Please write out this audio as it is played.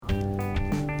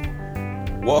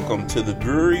Welcome to the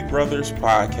Brewery Brothers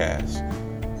Podcast.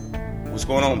 What's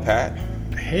going on, Pat?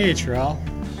 Hey, Terrell.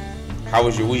 How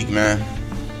was your week, man?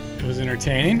 It was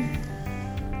entertaining.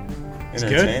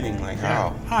 Entertaining? Good. Like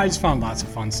how? Yeah. I just found lots of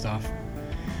fun stuff.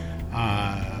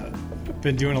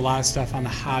 Been doing a lot of stuff on the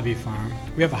hobby farm.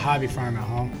 We have a hobby farm at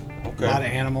home. Okay. A lot of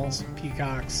animals,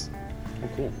 peacocks. Oh,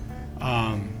 cool.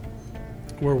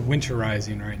 We're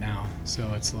winterizing right now,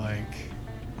 so it's like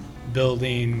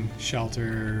building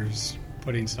shelters,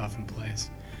 putting stuff in place.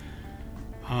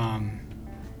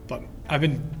 But I've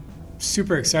been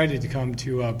super excited to come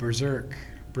to Burzurk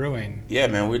Brewing. Yeah,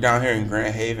 man, we're down here in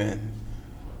Grand Haven,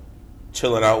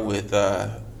 chilling out with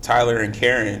Tyler and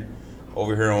Karen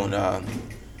over here on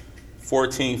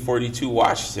 1442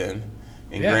 Washington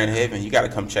in Grand Haven. You got to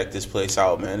come check this place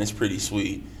out, man. It's pretty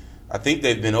sweet. I think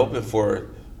they've been open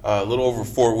for a little over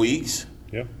 4 weeks.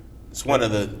 Yeah, it's one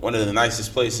of the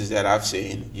nicest places that I've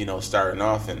seen. You know, starting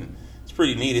off, and it's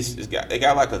pretty neat. They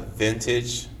got like a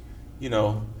vintage,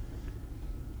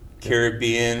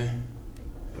 Caribbean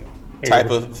type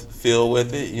of feel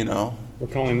with it. You know, we're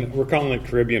calling it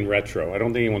Caribbean retro. I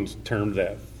don't think anyone's termed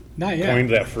that. Not yet. Coined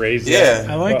that phrase. Yeah, yet.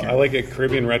 I like it. I like it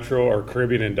Caribbean retro or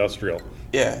Caribbean industrial.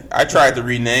 Yeah, I tried to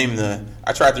rename the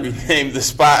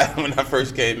spot when I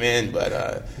first came in,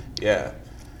 but yeah.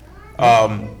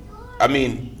 I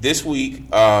mean, this week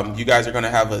you guys are going to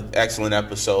have an excellent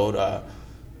episode.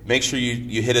 Make sure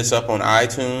you hit us up on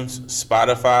iTunes,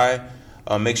 Spotify.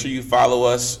 Make sure you follow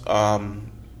us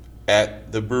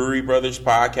at the Brewery Brothers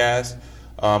Podcast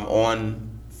on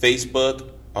Facebook.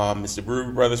 It's the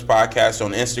Brewery Brothers Podcast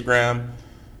on Instagram.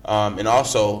 And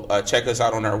also check us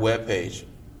out on our webpage.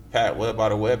 Pat, what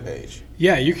about our webpage?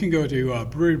 Yeah, you can go to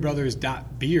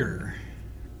brewerybrothers.beer.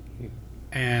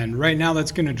 And right now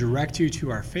that's going to direct you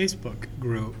to our Facebook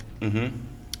group. Mm-hmm.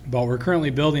 But we're currently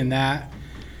building that.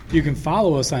 You can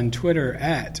follow us on Twitter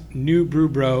at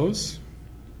NewBrewBros.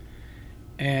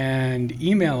 And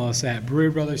email us at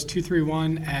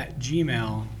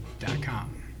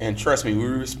brewerybrothers231@gmail.com. And trust me, we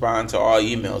respond to all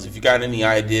emails. If you got any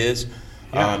ideas,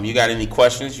 you got any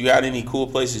questions, you got any cool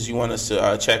places you want us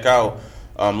to check out,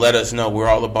 let us know. We're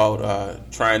all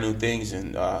about trying new things,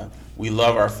 and we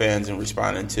love our fans and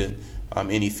responding to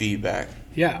any feedback.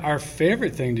 Yeah, our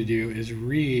favorite thing to do is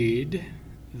read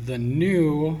the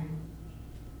new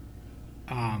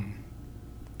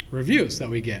reviews that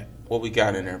we get. What we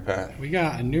got in there, Pat? We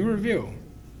got a new review.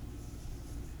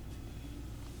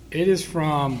 It is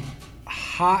from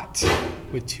Hot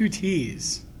with 2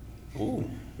 T's. Ooh.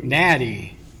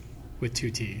 Natty with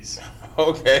 2 T's.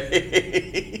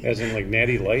 Okay. As in like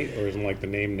Natty Light, or as in like the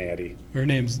name Natty? Her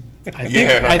name's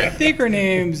I think her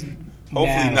name's hopefully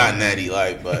Natalie. not Natty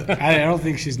Light, but I don't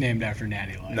think she's named after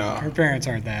Natty Light. No. Her parents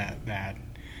aren't that bad.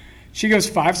 She goes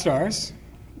 5 stars,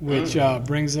 which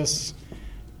brings us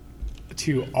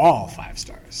to all 5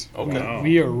 stars. Okay.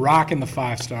 We are rocking the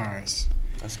 5 stars.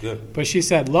 That's good. But she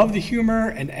said, love the humor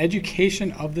and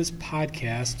education of this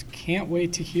podcast. Can't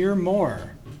wait to hear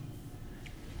more.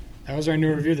 That was our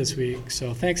new review this week.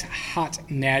 So thanks, Hot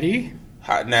Natty.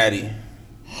 Hot Natty.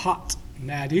 Hot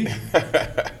Natty.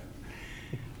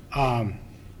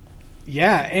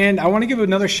 Yeah, and I want to give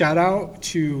another shout out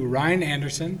to Ryan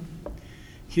Anderson.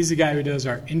 He's the guy who does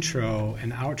our intro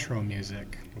and outro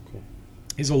music. Oh, cool.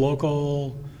 He's a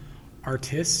local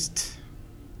artist,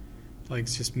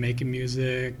 likes just making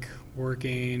music,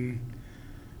 working,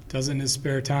 does it in his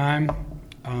spare time.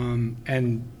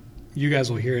 And you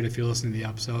guys will hear it if you listen to the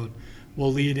episode.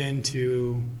 We'll lead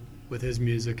into with his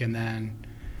music, and then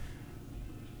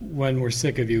when we're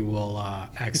sick of you, we'll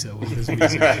exit with his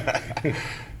music.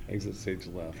 Exit stage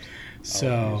left.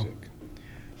 So,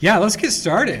 yeah, let's get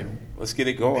started. Let's get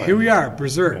it going. Here we are,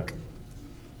 Burzurk.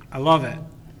 I love it.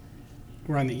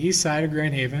 We're on the east side of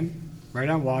Grand Haven, right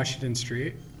on Washington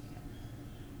Street.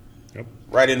 Yep.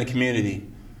 Right in the community.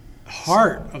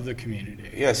 Heart of the community.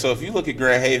 Yeah, so if you look at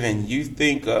Grand Haven, you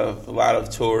think of a lot of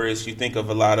tourists, you think of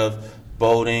a lot of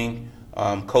boating,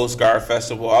 Coast Guard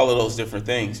Festival, all of those different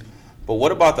things. But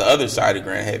what about the other side of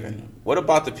Grand Haven? What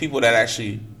about the people that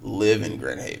actually live in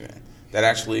Grand Haven, that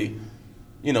actually,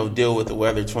 deal with the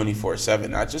weather 24/7,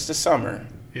 not just the summer,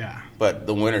 but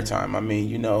the wintertime? I mean,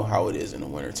 you know how it is in the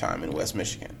wintertime in West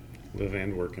Michigan. Live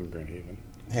and work in Grand Haven.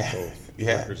 Yeah. Both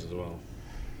workers as well.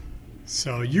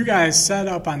 So you guys set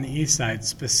up on the east side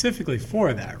specifically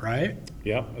for that, right?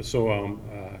 Yeah. So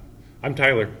I'm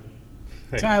Tyler.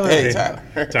 Tyler. Hey,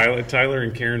 Tyler. Tyler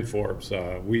and Karen Forbes.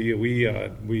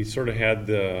 We sort of had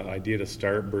the idea to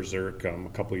start Burzurk a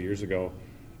couple of years ago.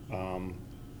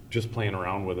 Just playing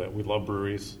around with it. We love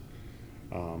breweries.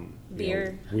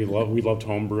 Beer. We loved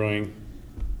home brewing,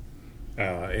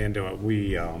 and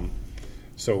we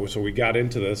So we got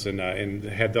into this and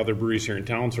had the other breweries here in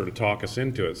town sort of talk us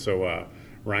into it. So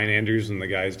Ryan Andrews and the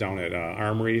guys down at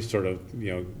Armory sort of,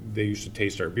 they used to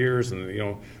taste our beers,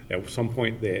 and at some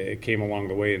point it came along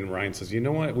the way, and Ryan says, you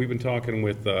know what, we've been talking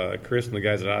with Chris and the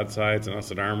guys at Odd Sides and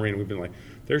us at Armory, and we've been like,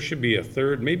 there should be a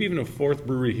third, maybe even a fourth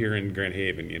brewery here in Grand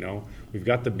Haven. We've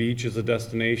got the beach as a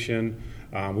destination.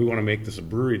 We want to make this a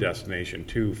brewery destination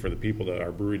too for the people that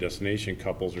are brewery destination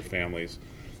couples or families.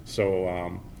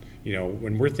 So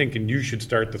when we're thinking you should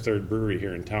start the third brewery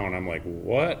here in town, I'm like,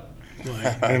 what?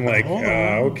 And I'm like,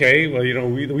 okay, well,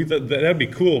 we thought that'd be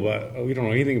cool, but we don't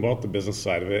know anything about the business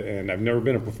side of it, and I've never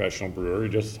been a professional brewer,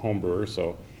 just home brewer,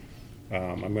 so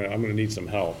I'm gonna need some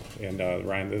help. And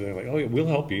Ryan, they're like, oh, yeah, we'll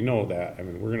help you. You know that. I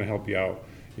mean, we're gonna help you out.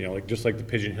 Just like the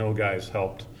Pigeon Hill guys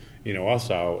helped,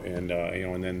 us out, and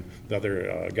and then the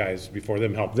other guys before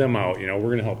them helped them out. We're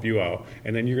gonna help you out,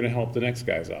 and then you're gonna help the next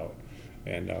guys out.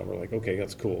 And we're like, okay,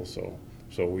 that's cool.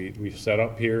 So we set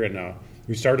up here, and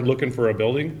we started looking for a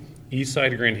building. East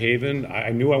side of Grand Haven.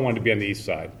 I knew I wanted to be on the east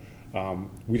side.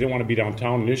 We didn't want to be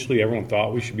downtown. Initially, everyone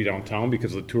thought we should be downtown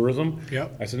because of the tourism.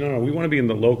 Yep. I said, no, we want to be in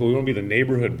the local. We want to be the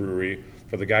neighborhood brewery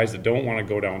for the guys that don't want to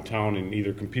go downtown and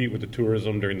either compete with the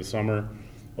tourism during the summer,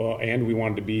 and we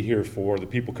wanted to be here for the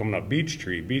people coming up Beech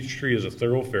Tree. Beech Tree is a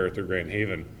thoroughfare through Grand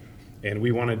Haven, and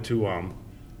we wanted to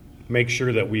make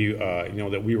sure that we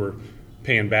were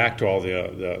paying back to all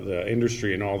the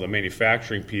industry and all the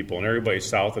manufacturing people and everybody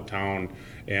south of town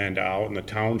and out in the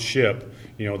township,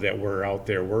 that were out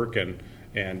there working,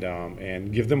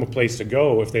 and give them a place to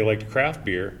go if they liked craft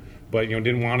beer, but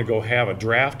didn't want to go have a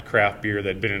draft craft beer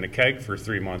that'd been in a keg for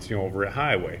 3 months, over at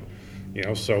Highway,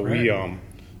 so right.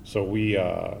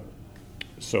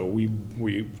 We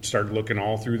started looking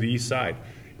all through the east side.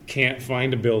 Can't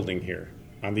find a building here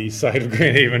on the east side of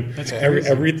Grand Haven.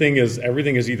 Everything is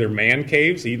either man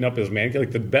caves, eaten up as man caves.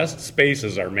 Like the best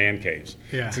spaces are man caves.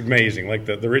 Yeah. It's amazing. Like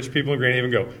the rich people in Grand Haven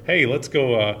go, hey, let's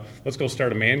go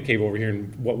start a man cave over here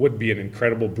in what would be an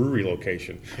incredible brewery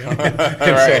location. Yeah. Right. So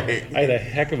I had a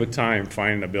heck of a time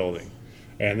finding a building.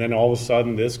 And then all of a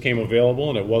sudden this came available,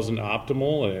 and it wasn't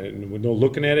optimal. And when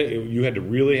looking at it, you had to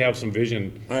really have some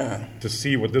vision to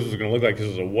see what this was going to look like,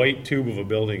 because it was a white tube of a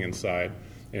building inside.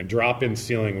 And drop-in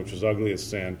ceiling, which was ugly as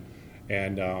sin,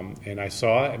 and I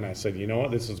saw it, and I said, you know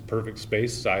what, this is perfect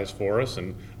space size for us.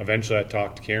 And eventually, I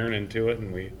talked Karen into it,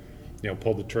 and we,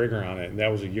 pulled the trigger on it. And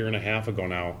that was a year and a half ago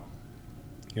now,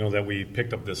 that we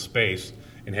picked up this space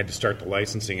and had to start the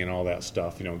licensing and all that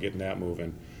stuff, getting that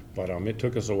moving. But it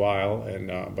took us a while,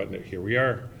 and but here we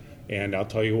are. And I'll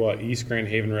tell you what, East Grand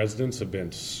Haven residents have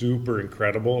been super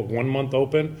incredible. 1 month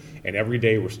open, and every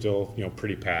day we're still,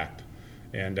 pretty packed.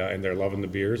 And they're loving the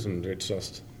beers, and it's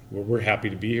just we're happy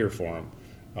to be here for them,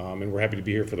 and we're happy to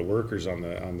be here for the workers on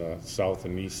the south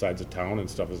and east sides of town and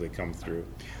stuff as they come through.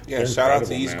 Yeah, they're shout out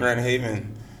to East Grand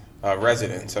Haven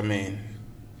residents. I mean,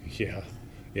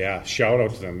 yeah, shout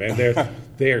out to them, man.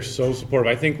 They are so supportive.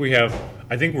 I think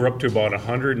we're up to about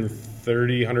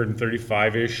 130,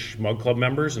 135-ish Mug Club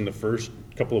members in the first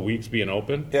couple of weeks being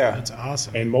open. Yeah, that's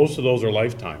awesome. And most of those are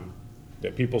lifetime.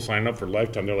 That people sign up for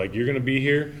lifetime. They're like, you're going to be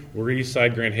here. We're East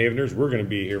Side Grand Haveners. We're going to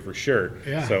be here for sure.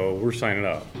 Yeah. So we're signing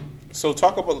up. So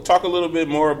talk a little bit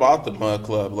more about the Mug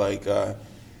Club. Like, how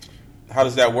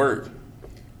does that work?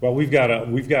 Well, we've got a.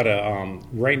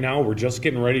 Right now, we're just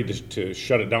getting ready to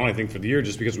shut it down. I think for the year,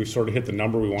 just because we've sort of hit the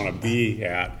number we want to be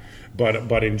at.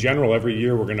 But in general, every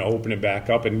year we're going to open it back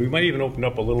up, and we might even open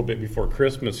up a little bit before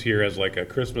Christmas here as like a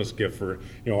Christmas gift for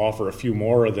offer a few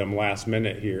more of them last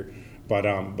minute here. But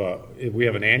we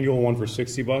have an annual one for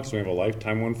 $60. We have a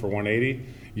lifetime one for $180.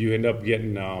 You end up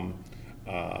getting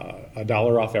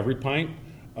 $1 off every pint.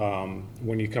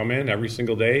 When you come in every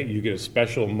single day, you get a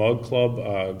special Mug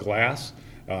Club glass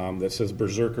that says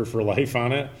Burzurker for life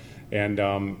on it. And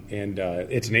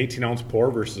it's an 18-ounce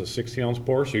pour versus a 16-ounce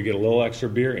pour, so you get a little extra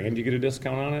beer and you get a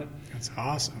discount on it. That's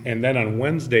awesome. And then on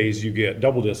Wednesdays, you get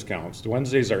double discounts.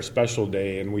 Wednesday's our special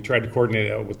day, and we tried to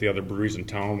coordinate it with the other breweries in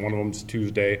town. One of them's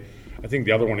Tuesday. I think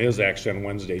the other one is actually on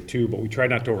Wednesday, too, but we try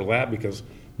not to overlap because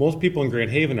most people in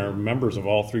Grand Haven are members of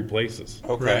all three places.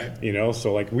 Okay.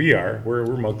 So like we're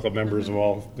Mug Club members of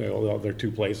all their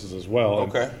two places as well.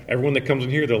 Okay. And everyone that comes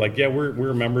in here, they're like, yeah,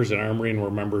 we're members at Armory and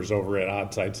we're members over at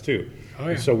Odd Sides too. Oh,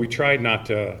 yeah. So we tried not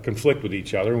to conflict with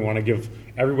each other. We want to give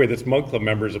everybody that's Mug Club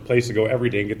members a place to go every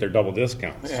day and get their double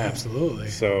discounts. Yeah, absolutely.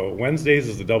 So Wednesdays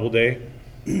is the double day.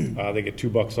 They get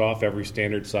 $2 off every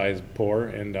standard size pour,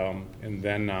 and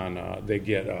then on they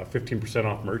get 15%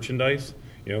 off merchandise.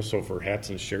 So for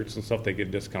hats and shirts and stuff, they get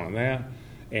a discount on that.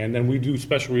 And then we do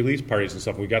special release parties and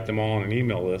stuff. We got them all on an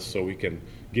email list so we can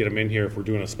get them in here if we're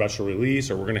doing a special release,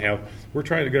 or going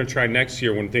to try next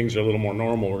year when things are a little more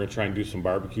normal. We're going to try and do some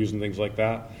barbecues and things like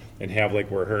that, and have like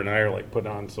where her and I are like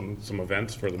putting on some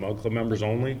events for the Mug Club members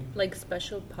only. Like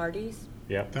special parties?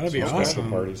 Yeah, That'd be some awesome. Special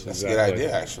parties. That's exactly. a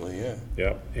good idea, actually. Yeah.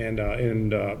 Yeah,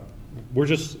 and we're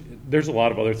just there's a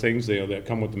lot of other things that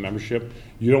come with the membership.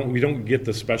 We don't get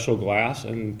the special glass,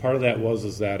 and part of that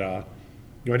is that I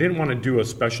didn't want to do a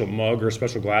special mug or a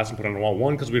special glass and put it on the wall.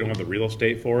 One, because we don't have the real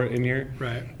estate for it in here,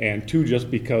 Right. And two,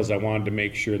 just because I wanted to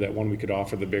make sure that we could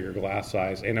offer the bigger glass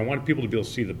size, and I wanted people to be able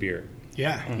to see the beer.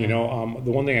 Yeah. Mm-hmm.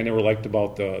 The one thing I never liked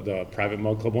about the private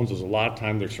Mug Club ones is a lot of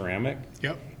time they're ceramic.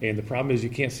 Yep. And the problem is you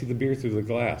can't see the beer through the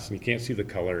glass, and you can't see the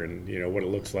color and what it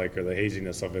looks like or the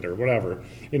haziness of it or whatever.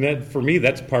 And that, for me,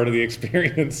 that's part of the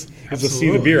experience is to see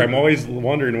the beer. I'm always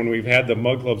wondering when we've had the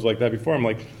Mug Clubs like that before. I'm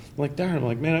like,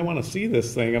 darn, man, I want to see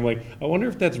this thing. I'm like, I wonder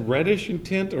if that's reddish in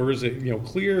tint or is it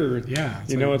clear? Yeah.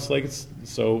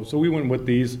 So we went with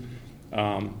these.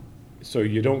 So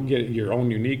you don't get your own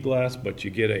unique glass, but you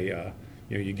get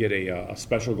a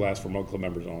special glass for Mug Club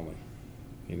members only.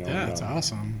 Yeah, that's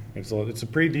awesome. And so it's a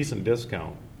pretty decent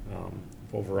discount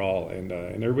overall, and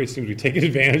everybody seems to be taking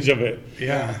advantage of it.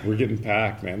 Yeah. We're getting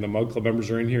packed, man. The Mug Club members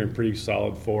are in here in pretty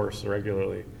solid force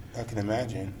regularly. I can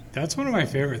imagine. That's one of my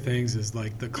favorite things is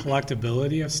like the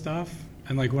collectability of stuff.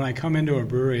 And like when I come into a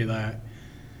brewery that,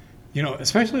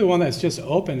 especially the one that's just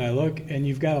opened, I look and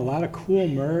you've got a lot of cool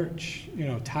merch.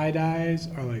 Tie-dyes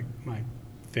are like my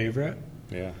favorite.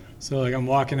 Yeah. So like I'm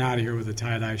walking out of here with a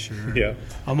tie-dye shirt. Yeah.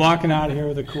 I'm walking out of here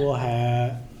with a cool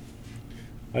hat.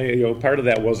 Part of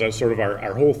that was sort of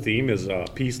our whole theme is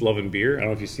peace, love, and beer. I don't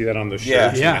know if you see that on the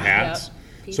shirts Yeah. and the hats. Yep.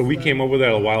 Peace, So we love. came up with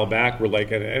that a while back. We're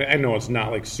like, I know it's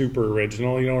not like super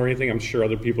original, or anything. I'm sure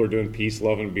other people are doing peace,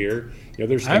 love, and beer.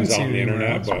 There's I haven't things out seen on the it anywhere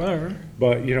internet, else, whatever.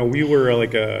 but we were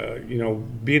like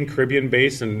being Caribbean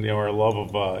based, and our love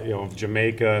of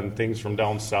Jamaica and things from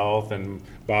down south, and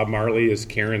Bob Marley is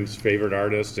Karen's favorite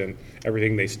artist, and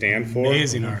everything they stand for.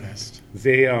 Amazing artist.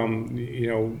 They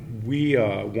we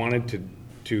wanted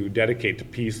to dedicate to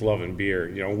peace, love, and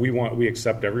beer. We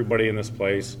accept everybody in this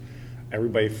place.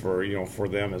 Everybody for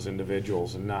them as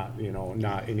individuals, and not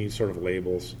any sort of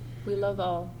labels. We love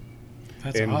all.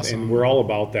 That's and, awesome. And we're all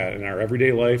about that in our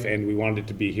everyday life, and we wanted it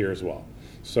to be here as well.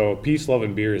 So peace, love,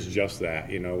 and beer is just that.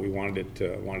 We wanted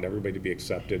everybody to be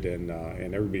accepted, and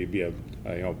everybody to be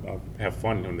have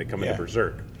fun when they come into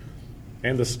Burzurk.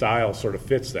 And the style sort of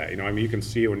fits that. You can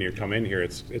see when you come in here,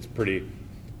 it's pretty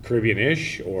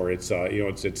Caribbean-ish, or it's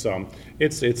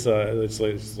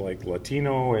like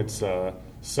Latino. It's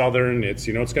Southern. It's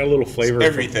it's got a little flavor. It's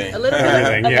everything. A little bit,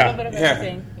 Everything, a yeah. little bit of Yeah.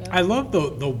 everything. Yeah. I love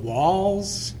the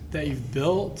walls that you've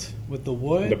built with the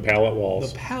wood. The pallet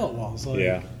walls. The pallet walls. Like,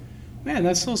 Yeah. Man,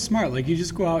 that's so smart. Like you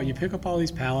just go out, you pick up all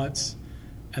these pallets,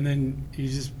 and then you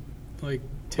just like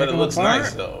take But it them looks apart,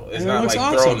 nice, though. It's and it not looks like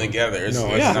awesome. thrown together. It's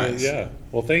Yeah. nice. Yeah.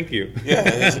 Well, thank you. Yeah,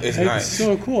 it's It's nice.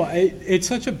 so cool. It's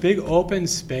such a big open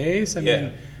space. I Yeah.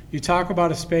 mean, you talk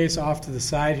about a space off to the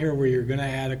side here where you're going to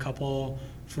add a couple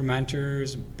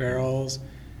fermenters, barrels,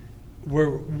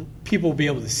 where people will be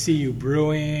able to see you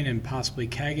brewing and possibly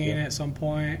kegging at some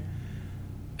point.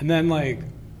 And then, like,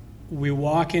 we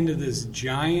walk into this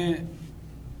giant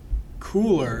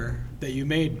cooler that you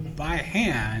made by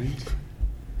hand,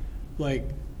 like,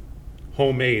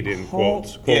 Homemade in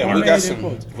quotes. Quote Yeah, we Homemade got marks. in some.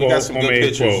 quotes. We got some good Homemade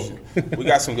pictures. We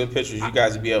got some good pictures. You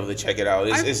guys will be able to check it out.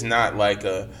 It's not like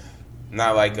a.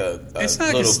 Not like a it's not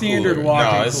like a little standard cooler. walk-in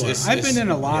No, cooler. it's, I've been in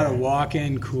a lot yeah. of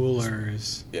walk-in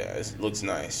coolers. Yeah, it looks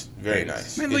nice. Very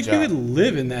nice. Man, Good like job. you would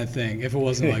live in that thing if it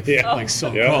wasn't like Yeah. like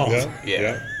so Yeah, cold.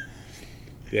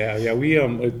 yeah. We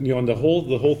and the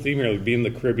whole theme here, like being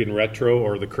the Caribbean retro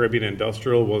or the Caribbean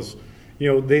industrial, was, they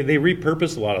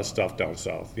repurpose a lot of stuff down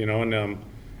south,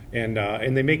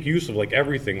 and they make use of like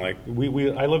everything. Like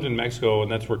I lived in Mexico,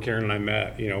 and that's where Karen and I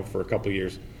met, for a couple of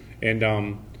years, and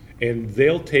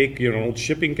they'll take an old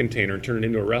shipping container and turn it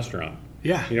into a restaurant.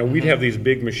 Yeah. We'd have these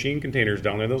big machine containers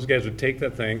down there. Those guys would take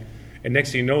that thing, and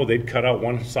next thing you know, they'd cut out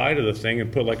one side of the thing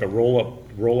and put like a roll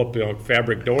up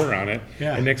fabric door on it.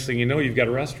 Yeah. And next thing you know, you've got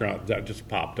a restaurant that just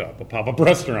popped up, a pop-up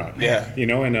restaurant. Yeah.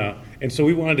 And so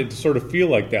we wanted it to sort of feel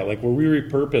like that, like where we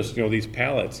repurposed, these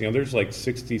pallets. There's like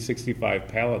 60, 65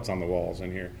 pallets on the walls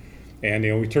in here. And,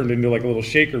 we turned it into like a little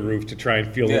shaker roof to try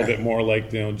and feel a little bit more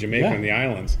like, Jamaica and the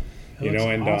islands. It looks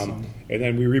awesome. And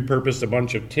then we repurposed a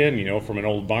bunch of tin, from an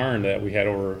old barn that we had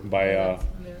over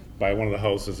by one of the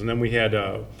houses, and then we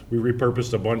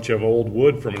repurposed a bunch of old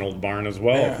wood from an old barn as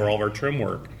well for all of our trim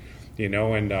work,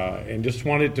 and just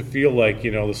wanted to feel like,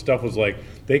 the stuff was like,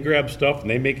 they grab stuff and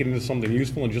they make it into something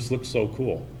useful and just looks so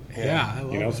cool. Yeah, I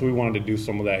love it. So we wanted to do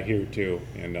some of that here too,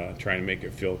 and try and make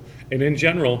it feel. And in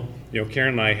general, Karen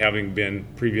and I, having been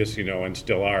previous, and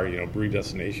still are, brewery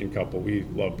destination couple, we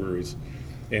love breweries,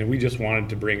 and we just wanted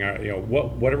to bring our,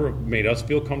 whatever made us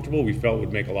feel comfortable, we felt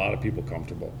would make a lot of people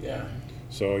comfortable. Yeah.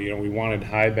 So we wanted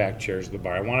high back chairs at the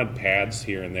bar. I wanted pads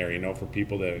here and there, for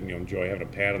people that enjoy having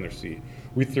a pad on their seat.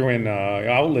 We threw in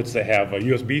outlets that have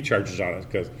USB chargers on it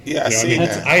because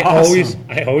I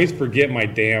always forget my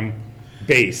damn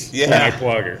base for my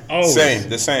plugger. Always.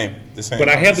 The same. But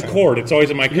I have the cord. It's always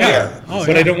in my car. Yeah.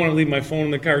 But I don't want to leave my phone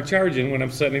in the car charging when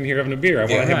I'm sitting in here having a beer. I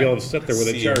want to be able to sit there with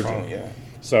it charging.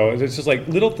 So it's just like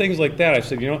little things like that. I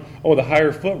said, the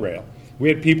higher foot rail. We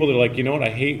had people that are like, I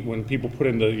hate when people put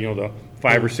in the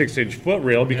 5 or 6 inch foot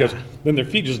rail because then their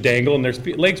feet just dangle and their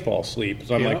legs fall asleep.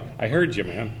 So I'm like, I heard you,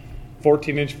 man.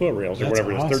 14-inch foot rails or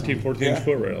whatever it is, 13, 14-inch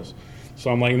foot rails. So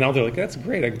I'm like, now they're like, that's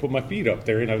great. I can put my feet up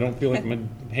there and I don't feel like I'm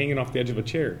hanging off the edge of a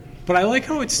chair. But I like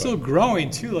how it's still growing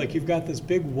too. Like you've got this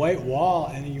big white wall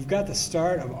and you've got the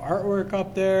start of artwork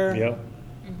up there. Yep.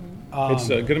 It's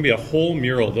going to be a whole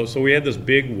mural though. So we had this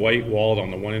big white wall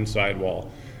on the one inside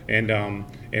wall.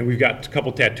 And we've got a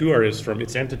couple tattoo artists from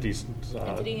Entity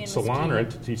Salon or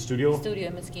Entity Studio?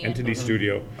 Entity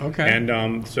Studio. Okay.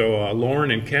 And so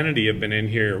Lauren and Kennedy have been in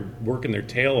here working their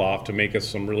tail off to make us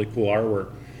some really cool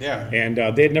artwork. Yeah. And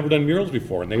they had never done murals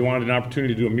before, and they wanted an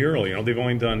opportunity to do a mural. They've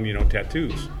only done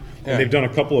tattoos. Yeah. And they've done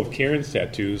a couple of Karen's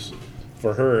tattoos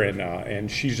for her,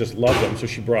 and she's just loved them, so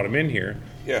she brought them in here.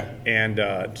 Yeah.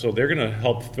 And so they're going to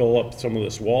help fill up some of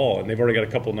this wall, and they've already got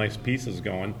a couple of nice pieces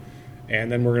going. And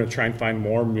then we're going to try and find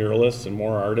more muralists and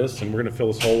more artists, and we're going to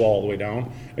fill this whole wall all the way down.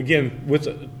 Again,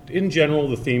 in general,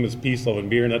 the theme is peace, love, and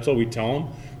beer, and that's what we tell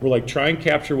them. We're like, try and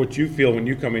capture what you feel when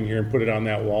you come in here and put it on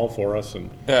that wall for us. And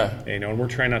and we're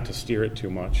trying not to steer it too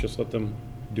much. Just let them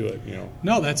do it.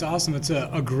 No, that's awesome. It's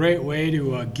a great way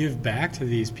to give back to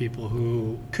these people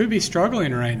who could be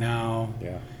struggling right now.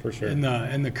 Yeah, for sure. In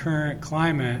the current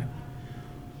climate,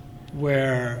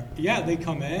 where they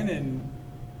come in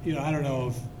and I don't know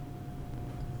if.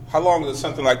 How long does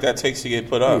something like that take to get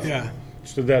put up? Yeah.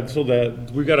 So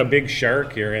that we've got a big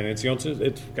shark here, and it's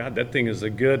God, that thing is a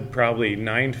good probably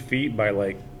 9 feet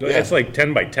by it's like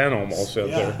 10 by 10 almost. So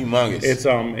humongous. It's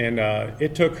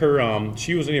it took her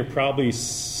she was in here probably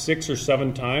 6 or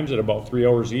 7 times at about 3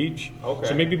 hours each. Okay.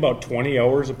 So maybe about 20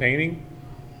 hours of painting.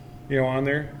 On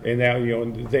there, and now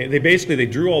they basically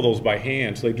drew all those by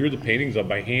hand. So they drew the paintings up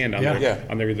by hand on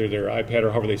their either their iPad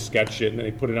or however they sketched it, and then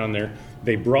they put it on there.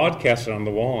 They broadcast it on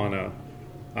the wall on a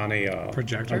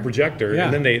projector,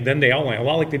 and then they outline a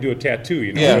lot like they do a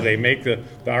tattoo, where they make the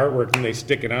artwork and they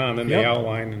stick it on, and they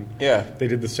outline, and they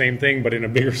did the same thing but in a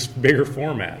bigger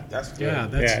format. That's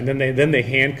good. And then they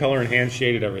hand color and hand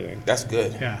shaded everything. That's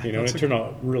good. Yeah, and it turned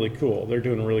out really cool. They're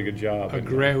doing a really good job. A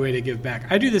great way to give back.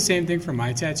 I do the same thing for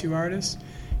my tattoo artist.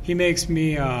 He makes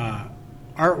me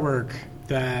artwork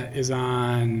that is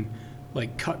on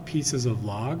like cut pieces of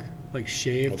log, like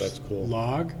shaved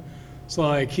log.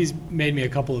 So, he's made me a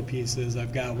couple of pieces.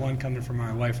 I've got one coming for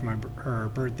my wife for her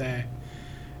birthday.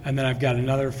 And then I've got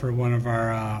another for one of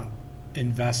our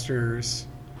investors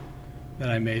that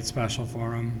I made special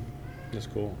for him. That's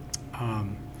cool.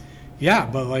 You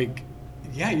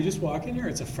just walk in here.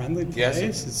 It's a friendly place. Yes,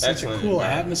 it's such a cool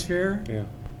atmosphere. Yeah.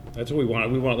 That's what we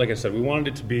wanted. Like I said, we wanted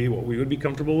it to be what we would be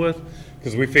comfortable with,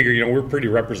 because we figure, we're pretty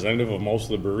representative of most of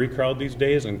the brewery crowd these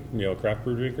days, and craft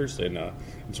brew drinkers, and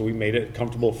so we made it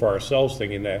comfortable for ourselves,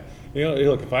 thinking that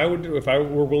look, if I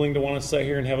were willing to want to sit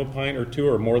here and have a pint or two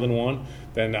or more than one,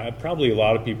 then probably a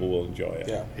lot of people will enjoy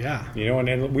it. Yeah.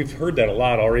 And we've heard that a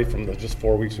lot already from the just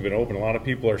 4 weeks we've been open. A lot of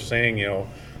people are saying,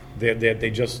 they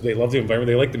love the environment.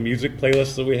 They like the music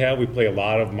playlists that we have. We play a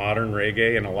lot of modern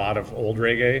reggae and a lot of old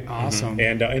reggae. Awesome.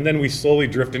 And then we slowly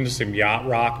drift into some yacht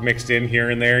rock mixed in here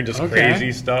and there, and just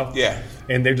crazy stuff. Yeah.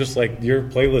 And they're just like, your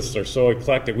playlists are so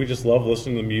eclectic. We just love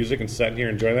listening to the music and sitting here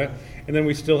and enjoying that. And then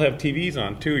we still have TVs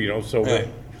on too, so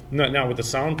not with the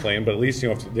sound playing, but at least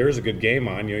if there is a good game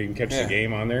on, you can catch the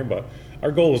game on there. But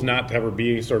our goal was not to ever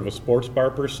be sort of a sports bar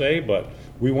per se, but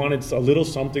we wanted a little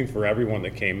something for everyone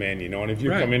that came in, And if you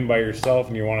come in by yourself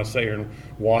and you want to sit here and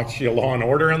watch Law and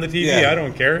Order on the TV, I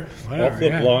don't care. I'll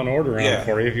flip Law and Order on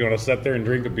for you if you want to sit there and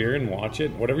drink a beer and watch it,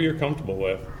 whatever you're comfortable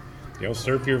with.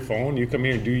 Surf your phone. You come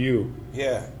here and do you.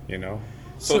 Yeah.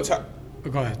 So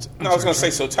go ahead. I was going to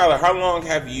say, so Tyler, how long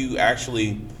have you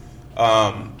actually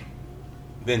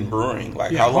been brewing?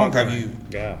 How long have you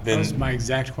been? That was my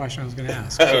exact question I was going to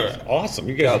ask. Awesome.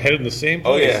 You guys are headed in the same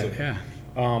place. Oh, yeah.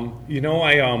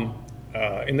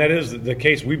 and that is the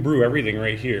case. We brew everything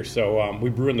right here. So we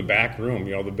brew in the back room,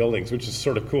 the buildings, which is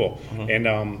sort of cool. And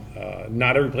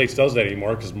not every place does that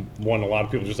anymore because, one, a lot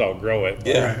of people just outgrow it.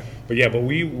 Yeah. But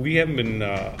we haven't been,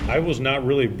 I was not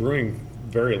really brewing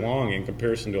very long in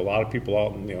comparison to a lot of people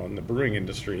out in the brewing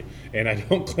industry. And I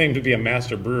don't claim to be a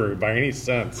master brewer by any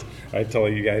sense. I tell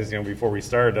you guys, before we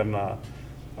started, I'm a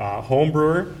home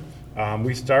brewer.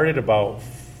 We started about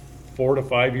 4 to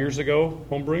 5 years ago,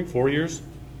 home brewing, 4 years.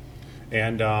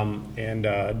 And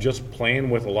just playing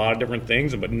with a lot of different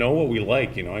things, but know what we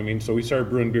like, So we started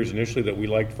brewing beers initially that we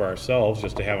liked for ourselves,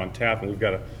 just to have on tap. And we've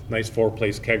got a nice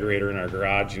 4-place kegerator in our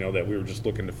garage, that we were just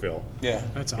looking to fill. Yeah,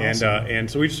 that's awesome.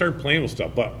 And so we started playing with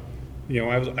stuff. But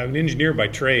I'm an engineer by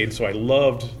trade, so I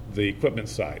loved the equipment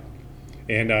side.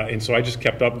 And so I just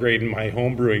kept upgrading my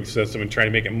home brewing system and trying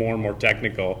to make it more and more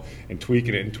technical and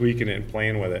tweaking it and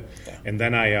playing with it. Yeah. And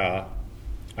then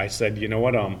I said, you know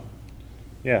what,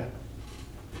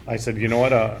 I said,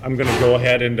 I'm going to go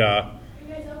ahead and. Are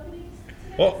you guys opening?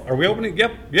 Well, are we opening?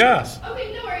 Yep. Yes.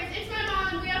 Okay, no worries. It's my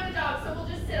mom and we have the dog, so we'll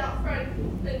just sit out front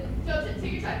and go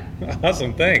take your time.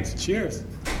 Awesome. Thanks. Cheers.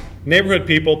 Neighborhood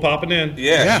people popping in.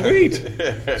 Yeah. Sweet.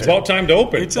 It's about time to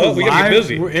open. It's we gotta get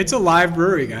busy. It's a live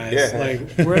brewery, guys. Yeah.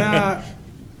 Like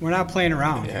we're not playing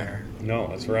around here. No,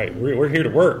 that's right. We're here to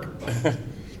work.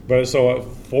 But so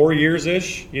 4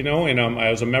 years-ish, and I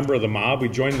was a member of the mob. We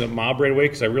joined the mob right away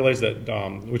because I realized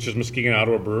that, which is Muskegon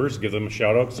Ottawa Brewers. Give them a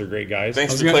shout-out because they're great guys.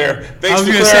 Thanks to I Claire. was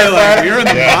going to say, like, you're in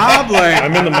the mob? Like,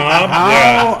 I'm in the mob.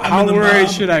 How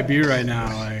worried should I be right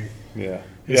now? Like, Yeah.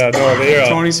 Yeah, no, they are.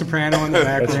 Tony Soprano in the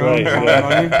back That's room.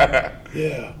 right.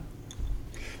 Yeah.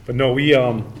 But no, we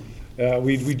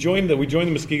joined the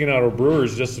Muskegon Ottawa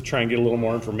Brewers just to try and get a little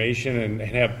more information and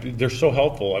have. They're so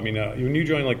helpful. I mean, when you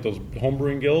join like those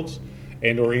homebrewing guilds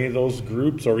or any of those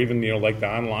groups, or even like the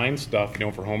online stuff,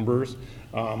 for homebrewers,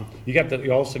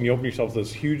 you all of a sudden you open yourself to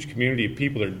this huge community of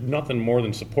people. They're nothing more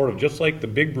than supportive, just like the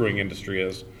big brewing industry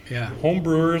is. Yeah.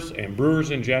 Homebrewers and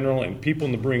brewers in general and people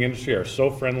in the brewing industry are so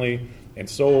friendly and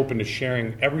so open to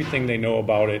sharing everything they know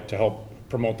about it to help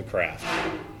promote the craft.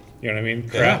 You know what I mean?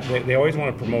 Craft. Yeah. They always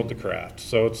want to promote the craft.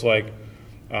 So it's like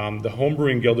the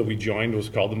homebrewing guild that we joined was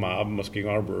called the Mob, Muskegon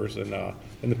Ottawa Brewers, and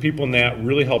the people in that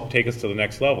really helped take us to the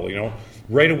next level.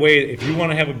 Right away, if you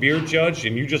want to have a beer judged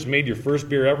and you just made your first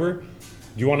beer ever,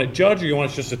 do you want to judge or you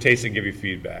want us just to taste and give you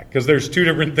feedback? Because there's two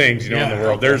different things, in the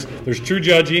world. There's true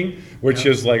judging, which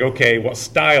is like, okay, what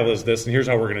style is this, and here's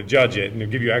how we're going to judge it, and they'll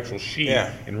give you actual sheet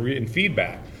and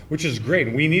feedback, which is great,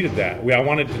 and we needed that. I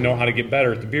wanted to know how to get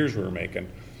better at the beers we were making.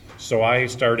 So I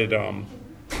started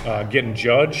getting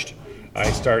judged. I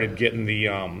started getting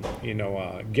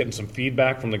getting some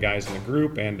feedback from the guys in the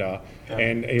group, and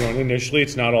initially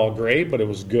it's not all great, but it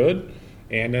was good.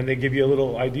 And then they give you a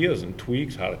little ideas and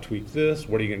tweaks, how to tweak this.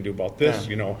 What are you going to do about this?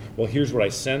 Yeah. Well, here's what I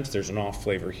sense. There's an off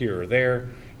flavor here or there.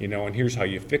 And here's how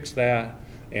you fix that.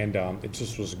 And it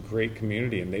just was a great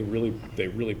community, and they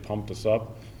really pumped us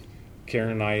up.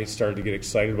 Karen and I started to get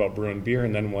excited about brewing beer,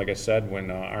 and then, like I said, when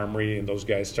Armory and those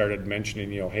guys started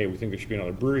mentioning, hey, we think there should be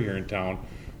another brewery here in town,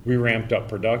 we ramped up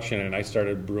production, and I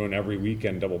started brewing every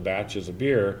weekend double batches of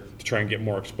beer to try and get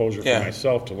more exposure for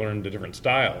myself to learn the different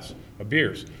styles of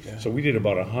beers. Yeah. So we did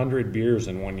about 100 beers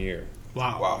in 1 year.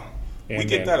 Wow. And we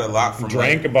get that a lot from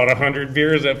drank about 100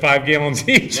 beers at 5 gallons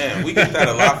each. Man, we get that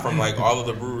a lot from like all of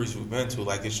the breweries we've been to.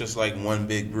 Like, it's just like one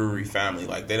big brewery family.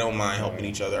 Like, they don't mind helping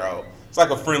each other out. It's like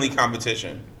a friendly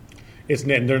competition. There's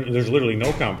literally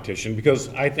no competition because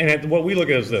what we look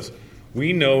at is this.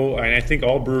 We know, and I think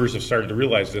all brewers have started to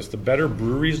realize this, the better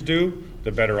breweries do,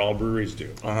 the better all breweries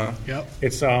do. Yep.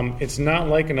 It's not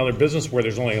like another business where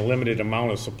there's only a limited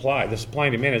amount of supply. The supply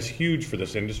and demand is huge for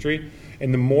this industry,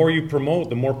 and the more you promote,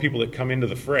 the more people that come into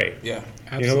the fray. Yeah,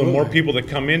 absolutely. The more people that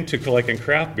come into collecting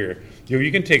craft beer.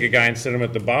 You can take a guy and sit him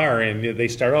at the bar, and they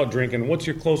start out drinking, what's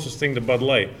your closest thing to Bud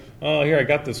Light? Oh, here, I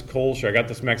got this Kolsch, I got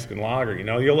this Mexican lager.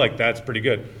 You'll like that, it's pretty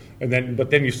good. But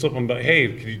then you slip them, hey,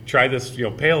 could you try this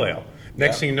pale ale?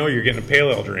 Next thing you know, you're getting a pale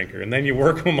ale drinker, and then you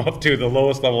work them up to the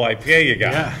lowest level IPA you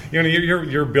got. Yeah.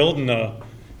 You're building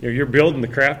the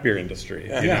craft beer industry.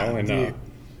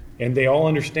 And they all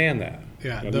understand that.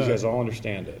 Yeah, these guys all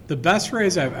understand it. The best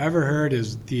phrase I've ever heard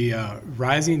is the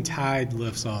rising tide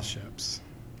lifts all ships.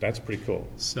 That's pretty cool.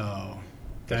 So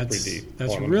that's pretty deep.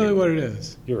 That's really what it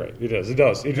is. You're right. It is. It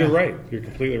does. You're right. You're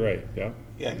completely right. Yeah.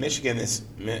 Yeah, Michigan is,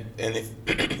 and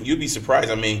if you'd be surprised.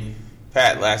 I mean,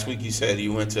 Pat, last week you said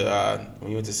you went to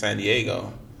when you went to San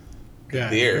Diego,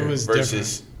 beer it was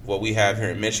versus different. What we have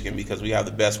here in Michigan, because we have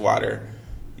the best water,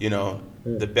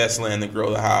 the best land to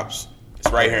grow the hops.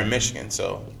 It's right here in Michigan,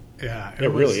 so Yeah,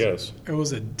 It really is. It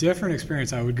was a different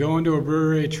experience. I would go into a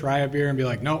brewery, try a beer, and be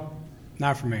like, nope,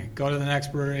 not for me. Go to the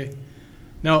next brewery,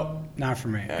 nope, not for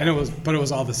me. And it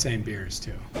was all the same beers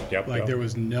too. Yep. There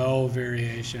was no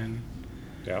variation.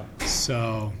 Yeah.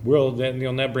 So Well,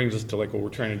 then that brings us to like what we're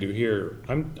trying to do here.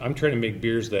 I'm trying to make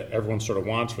beers that everyone sort of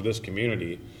wants for this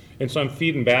community, and so I'm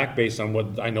feeding back based on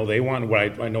what I know they want, and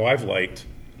what I know I've liked,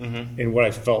 and what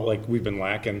I felt like we've been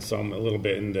lacking a little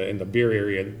bit in the beer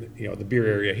area, the beer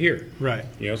area here. right.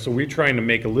 So we're trying to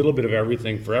make a little bit of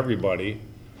everything for everybody,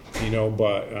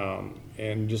 but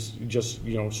and just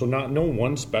so no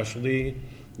one specialty,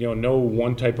 no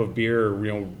one type of beer,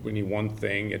 or any one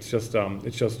thing. It's just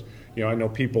I know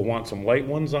people want some light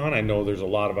ones on. I know there's a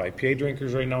lot of IPA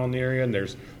drinkers right now in the area, and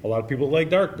there's a lot of people that like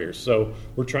dark beers. So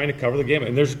we're trying to cover the gamut.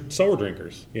 And there's sour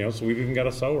drinkers, so we've even got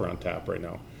a sour on tap right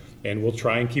now. And we'll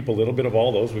try and keep a little bit of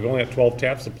all those. We've only got 12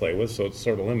 taps to play with, so it's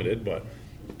sort of limited, but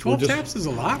 12 taps is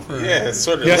a lot for Yeah, it's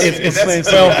sort of. yeah,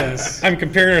 That's- I'm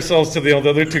comparing ourselves to the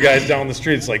other two guys down the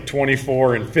street. It's like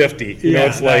 24 and 50. Yeah,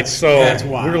 It's like that's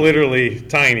wild. we're literally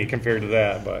tiny compared to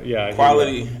that. But yeah, I hear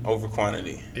quality over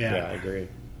quantity. that. Yeah, I agree.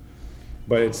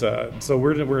 But it's so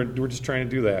we're just trying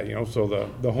to do that, So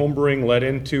the home brewing led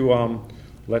into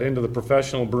the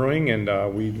professional brewing,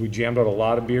 and we jammed out a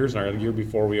lot of beers in our year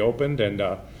before we opened, and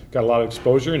got a lot of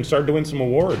exposure and started to win some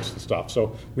awards and stuff.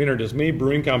 So we entered as many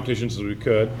brewing competitions as we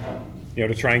could,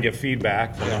 to try and get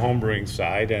feedback from the home brewing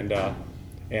side, and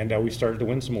we started to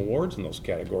win some awards in those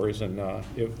categories, and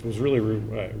it was really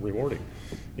rewarding.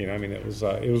 It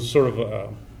was sort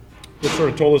of. It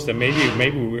sort of told us that maybe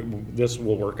this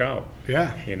will work out.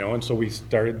 Yeah. And so we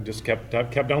just kept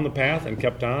down the path and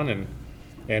kept on,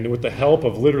 and with the help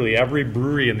of literally every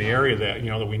brewery in the area that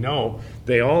we know,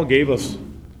 they all gave us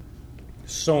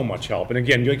so much help. And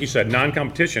again, like you said,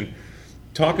 non-competition.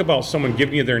 Talk about someone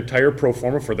giving you their entire pro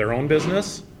forma for their own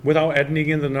business without editing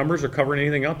in the numbers or covering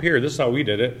anything up. Here, this is how we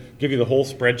did it. Give you the whole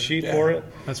spreadsheet for it.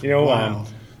 That's wild.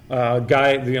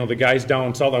 The guys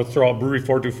down south, I would throw out Brewery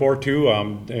 424 too.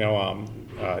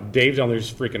 Dave down there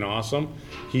is freaking awesome.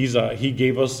 He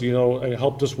gave us,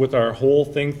 helped us with our whole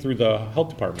thing through the health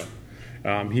department.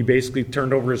 He basically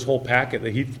turned over his whole packet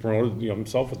that he promoted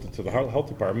himself to the health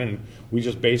department, and we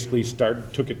just basically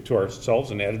took it to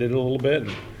ourselves and edited it a little bit,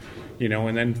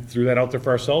 and then threw that out there for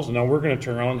ourselves. And now we're going to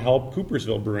turn around and help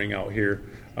Coopersville Brewing out here,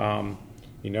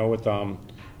 with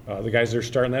the guys that are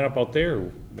starting that up out there.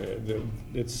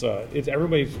 It's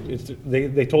everybody.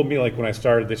 They told me, like, when I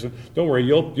started, they said, "Don't worry,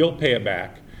 you'll pay it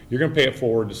back. You're going to pay it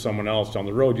forward to someone else down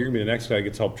the road. You're going to be the next guy that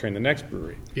gets help train the next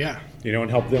brewery." Yeah. And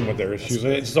help them with their issues.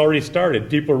 And it's already started.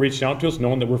 People are reaching out to us,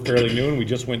 knowing that we're fairly new and we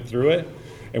just went through it.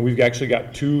 And we've actually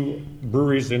got 2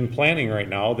 breweries in planning right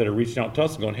now that are reaching out to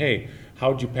us and going, "Hey,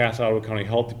 how'd you pass Ottawa County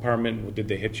Health Department? Did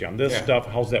they hit you on this stuff?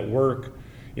 How's that work?"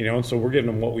 And so we're giving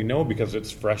them what we know because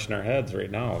it's fresh in our heads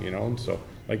right now. And so,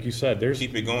 like you said,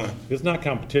 Keep it going. It's not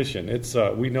competition. It's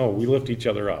we know we lift each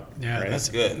other up. Yeah, right? That's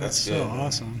good. That's so good.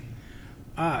 awesome.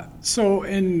 So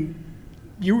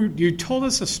you told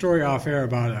us a story off air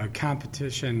about a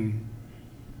competition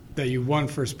that you won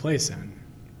first place in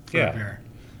for a beer.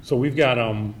 So we've got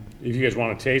if you guys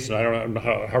want to taste it, I don't know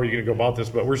how are you going to go about this,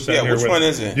 but we're sitting here which one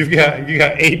is it? You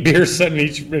got 8 beers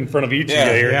sitting in front of each of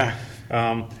you here. Yeah.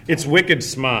 It's Wicked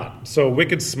Smart. So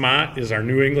Wicked Smart is our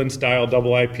New England style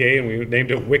double IPA, and we named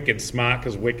it Wicked Smart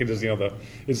because Wicked is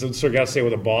it's sort of got to say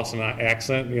with a Boston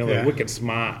accent, the Wicked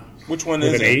Smart. Which one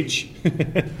with is an it? H?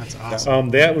 That's awesome.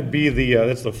 That would be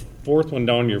that's the 4th one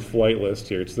down your flight list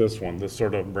here. It's this one, this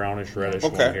sort of brownish reddish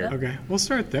one here. Okay, we'll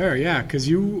start there. Yeah, because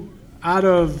out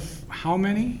of how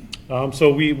many?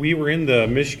 So we were in the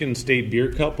Michigan State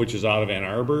Beer Cup, which is out of Ann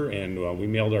Arbor, and we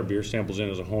mailed our beer samples in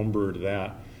as a home brewer to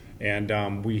that.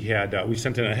 And we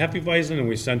sent in a Hefeweizen, and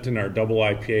we sent in our double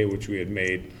IPA, which we had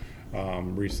made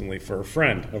recently for a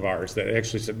friend of ours that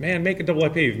actually said, "Man, make a double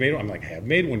IPA. You've made one." I'm like, "I haven't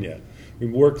made one yet." We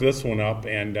worked this one up,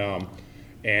 and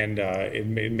it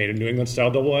made a New England style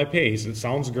double IPA. He said, "It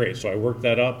sounds great." So I worked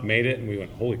that up, made it, and we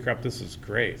went, "Holy crap, this is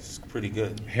great." It's pretty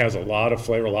good. It has a lot of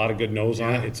flavor, a lot of good nose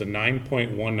on it. It's a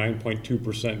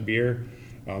 9.2% beer.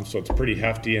 So it's pretty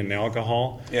hefty in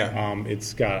alcohol. Yeah.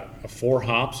 It's got 4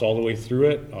 hops all the way through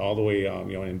it, all the way,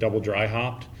 and double dry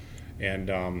hopped. And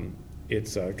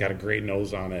it's got a great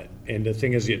nose on it. And the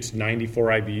thing is, it's 94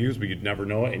 IBUs, but you'd never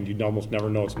know it, and you'd almost never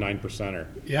know it's 9%er.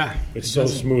 Yeah. It's so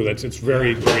smooth. It's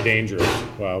very, very dangerous.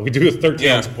 We do a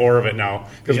 13-ounce pour of it now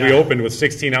because we opened with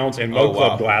 16-ounce and Mug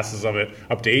Club glasses of it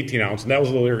up to 18-ounce, and that was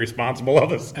a little irresponsible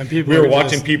of us. And we were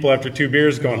watching people after 2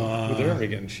 beers going, they're already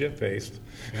getting shit-faced.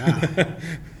 Yeah.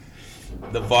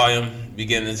 The volume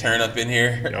beginning to turn up in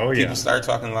here. Oh, yeah. People start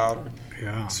talking louder.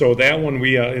 Yeah. So that one,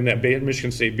 we in that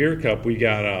Michigan State Beer Cup, we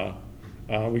got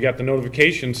the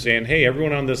notification saying, hey,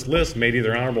 everyone on this list made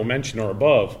either honorable mention or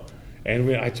above.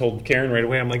 And I told Karen right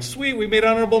away, I'm like, sweet, we made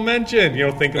honorable mention,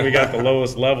 thinking we got the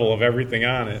lowest level of everything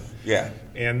on it. Yeah.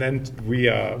 And then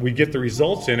we get the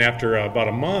results in after about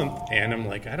a month, and I'm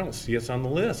like, I don't see us on the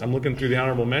list. I'm looking through the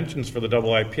honorable mentions for the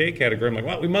double IPA category. I'm like,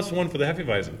 well, we must have won for the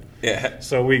Hefeweizen. Yeah.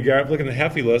 So we got looking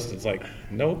at the Hefe list. It's like,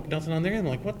 nope, nothing on there. I'm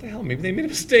like, what the hell? Maybe they made a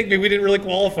mistake. Maybe we didn't really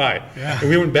qualify. Yeah. And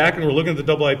we went back and we're looking at the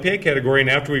double IPA category, and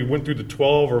after we went through the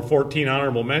 12 or 14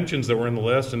 honorable mentions that were in the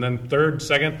list, and then third,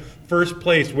 second, first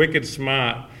place, Wicked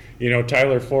Smart,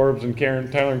 Tyler and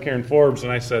Karen Forbes,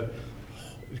 and I said,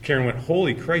 Karen went,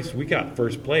 holy Christ, we got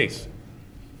first place.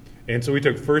 And so we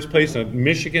took first place in a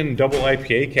Michigan double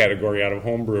IPA category out of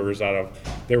home brewers. That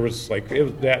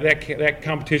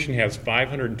competition has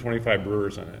 525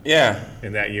 brewers in it. Yeah.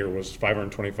 And that year was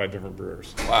 525 different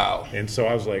brewers. Wow. And so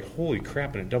I was like, holy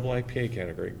crap, in a double IPA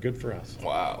category. Good for us.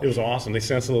 Wow. It was awesome. They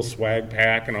sent us a little swag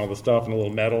pack and all the stuff and a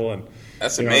little medal. And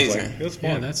That's I was amazing. like, it was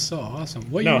fun. Yeah, that's so awesome.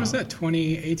 What year was that?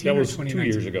 2018 That or was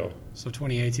 2019? 2 years ago. So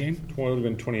 2018? It would have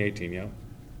been 2018, yeah.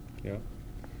 Yeah.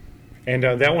 And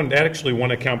that actually won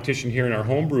a competition here in our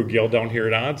homebrew guild down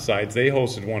here at Oddsides. They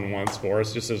hosted one once for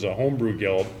us, just as a homebrew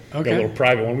guild, Okay. a little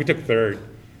private one. We took third.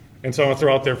 And so I want to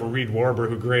throw out there for Reed Warber,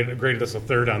 who graded us a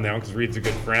third on that one, because Reed's a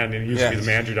good friend, and he used to be the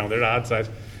manager down there at Oddsides.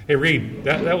 Hey, Reed,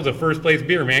 that was a first place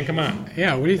beer, man. Come on.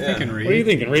 Yeah, what are you thinking, Reed? What are you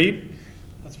thinking, Reed?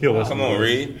 He'll listen Come on, to us.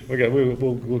 Reed.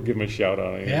 We'll give him a shout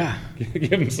out. Yeah.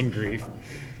 Give him some grief.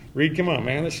 Reed, come on,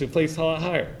 man. This should place a lot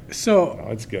higher. So,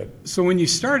 Oh, it's good. so when you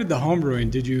started the homebrewing,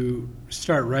 did you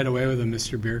start right away with a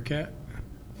Mr. Beer Kit?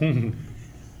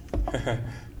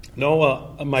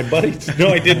 No, my buddy. No,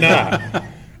 I did not.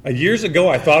 Years ago,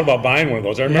 I thought about buying one of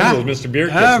those. I remember those Mr. Beer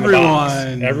Kits in the box.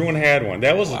 Everyone had one.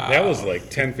 That was like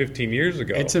 10, 15 years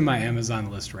ago. It's in my Amazon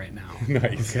list right now.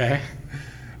 Nice. Okay.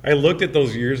 I looked at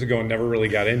those years ago and never really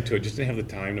got into it. Just didn't have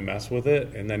the time to mess with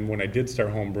it. And then when I did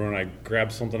start home brewing, I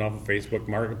grabbed something off of Facebook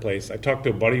Marketplace. I talked to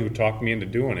a buddy who talked me into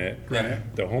doing it. Right.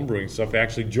 The home brewing stuff.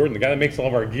 Actually, Jordan, the guy that makes all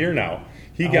of our gear now,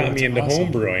 he got that's me into awesome.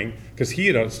 home brewing because he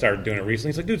had started doing it recently.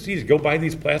 He's like, dude, it's easy. Go buy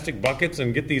these plastic buckets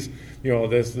and get these,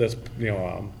 this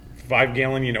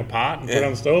 5-gallon, pot and put it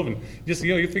on the stove, and just,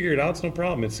 you figure it out. It's no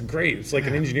problem. It's great. It's like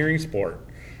an engineering sport.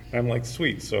 I'm like,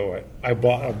 sweet. So I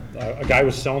bought a guy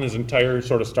was selling his entire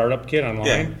sort of startup kit online,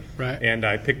 Yeah. Right. and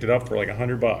I picked it up for like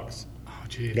 $100. Oh,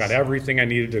 geez. Got everything I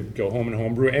needed to go home and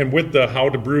homebrew, and with the how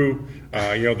to brew,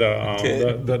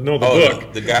 the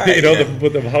book, the guide,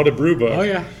 with the how to brew book. Oh,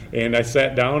 yeah. And I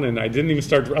sat down and I didn't even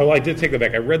start. Oh, I did take that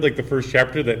back. I read like the first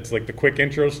chapter that's like the quick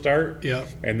intro start. Yep.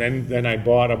 And then I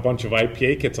bought a bunch of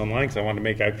IPA kits online because I wanted to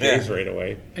make IPAs right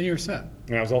away. And you were set.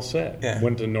 And I was all set. Yeah.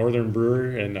 Went to Northern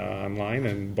Brewer and online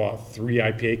and bought 3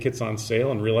 IPA kits on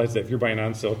sale, and realized that if you're buying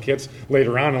on sale kits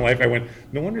later on in life, I went,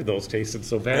 no wonder those tasted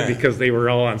so bad because they were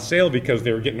all on sale because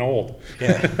they were getting old.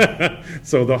 Yeah.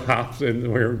 So the hops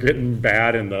and were getting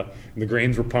bad, and the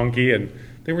grains were punky, and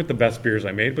they weren't the best beers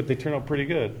I made, but they turned out pretty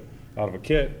good out of a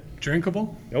kit.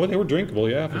 Drinkable? Oh, they were drinkable,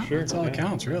 yeah, for sure. That's all that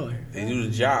counts, really. They do the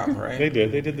job, right? They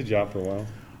did. They did the job for a while.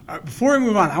 Before we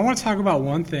move on, I want to talk about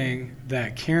one thing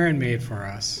that Karen made for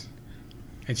us.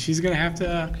 And she's going to have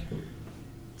to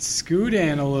scoot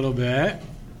in a little bit.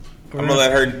 I'm going to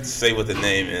let her say what the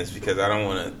name is because I don't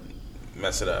want to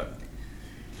mess it up.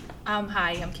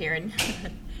 Hi, I'm Karen.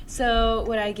 So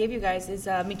what I gave you guys is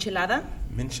michelada.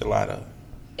 Michelada.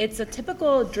 It's a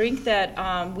typical drink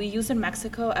that we use in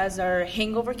Mexico as our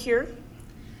hangover cure.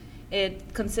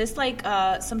 It consists like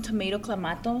some tomato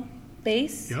clamato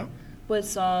base Yep. with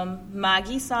some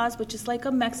Maggi sauce, which is like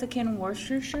a Mexican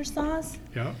Worcestershire sauce,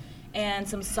 Yep. and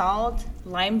some salt,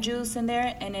 lime juice in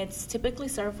there, and it's typically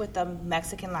served with a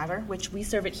Mexican lager, which we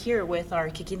serve it here with our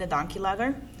Kicking the Donkey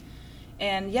lager.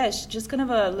 And yeah, it's just kind of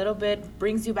a little bit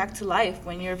brings you back to life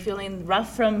when you're feeling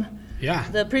rough from Yeah.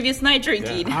 the previous night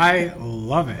drinking. I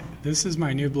love it. This is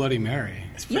my new Bloody Mary.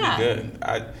 It's pretty good.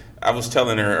 I was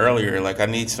telling her earlier, like, I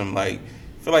need some, like,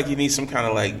 I feel like you need some kind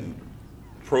of, like,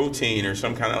 protein or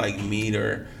some kind of, like, meat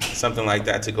or something like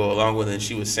that to go along with it. And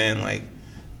she was saying, like,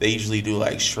 they usually do,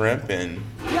 like, shrimp and...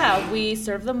 Yeah, we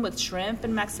serve them with shrimp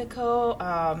in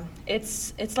Mexico.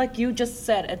 It's like you just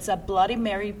said, it's a Bloody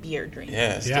Mary beer drink.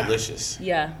 Yeah, it's delicious.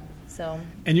 Yeah, so...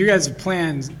 And you guys have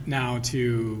plans now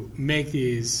to make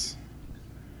these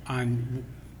on,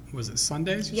 was it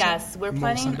Sundays? you Yes, said? we're More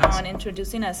planning Sundays? on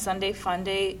introducing a Sunday Fun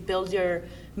Day, Build Your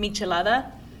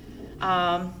Michelada.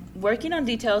 Working on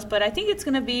details, but I think it's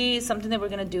going to be something that we're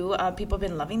going to do. People have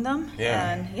been loving them.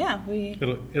 Yeah. And yeah, we...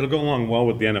 It'll go along well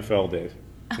with the NFL days.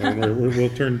 We'll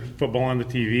turn football on the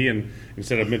TV, and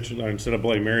instead of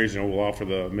Bloody Marys, we'll offer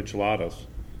the micheladas.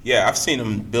 Yeah, I've seen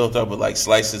them built up with like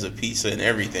slices of pizza and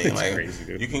everything. It's like crazy,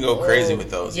 dude. You can go crazy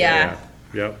with those. Yeah.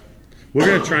 Yep. We're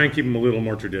gonna try and keep them a little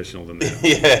more traditional than that.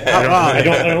 Yeah. I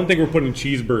don't think we're putting a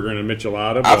cheeseburger in a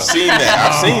michelada. But I've seen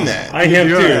that. I have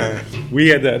Yeah. too. We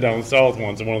had that down south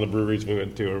once in one of the breweries we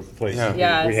went to, or places.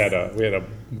 Yeah. Yes. We had a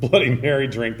Bloody Mary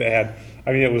drink that had.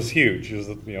 I mean, it was huge.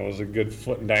 It was a good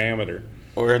foot in diameter.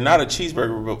 Or not a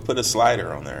cheeseburger, but put a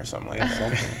slider on there or something like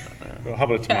that. Well, how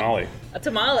about a tamale? A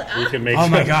tamale. We can make. Oh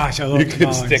my gosh, I love You could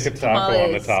tamales. stick a taco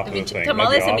on the top of the thing.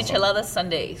 Tamales That'd and be awesome. micheladas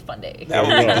Sunday fun day. That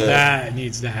would be good. That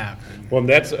needs to happen. Well,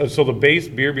 that's so the base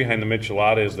beer behind the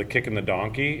michelada is the Kickin' the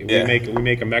Donkey. Yeah. We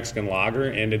make a Mexican lager,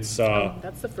 and it's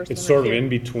That's the first it's one sort right of here. in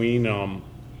between.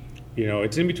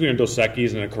 It's in between a Dos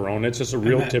Equis and a Corona. It's just a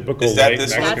real that- typical Is that light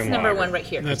this one? Mexican That's number lager. one right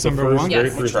here. That's The number first, one. very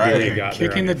Yes. first We'll try beer it. you got there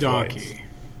Kicking on the your donkey. flights.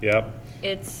 Yep.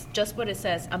 It's just what it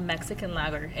says, a Mexican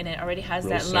lager, and it already has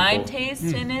Real that simple. lime taste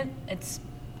in it. It's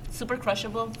super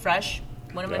crushable, fresh.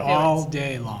 One of my All favorites.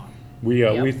 day long.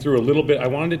 We threw a little bit. I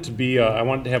wanted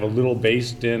to have a little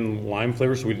based in lime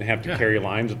flavor, so we didn't have to carry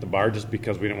limes at the bar, just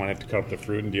because we didn't want to have to cut up the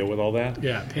fruit and deal with all that.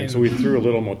 Yeah, pain And so in we the- threw a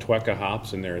little Motueka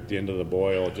hops in there at the end of the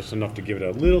boil, just enough to give it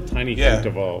a little tiny Yeah. hint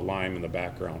of a lime in the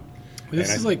background. This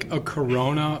And is like a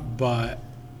Corona, but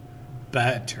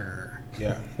better.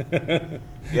 Yeah.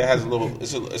 Yeah, it has a little.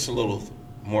 It's a little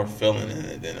more filling in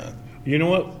it than a. You know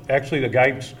what? Actually, the guy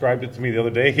described it to me the other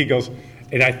day. He goes,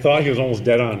 and I thought he was almost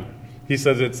dead on. He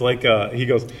says it's like he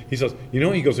says,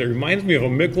 it reminds me of a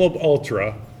Michelob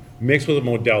Ultra mixed with a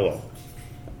Modelo.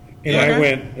 And I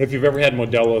went, if you've ever had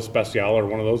Modelo Especial or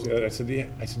one of those, I said,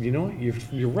 you know what?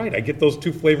 You're right. I get those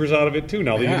two flavors out of it too.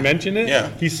 Now that Yeah. you mention it, Yeah.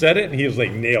 he said it and he was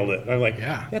like, nailed it. I'm like,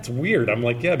 Yeah. that's weird. I'm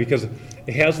like, yeah, because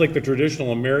it has like the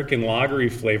traditional American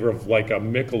lagery flavor of like a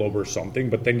Michelob or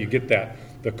something, but then you get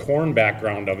the corn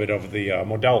background of it, of the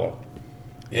Modelo.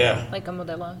 Yeah. Like a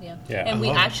Modelo, yeah. Yeah. And we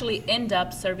I love it. actually end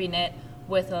up serving it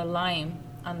with a lime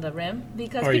on the rim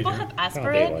because Oh, you people do? have asked Oh,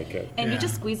 for they it, like it. and you Yeah.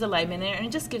 just squeeze the lime in there, and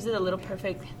it just gives it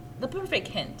the perfect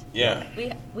hint. Yeah.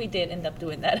 We did end up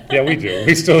doing that. Yeah, we do.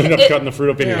 We still end up cutting the fruit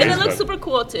up anyways. And it looks but- super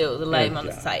cool too, the lime Yeah. on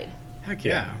the side. Heck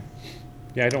yeah.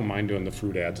 Yeah, I don't mind doing the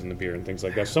fruit ads in the beer and things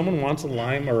like that. If someone wants a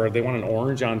lime or they want an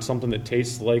orange on something that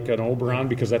tastes like an Oberon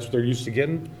because that's what they're used to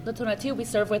getting. The tonati we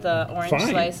serve with an orange Fine.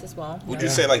 slice as well. Would you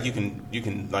say like you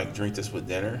can like drink this with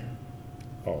dinner?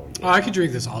 Oh, Oh, yeah. I could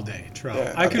drink this all day. True.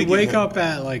 Yeah, I I could think wake even- up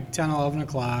at like 10, 11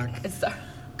 o'clock, It's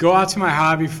go out to my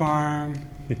hobby farm,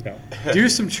 Yeah. do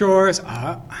some chores.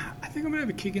 I think I'm going to have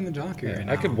a kick in the donkey right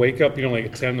now. I could wake up, like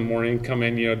at 10 in the morning, come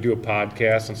in, do a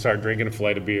podcast and start drinking a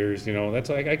flight of beers. That's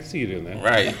like, I can see you doing that.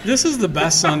 Right. This is the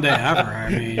best Sunday ever. I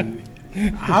mean,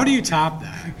 how do you top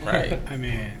that? Right. I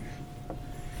mean,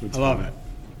 I love it.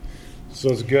 So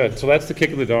it's good. So that's the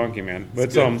kick of the donkey, man.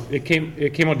 But good. it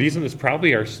came out decent. It's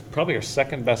probably our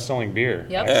second best selling beer.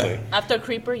 Yep. Actually. Yeah. After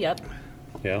Creeper, yep.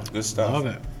 Yeah. Good stuff. Love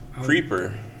it.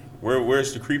 Creeper.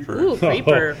 Where's the creeper? Ooh,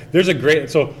 Creeper.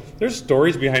 There's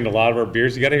stories behind a lot of our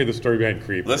beers. You got to hear the story behind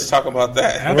Creeper. Let's talk about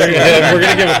that.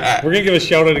 We're gonna give a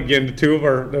shout out again to two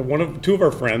of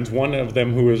our friends. One of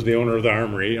them who is the owner of the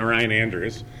Armory, Ryan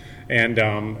Andrews, and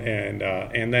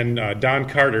then Don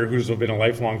Carter, who's been a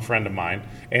lifelong friend of mine,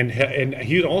 and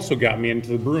he also got me into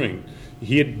the brewing.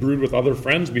 He had brewed with other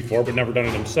friends before, but never done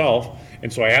it himself.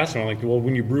 And so I asked him, I'm like, well,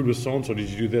 when you brewed with so and so, did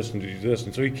you do this and did you do this?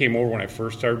 And so he came over when I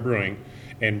first started brewing,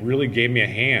 and really gave me a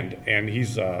hand. And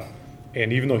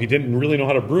and even though he didn't really know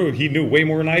how to brew, he knew way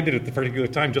more than I did at the particular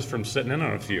time just from sitting in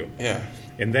on a few. Yeah.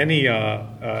 And then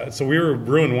so we were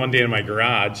brewing one day in my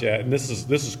garage, and this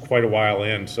is quite a while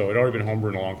in, so it had already been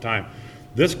homebrewing a long time.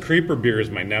 This Creeper beer is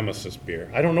my nemesis beer.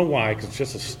 I don't know why, because it's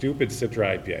just a stupid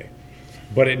Citra IPA.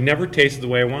 But it never tasted the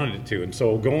way I wanted it to. And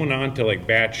so going on to like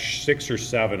batch 6 or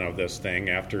 7 of this thing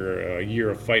after a year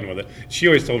of fighting with it, she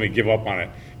always told me give up on it.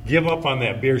 Give up on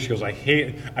that beer. She goes, I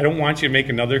don't want you to make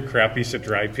another crappy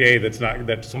Citra IPA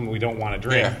that's something we don't want to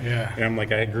drink. Yeah. And I'm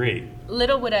like, I agree.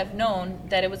 Little would have known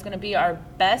that it was going to be our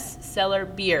best seller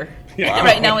beer Yeah.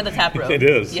 right now in the tap room. It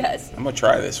is. Yes. I'm gonna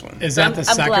try this one. Is that I'm the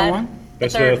second glad. one?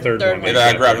 That's the third one. Did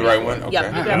I grab the right one? Okay. Yep.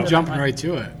 You grabbed I'm the jumping one. right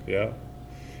to it. Yeah.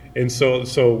 And so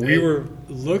we It were...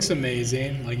 looks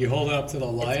amazing. Like you hold it up to the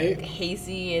light.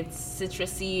 Hazy, it's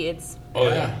citrusy, it's Oh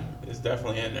yeah. It's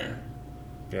definitely in there.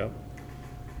 Yeah.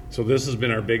 So this has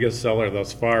been our biggest seller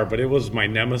thus far, but it was my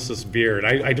nemesis beer, and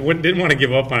I didn't want to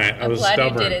give up on it. I I'm was glad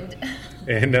stubborn. you didn't.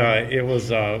 And it was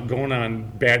going on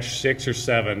batch 6 or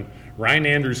 7. Ryan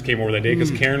Andrews came over that day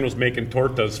because Karen was making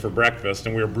tortas for breakfast,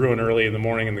 and we were brewing early in the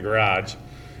morning in the garage.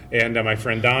 And my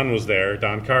friend Don was there,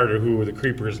 Don Carter, who the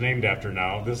Creeper is named after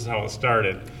now. This is how it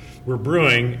started. We're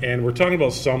brewing, and we're talking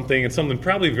about something, and something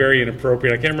probably very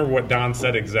inappropriate. I can't remember what Don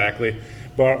said exactly,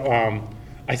 but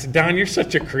I said, Don, you're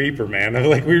such a creeper, man.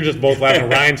 Like, we were just both laughing.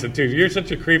 Ryan said, too, you're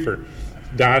such a creeper,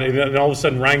 Don. And then all of a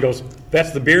sudden, Ryan goes,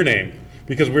 that's the beer name,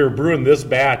 because we were brewing this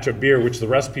batch of beer, which the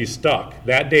recipe stuck.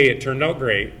 That day, it turned out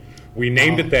great. We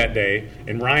named it that day,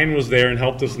 and Ryan was there and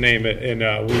helped us name it, and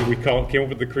we came up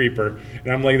with the Creeper.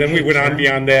 And I'm like, then we went on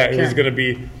beyond that. It was going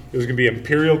to be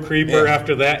Imperial Creeper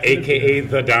after that, a.k.a.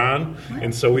 the Don.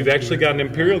 And so we've actually got an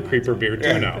Imperial Creeper beer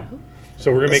too now.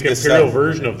 So we're going to make an Imperial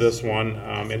version of this one,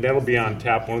 and that'll be on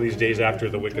tap one of these days after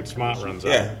the Wicked Smot runs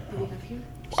out. Yeah.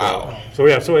 Wow. So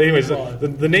anyways,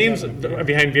 the names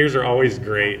behind beers are always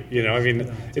great. You know, I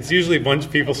mean, it's usually a bunch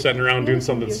of people sitting around doing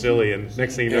something silly, and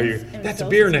next thing you know, that's a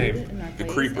beer name. The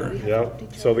Creeper.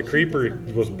 Yep. So the Creeper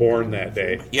was born that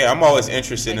day. Yeah, I'm always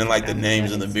interested in like the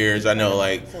names of the beers. I know,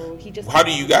 like, how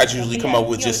do you guys usually come up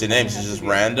with just the names? Is it just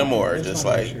random or just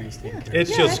like?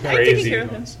 It's just crazy.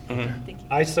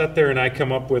 I sat there and I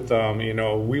come up with, you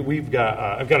know, we've got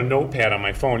I've got a notepad on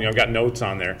my phone. You know, I've got notes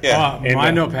on there. Yeah. And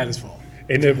my notepad is full.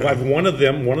 And one of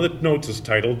the notes is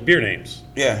titled beer names.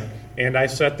 Yeah. And I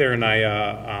sat there and I,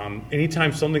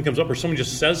 anytime something comes up or someone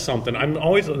just says something, I'm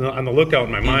always on the lookout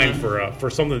in my mind for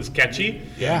something that's catchy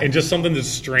and just something that's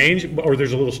strange or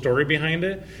there's a little story behind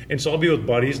it. And so I'll be with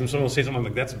buddies and someone will say something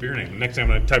like, that's a beer name. The next time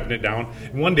I'm typing it down.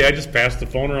 And one day I just passed the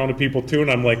phone around to people too,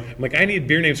 and I'm like, I need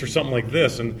beer names for something like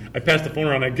this. And I pass the phone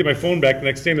around, I get my phone back the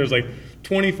next day, and there's like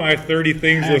 25, 30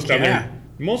 things listed on there.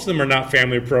 Most of them are not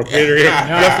family appropriate or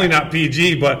definitely not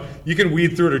PG, but you can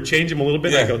weed through it or change them a little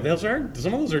bit. Yeah. I go,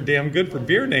 some of those are damn good for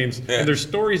beer names, and there's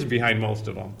stories behind most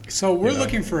of them. So we're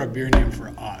looking for a beer name for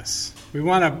us. We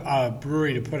want a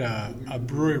brewery to put a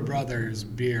Brewery Brothers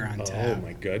beer on tap. Oh,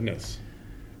 my goodness.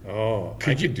 Oh,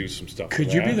 I could do some stuff.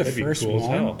 Could you be the first cool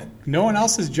one? No one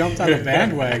else has jumped on the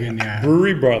bandwagon yet.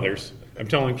 Brewery Brothers. I'm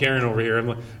telling Karen over here.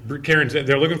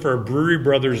 They're looking for a Brewery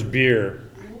Brothers beer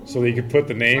so they could put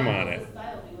the name on it.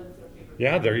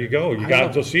 Yeah, there you go. We've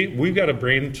got to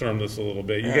brainstorm this a little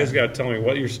bit. You guys got to tell me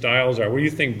what your styles are. What do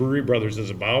you think Brewery Brothers is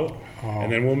about?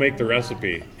 And then we'll make the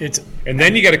recipe. And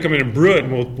then you got to come in and brew it,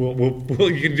 and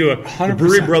we'll you can do a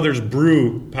Brewery Brothers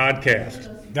Brew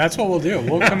podcast. That's what we'll do.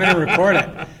 We'll come in and record it.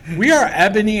 We are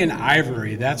ebony and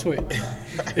ivory. That's what.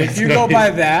 If you go by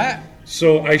that.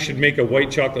 So I should make a white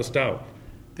chocolate stout.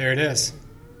 There it is.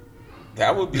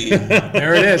 That would be.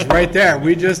 There it is, right there.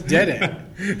 We just did it.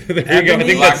 There you go. I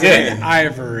think that's it.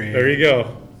 Ivory. There you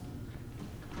go.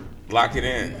 Lock it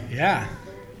in. Yeah.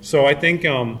 So I think,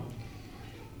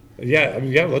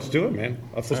 let's do it, man.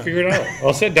 Let's figure it out.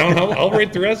 I'll sit down. I'll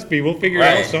write the recipe. We'll figure it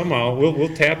out somehow.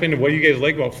 We'll tap into what you guys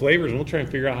like about flavors, and we'll try and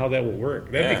figure out how that will work.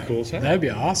 That'd be cool as hell. That'd be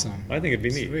awesome. I think it'd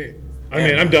be neat. Sweet. I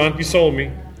mean, I'm done. You sold me.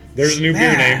 There's a new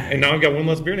beer name, and now I've got one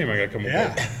less beer name I got to come up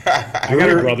with.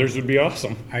 Brewery Brothers would be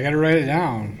awesome. I got to write it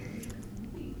down.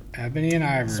 Ebony and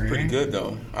Ivory. It's pretty good,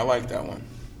 though. I like that one.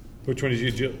 Which one did you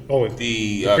do? Oh,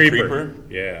 the Creeper.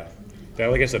 Yeah.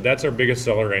 Like I said, that's our biggest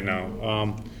seller right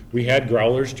now. We had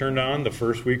growlers turned on the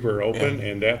first week we were open,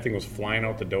 and that thing was flying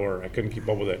out the door. I couldn't keep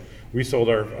up with it. We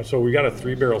we got a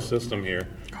 3-barrel system here,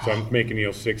 so I'm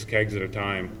making 6 kegs at a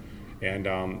time. And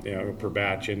per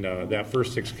batch, and that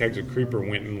first 6 kegs of Creeper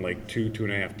went in like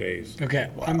 2.5 days. Okay,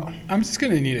 wow. I'm just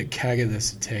gonna need a keg of this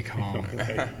to take home.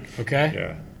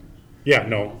 Okay. Yeah.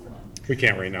 No, we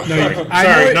can't right now. No,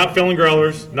 sorry, not filling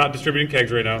growlers, not distributing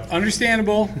kegs right now.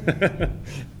 Understandable.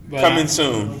 But Coming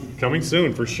soon. Coming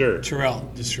soon for sure.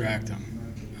 Terrell, distract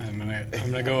him. I'm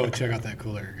gonna go check out that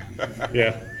cooler again.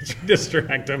 Yeah,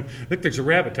 distract him. Look, there's a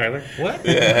rabbit, Tyler. What?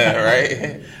 Yeah,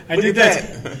 right. I did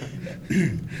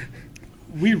that.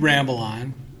 We ramble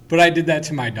on, but I did that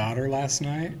to my daughter last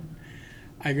night.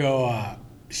 I go,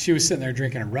 she was sitting there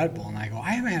drinking a Red Bull, and I go,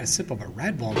 I haven't had a sip of a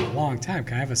Red Bull in a long time.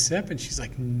 Can I have a sip? And she's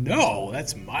like, no,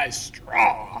 that's my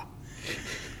straw.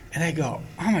 And I go,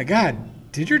 oh my God,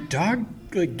 did your dog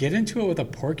get into it with a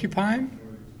porcupine?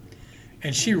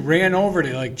 And she ran over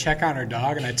to check on her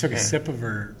dog, and I took a sip of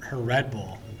her Red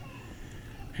Bull.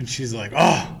 And she's like,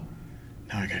 oh,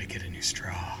 now I got to get a new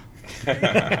straw.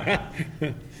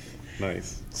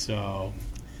 Nice. So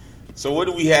what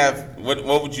do we have? What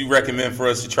would you recommend for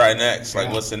us to try next?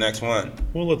 What's the next one?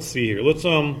 Well, let's see here. Let's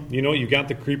you got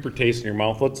the Creeper taste in your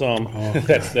mouth. Let's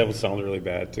that would sound really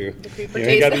bad too. The Creeper you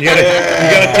taste.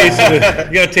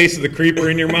 You got a taste of the Creeper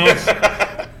in your mouth.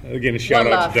 Again, a shout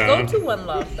out to Don. Go to One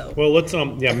Love though. Well, let's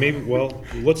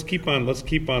let's keep on the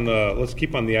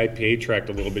IPA track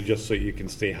a little bit just so you can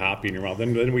stay hoppy in your mouth.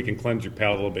 Then we can cleanse your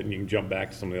palate a little bit and you can jump back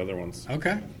to some of the other ones.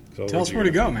 Okay. So Tell us where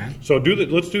to go, man. So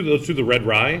let's do the red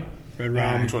rye. Red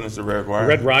Rye. Which one is the red wine?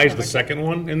 Red rye is the second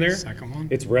one in there. Second one.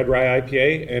 It's red rye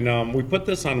IPA, and we put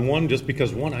this on one just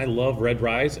because I love red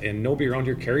ryes, and nobody around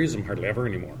here carries them hardly ever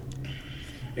anymore.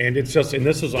 And it's just, and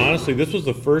this was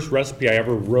the first recipe I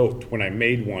ever wrote when I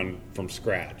made one from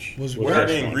scratch. What are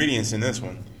the ingredients in this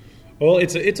one? Well,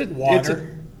 it's a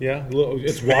Water.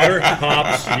 It's water,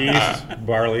 hops, yeast,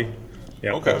 barley.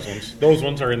 Yeah, Okay. Those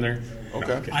ones are in there.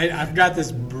 Okay. I've got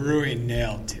this brewing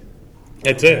nailed.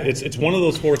 That's it. It's one of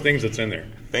those 4 things that's in there.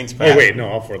 Thanks, Pat. Oh wait, no,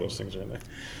 all 4 of those things are in there.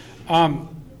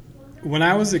 When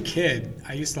I was a kid,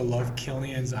 I used to love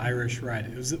Killian's Irish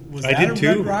Red. Was I that did a too.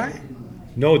 red rye?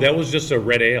 No, that was just a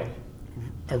red ale.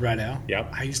 A red ale? Yep.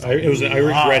 I used to It was an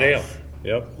Irish red ale.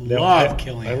 Yep. Love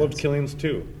Killian's. I loved Killian's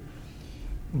too.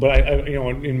 But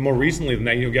and more recently than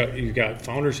that, you got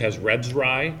Founders has Red's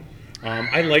Rye.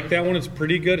 I like that one. It's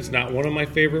pretty good. It's not one of my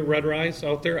favorite red ryes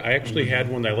out there. I actually had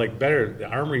one that I like better. The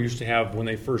Armory used to have, when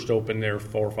they first opened there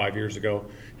 4 or 5 years ago,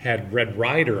 had Red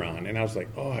Rider on, and I was like,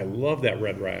 oh, I love that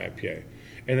Red Rye IPA.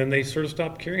 And then they sort of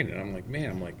stopped carrying it. I'm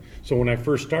like, so when I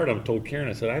first started, I told Karen,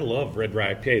 I said, I love Red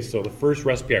Rye IPA. So the first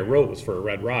recipe I wrote was for a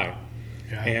Red Rye.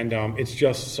 Yeah. And it's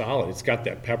just solid. It's got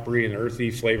that peppery and earthy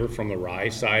flavor from the rye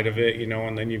side of it,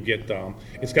 and then you get,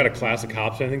 it's got a classic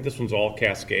hops. I think this one's all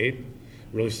Cascade.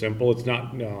 Really simple. It's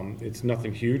not. It's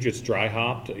nothing huge. It's dry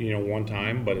hopped, one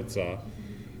time, but it's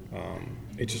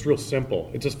just real simple.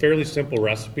 It's a fairly simple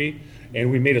recipe, and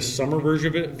we made a summer version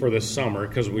of it for the summer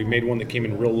because we made one that came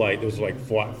in real light. It was like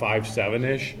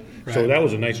 5.7-ish. Right. So that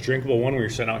was a nice drinkable one. We were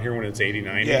sitting out here when it's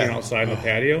 89 outside in the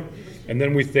patio, and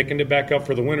then we thickened it back up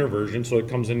for the winter version, so it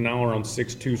comes in now around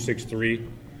 6.2,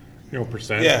 6.3.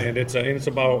 Percent. Yeah. And it's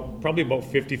probably about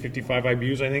 50-55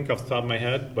 IBUs, I think, off the top of my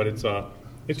head, but it's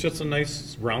just a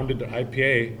nice rounded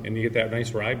IPA, and you get that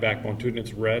nice rye backbone to it, and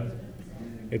it's red.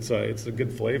 It's a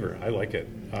good flavor. I like it.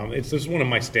 This is one of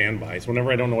my standbys.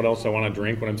 Whenever I don't know what else I want to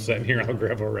drink when I'm sitting here, I'll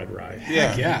grab a red rye.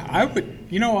 Yeah, I would.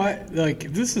 You know what?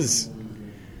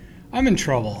 I'm in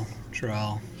trouble,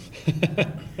 Terrell.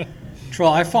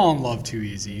 Terrell, I fall in love too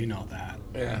easy. You know that.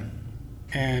 Yeah.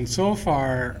 And so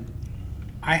far,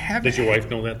 I haven't. Does your wife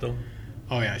know that though?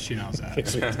 Oh yeah, she knows that.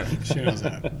 She knows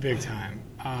that big time.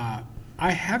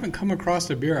 I haven't come across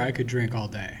a beer I could drink all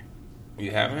day.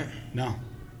 You haven't? No.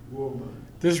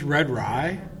 This red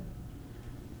rye,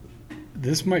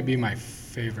 this might be my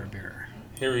favorite beer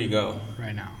Here we go.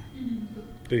 right now.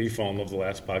 Did you fall in love with the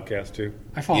last podcast too?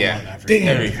 I fall in love Yeah. every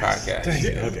Every podcast.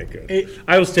 Okay, good.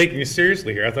 I was taking you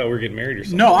seriously here. I thought we were getting married or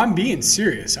something. No, I'm being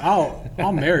serious. I'll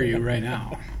marry you right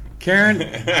now. Karen,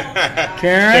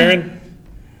 Karen,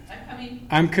 I'm coming.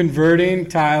 I'm converting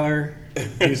Tyler.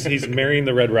 he's marrying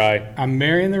the red rye. I'm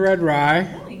marrying the red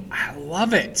rye. I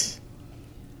love it.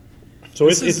 So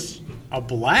This it's is a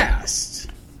blast.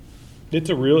 It's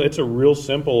a real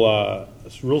simple,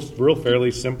 real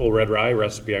fairly simple red rye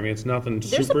recipe. I mean, it's nothing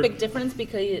There's super. a big difference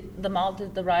because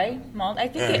the rye malt, I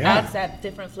think it Yeah. adds that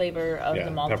different flavor of Yeah,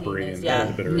 the peppery maltiness. and Yeah, a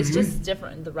little bit of it's earth. just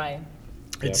different, the rye.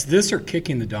 It's this or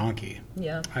kicking the donkey.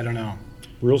 Yeah. I don't know.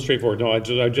 Real straightforward. No, I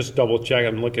just double check.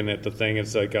 I'm looking at the thing.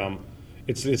 It's like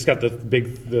it's got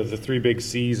the 3 big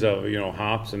C's of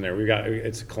hops in there.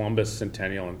 It's Columbus,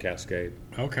 Centennial, and Cascade.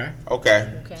 Okay.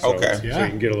 Okay. So, Okay. So Yeah. you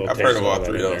can get a little. I've taste heard of all that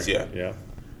 3 in of those, there. yeah.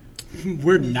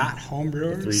 We're not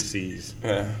homebrewers. 3 C's.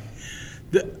 Yeah.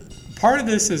 Part of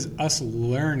this is us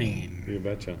learning You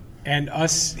betcha. and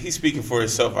us. He's speaking for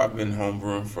himself. I've been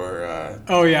homebrewing for.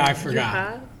 Oh yeah, I You forgot.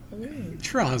 have?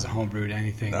 Terrell hasn't homebrewed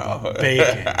anything No. but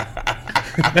bacon.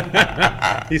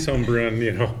 He's homebrewing,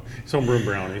 he's homebrewing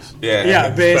brownies. Yeah. Yeah,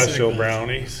 basically. Special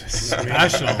brownies.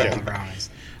 Special brownies.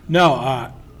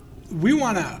 No, we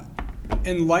want to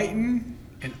enlighten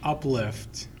and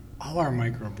uplift all our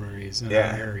microbreweries in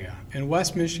Yeah. our area. In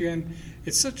West Michigan,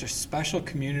 it's such a special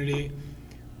community.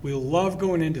 We love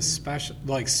going into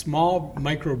small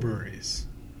microbreweries.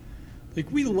 Like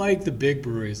we like the big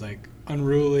breweries like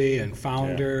Unruly and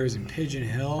Founders and Pigeon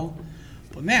Hill.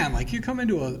 But man, like you come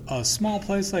into a small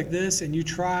place like this and you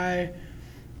try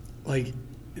like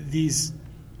these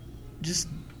just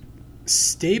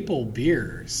staple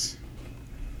beers.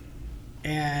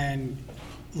 And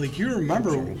like you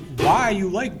remember why you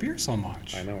like beer so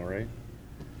much. I know, right?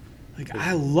 Like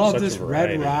I love such a this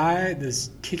red variety. rye,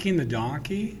 this Kicking the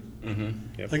Donkey.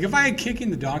 Yep. Like if I had Kicking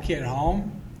the Donkey at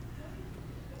home,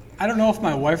 I don't know if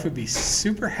my wife would be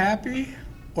super happy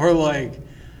or like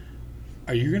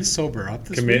are you going to sober up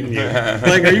this Committing week? you.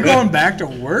 Like, are you going back to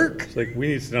work? It's like, we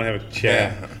need to sit down and have a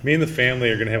chat. Yeah. Me and the family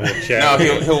are going to have a little chat.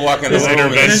 No, he'll walk in the This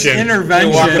room. This intervention.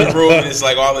 He'll walk in the intervention. room and it's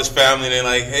like all his family. And they're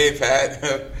like, "Hey,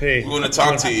 Pat, Hey, we want to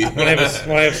talk to you." Want to have a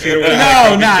seat over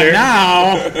there? No, not Chair?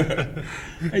 now.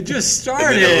 I just And then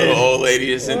the little started. old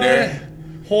lady is in there.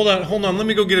 Hold on. Let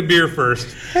me go get a beer first.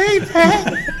 Hey,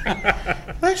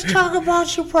 Pat, let's talk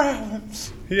about your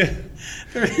problems. Yeah.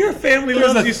 Your family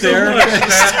There's loves a you so much,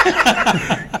 therapist.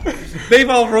 Pat. They've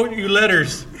all wrote you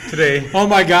letters today. Oh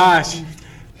my gosh.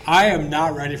 I am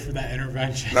not ready for that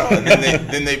intervention. No, and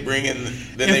then they bring in.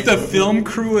 If the film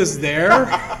crew is there,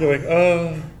 You're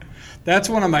like, that's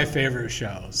one of my favorite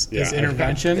shows. Is Yeah.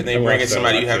 Intervention. and they I bring watched in that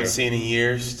somebody one, you haven't too. seen in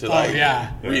years to Oh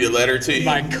yeah, read a letter to you.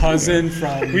 my cousin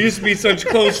from. we used to be such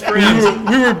close We friends.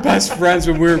 were best friends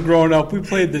when we were growing up. We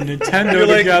played the Nintendo You're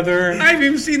like, together. I haven't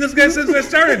even seen this guy since I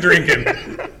started drinking.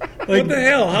 What the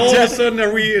hell? How all of a sudden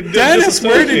are we Dennis,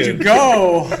 where did you disassociated?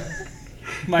 go?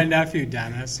 My nephew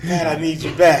Dennis. Pat, I need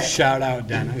you back. Shout out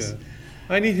Dennis.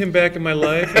 I need him back in my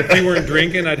life. If he weren't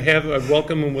drinking, I'd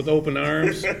welcome him with open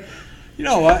arms. You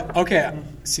know what? Okay,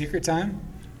 secret time.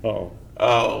 Uh-oh.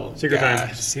 Oh, Secret time.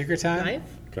 gosh. Secret time. Live?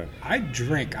 Okay. I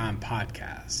drink on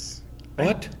podcasts.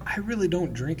 What? I really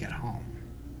don't drink at home.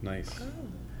 Nice.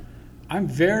 I'm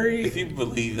very. If you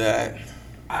believe that,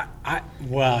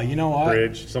 Well, you know what?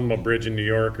 Bridge. Something about bridge in New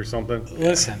York or something.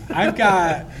 Listen, I've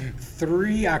got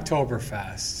 3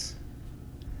 Oktoberfests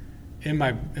in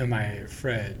my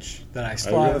fridge that I I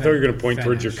still thought haven't you were going to point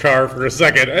towards your finished. car for a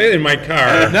second. In my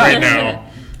car No. right now.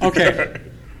 Okay,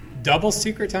 double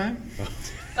secret time.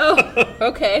 Oh,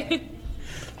 okay.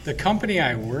 The company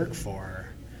I work for,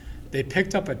 they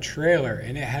picked up a trailer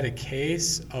and it had a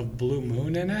case of Blue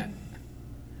Moon in it.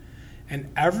 And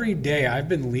every day I've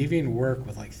been leaving work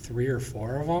with like 3 or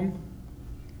 4 of them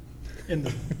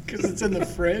because it's in the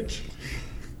fridge.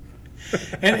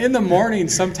 And in the morning,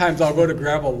 sometimes I'll go to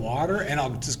grab a water and I'll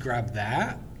just grab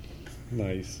that.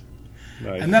 Nice.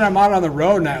 And then I'm out on the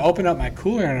road and I open up my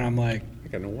cooler and I'm like, I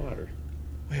got no water.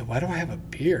 wait, why do I have a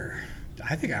beer?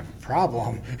 I think I have a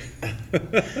problem.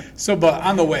 So, but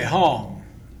on the way home,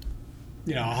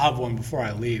 you know, I'll have one before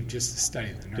I leave just to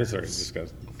study the nerves. Just got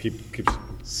to keep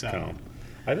So- calm.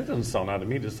 That doesn't sound odd to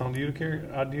me. Does it sound to you, Karen?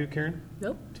 Odd to you, Karen?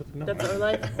 Nope. No. That's our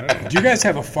life. I don't know. Do you guys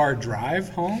have a far drive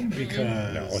home?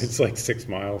 Because No, it's like 6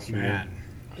 miles from man,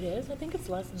 It is? I think it's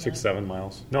less than here. 6, that. 7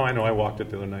 miles. No, I know. I walked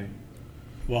it the other night.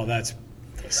 well, that's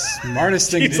the smartest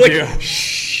thing It's to like, do.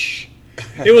 shh.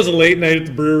 It was a late night at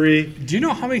the brewery. Do you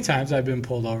know how many times I've been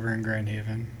pulled over in Grand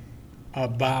Haven?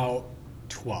 About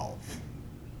 12.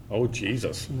 Oh,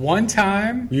 Jesus. One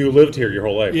time, You lived here your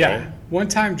whole life, yeah, right? one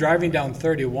time driving down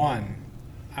 31,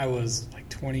 I was like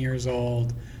 20 years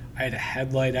old. I had a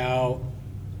headlight out.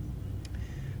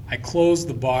 I closed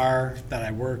the bar that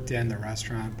I worked in, the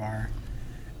restaurant bar,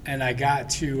 and I got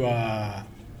to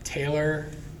Taylor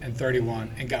and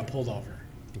 31 and got pulled over.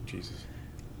 Oh, Jesus.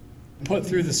 Put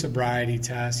through the sobriety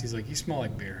test. He's like, "You smell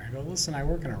like beer." I go, "Listen, I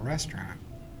work in a restaurant.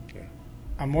 Yeah.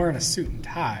 I'm wearing a suit and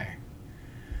tie.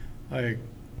 Like,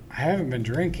 I haven't been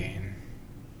drinking."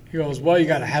 He goes, "Well, you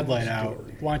got a headlight out.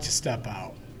 Why don't you step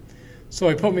out?" So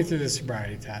he put me through the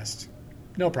sobriety test.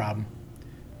 No problem.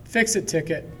 Fix it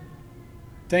ticket.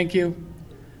 Thank you.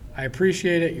 I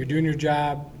appreciate it. You're doing your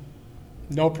job.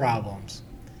 No problems.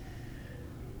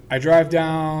 I drive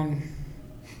down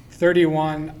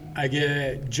 31. I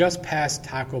get just past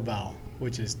Taco Bell,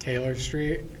 which is Taylor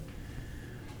Street.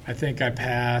 I think I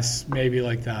pass maybe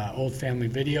like the old family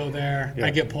video there. Yeah.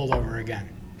 I get pulled over again.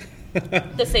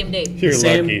 The same day. You're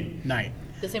Same lucky. night.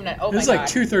 The same night. Oh, It my was God. like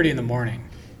 2:30 in the morning.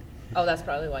 Oh, that's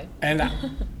probably why. And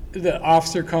the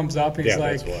officer comes up and he's Yeah,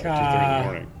 like, that's why. 2:30 in the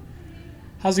morning.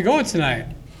 "How's it going tonight?"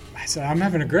 I said, "I'm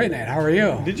having a great night. How are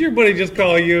you?" Did your buddy just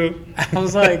call you? I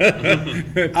was like,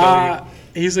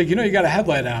 he's like, "You know, you got a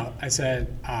headlight out." I said,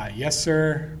 "Yes,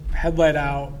 sir. Headlight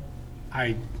out."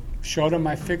 I showed him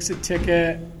my fix-it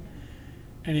ticket,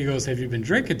 and he goes, "Have you been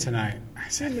drinking tonight?" I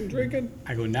said, Been drinking?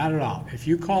 I go, "Not at all. If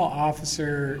you call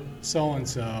Officer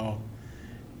so-and-so,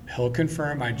 he'll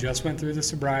confirm I just went through the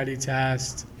sobriety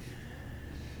test."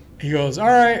 He goes, "All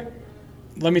right,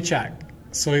 let me check."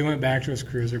 So he went back to his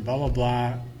cruiser, blah, blah,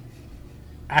 blah.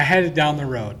 I headed down the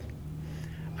road.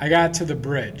 I got to the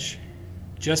bridge,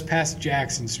 just past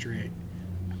Jackson Street.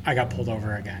 I got pulled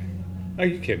over again. Are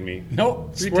you kidding me?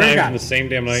 Nope. 3 Swear to times God. in the same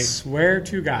damn night? Swear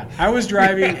to God. I was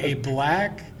driving a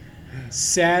black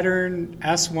Saturn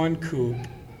S1 coupe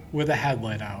with a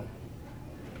headlight out.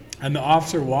 And the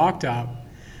officer walked up.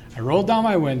 I rolled down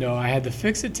my window. I had the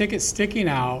fix-it ticket sticking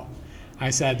out. I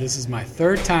said, "This is my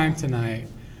 3rd time tonight.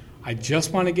 I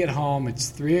just want to get home. It's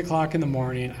 3 o'clock in the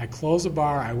morning. I close a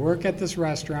bar. I work at this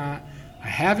restaurant. I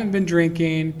haven't been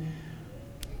drinking.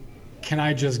 Can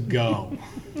I just go?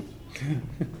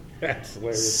 That's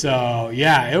hilarious. So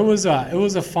yeah, it was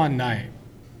a fun night.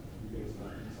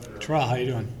 Terrell, how you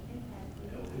doing?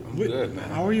 I'm good, man.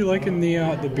 How are you liking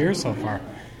the beer so far?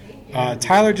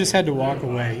 Tyler just had to walk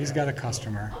away. He's got a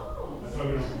customer.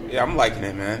 Yeah, I'm liking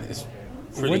it, man. It's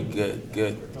pretty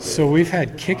good. So we've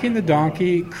had Kicking the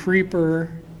Donkey,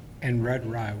 Creeper, and Red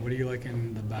Rye. What are you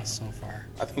liking the best so far?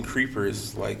 I think Creeper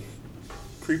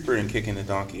and Kicking the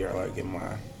Donkey are like in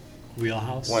my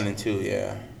Wheelhouse? 1 and 2,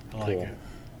 yeah. I like Cool. it.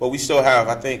 But we still have,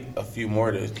 I think, a few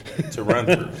more to run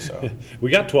through. So We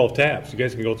got 12 taps. You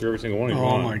guys can go through every single one if you Oh,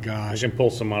 want. my gosh. I can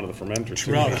pull some out of the fermenter.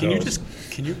 too, Terrell, with can those.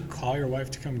 you call your wife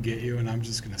to come get you, and I'm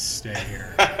just going to stay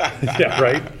here. Yeah,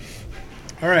 right?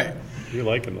 All right. You're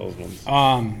liking those ones.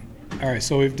 All right,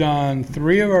 so we've done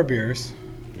 3 of our beers.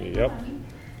 Yep.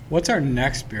 What's our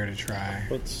next beer to try?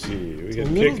 Let's see. We got a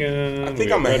little- Kickin'. I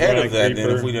think I'm ahead of that then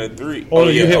if we did 3. Oh,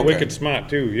 you yeah, hit okay. Wicked Smart,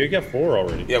 too. You got 4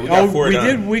 already. Yeah, we got 4 we done.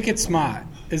 did Wicked Smart.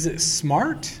 Is it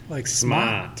Smart? Like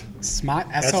Smart? Smart?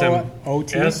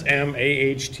 S-O-O-T?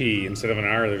 S-M-A-H-T. Instead of an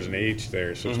R, there's an H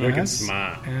there. So it's Wicked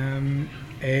Smart.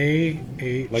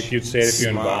 S-M-A-H. Like you'd say it if you're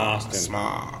in Boston.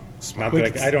 Smart. Not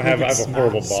Wicked- that I have a Wicked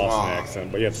horrible Smart. Boston Smart.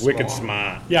 accent, but yeah, it's Wicked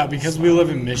Smart. Yeah, because we live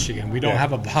in Michigan. We don't Yeah.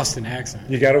 have a Boston accent.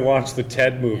 You got to watch the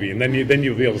Ted movie, and then you'll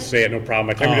be able to say it no problem.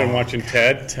 By the time you're done watching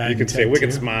Ted, Ted you can and say Ted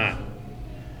Wicked too. Smart.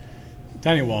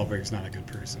 Danny Wahlberg's not a good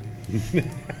person.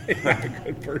 Not a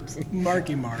good person.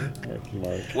 Marky Mark.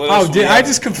 Mark. What Oh, else we I have?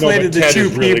 just No, conflated but the Ted two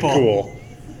is really people. cool.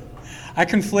 I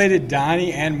conflated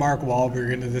Donnie and Mark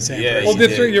Wahlberg into the same Yeah, person. Oh, you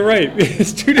that's did. right. You're right.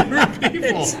 It's two different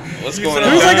people. What's going on?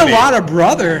 There's like a Donnie? lot of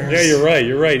brothers. Yeah, you're right.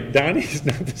 You're right. Donnie's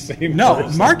not the same. No,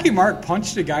 person. Marky Mark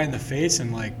punched a guy in the face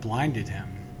and like blinded him.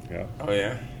 Yeah, Oh,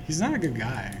 yeah? He's not a good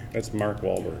guy. that's Mark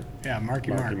Wahlberg. Yeah, Marky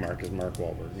Marky Mark. Mark is Mark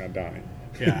Wahlberg, not Donnie.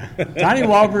 Yeah. Donnie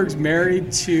Wahlberg's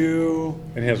married to,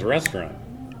 And he has a restaurant.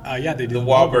 yeah, they did The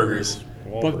Wahlburgers.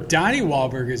 But Donnie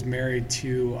Wahlberg is married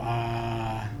to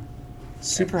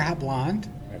Super Hot Blonde.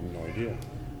 I have no idea.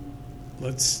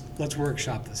 Let's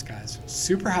workshop this, guys.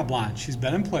 Super Hot Blonde. She's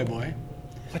been in Playboy.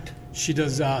 What? She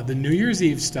does the New Year's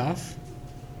Eve stuff.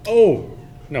 Oh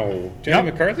no, Jenny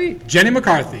Yep. McCarthy. Jenny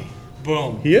McCarthy.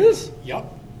 Boom. He is. Yep.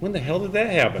 When the hell did that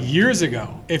happen? Years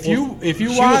ago. If you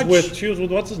she watch, she was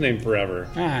with what's his name forever.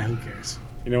 who cares?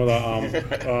 You know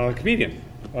the comedian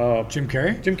Jim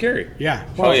Carrey. Jim Carrey. Yeah.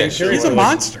 Oh, yeah, Jim sure. Carrey He's a was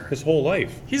monster. his whole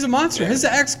life. He's a monster. His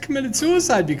ex committed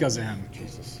suicide because of him.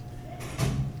 Jesus.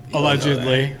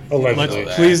 Allegedly. Allegedly.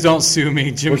 Please don't sue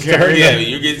me, Jim We're Carrey. starting- Yeah,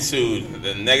 you're getting sued.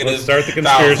 The negative. Let's start the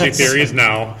conspiracy thousands. theories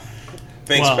now.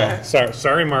 Thanks, Well, Pat.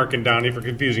 Sorry, Mark and Donnie, for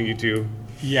confusing you two.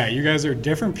 Yeah, you guys are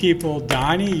different people.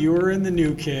 Donnie, you were in the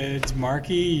New Kids.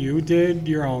 Marky, you did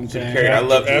your own thing. Carrey, I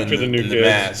loved you After in the New in the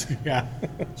Kids. mask. Yeah.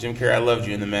 Jim Carrey, I loved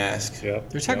you in the mask.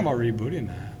 Yep. They're talking about rebooting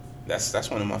that.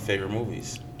 That's one of my favorite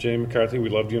movies. Jenny McCarthy, we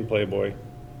loved you in Playboy.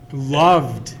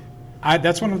 Loved.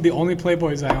 That's one of the only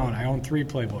Playboys I own. I own 3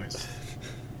 Playboys.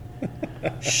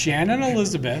 Shannon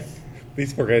Elizabeth.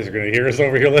 These poor guys are going to hear us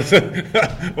over here. Listen,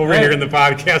 over here in the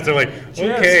podcast, they're like,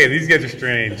 "Okay, these guys are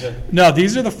strange." No,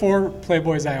 these are the 4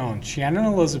 Playboys I own. Shannon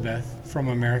Elizabeth from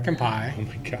American Pie. Oh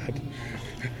my God.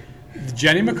 The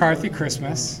Jenny McCarthy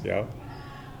Christmas. Yeah.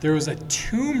 There was a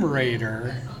Tomb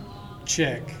Raider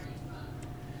chick.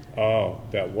 Oh,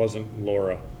 that wasn't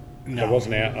Laura. No. That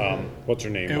wasn't. What's her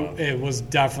name? It was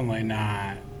definitely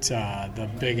not the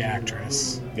big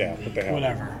actress. Yeah. What the hell?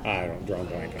 Whatever. I don't draw a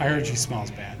blank. I heard she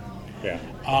smells bad. Yeah.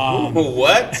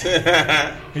 What?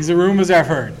 These are rumors I've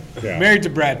heard. Yeah. Married to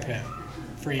Brad Pitt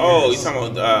for years. Oh, you're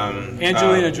talking about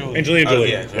Angelina Jolie. Angelina Oh,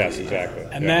 Jolie. yeah, Yes, Jolie. exactly.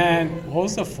 And Yeah. then, what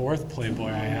was the 4th Playboy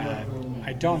I had?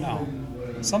 I don't know.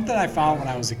 Something I found when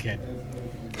I was a kid.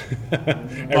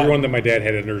 Everyone that my dad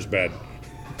had in her bed.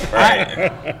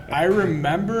 I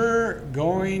remember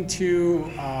going to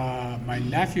my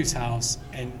nephew's house,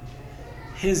 and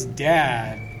his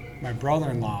dad, my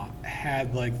brother-in-law,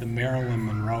 had like the Marilyn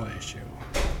Monroe issue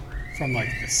from like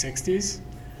the 60s.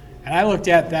 And I looked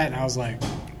at that and I was like,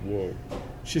 Whoa.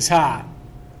 she's hot.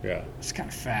 Yeah. She's kind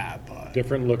of fat, but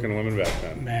Different looking women back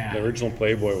then. Man. The original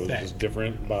Playboy was Thick. just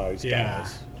different body styles. Yeah.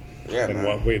 Yeah, Than man.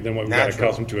 what we got Natural.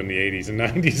 accustomed to in the 80s and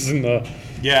 90s. And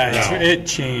yeah, No. it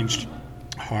changed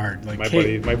hard. Like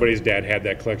my buddy's dad had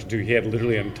that collection too. He had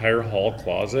literally an entire hall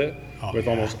closet with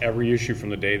yeah. almost every issue from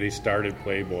the day they started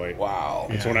Playboy. Wow.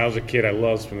 And so when I was a kid, I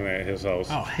loved spending that at his house.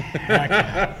 Oh, heck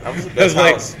yeah. That was the I was best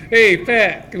like, house. "Hey,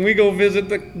 Pat, can we go visit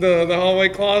the hallway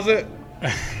closet?" Do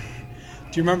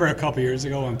you remember a couple years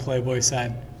ago when Playboy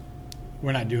said,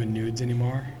 we're not doing nudes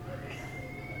anymore?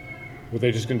 Were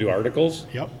they just going to do articles?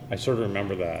 Yep. I sort of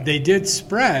remember that. They did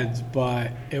spreads,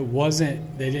 but it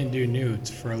wasn't. They didn't do nudes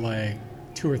for like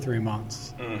 2 or 3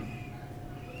 months.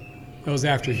 It was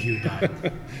after Hugh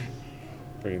died.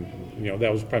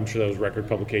 That was. I'm sure that was record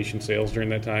publication sales during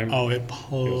that time. Oh, it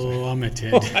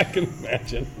plummeted. I can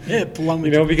imagine. It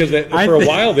plummeted. Because for a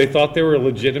while they thought they were a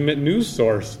legitimate news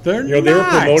source. They're They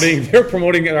were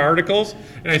promoting articles,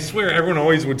 and I swear everyone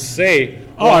always would say,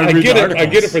 I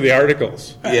get it for the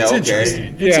articles. It's okay.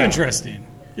 interesting. It's interesting.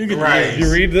 You can Right.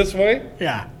 You read this way?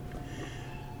 Yeah.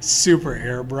 Super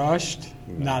airbrushed.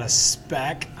 Not a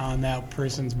speck on that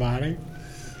person's body.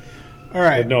 All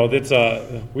right. But no, that's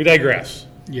we digress.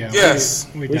 Yeah. Yes.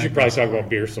 We should probably talk about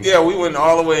beer some. Yeah, we went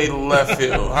all the way to left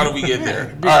field. How did we get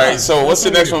there? All right, so what's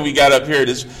the next one we got up here?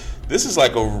 This is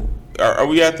like are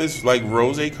we at this like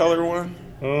rose color one?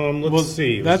 Let's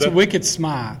see. That's Wicked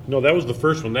Smart. No, that was the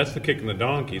first one. That's the Kicking the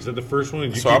Donkey. Is that the first one?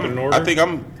 Did you So keep it in order? I think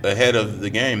I'm ahead of the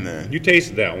game then. You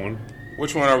tasted that one.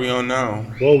 Which one are we on now?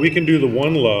 Well, we can do the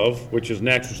One Love, which is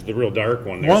next, which is the real dark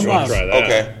one. There, One so we'll Love. try that.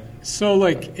 Okay. So,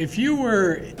 like, if you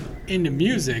were into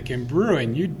music and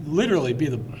brewing, you'd literally be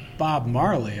the Bob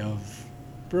Marley of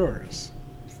brewers.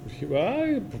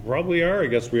 Well, probably are. I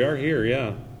guess we are here,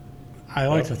 yeah. I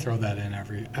like to throw that in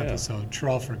every episode.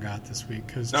 Terrell forgot this week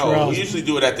because No, we usually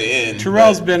do it at the end.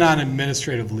 Terrell's been on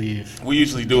administrative leave. We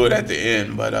usually do it at the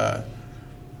end, but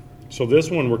So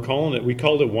this one we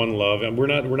called it One Love, and we're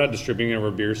not distributing our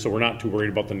beers, so we're not too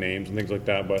worried about the names and things like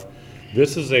that. But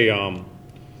this is a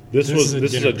this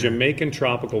is a Jamaican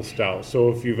tropical stout. So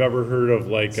if you've ever heard of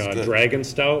like Dragon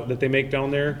Stout that they make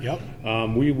down there, Yep.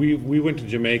 We went to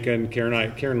Jamaica, and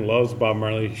Karen loves Bob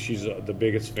Marley. She's the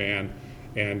biggest fan,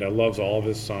 and loves all of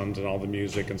his sons and all the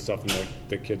music and stuff and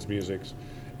the kids' musics.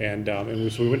 And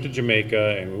so we went to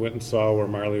Jamaica, and we went and saw where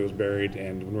Marley was buried.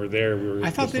 And when we were there,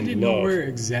 I thought they didn't know where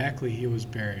exactly he was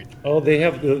buried. Oh, they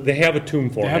have a tomb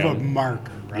for him. They have a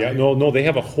marker, right? Yeah, no, they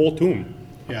have a whole tomb.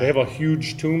 Yeah. They have a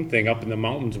huge tomb thing up in the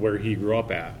mountains where he grew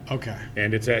up at. Okay.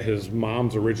 And it's at his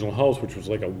mom's original house, which was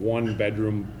like a one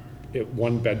bedroom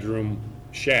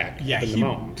shack up in the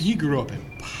mountains. He grew up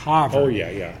in poverty. Oh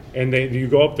yeah. And you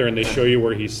go up there and they show you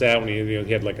where he sat when he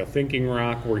had like a thinking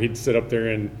rock where he'd sit up there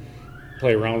and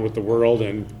play around with the world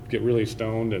and get really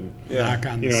stoned and knock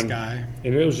on the sky.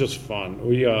 And it was just fun.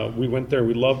 We went there.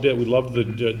 We loved it. We loved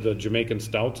the Jamaican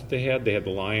stouts that they had. They had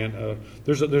the Lion.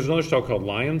 There's another stout called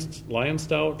Lion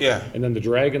Stout. Yeah. And then the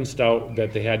Dragon Stout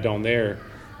that they had down there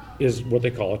is what they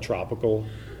call a tropical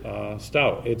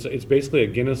stout. It's basically a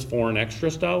Guinness Foreign Extra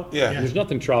Stout. Yeah. There's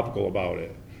nothing tropical about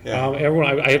it. Yeah.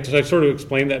 Everyone, I have to sort of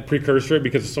explain that precursor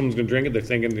because if someone's going to drink it, they're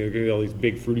thinking they're going to get all these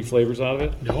big fruity flavors out of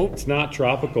it. Nope. It's not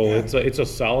tropical. Yeah. It's a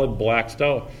solid black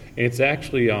stout, and it's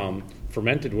actually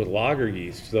fermented with lager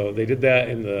yeast. So they did that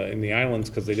in the islands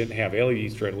because they didn't have ale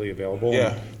yeast readily available.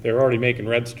 Yeah. They were already making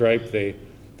Red Stripe. They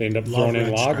ended up throwing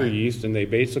in lager yeast, and they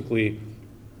basically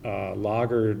threw out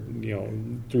lager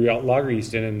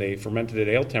yeast in, and they fermented at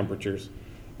ale temperatures,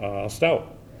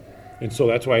 stout. And so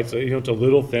that's why it's it's a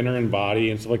little thinner in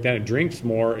body and stuff like that. It drinks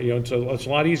more. It's a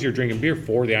lot easier drinking beer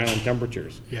for the island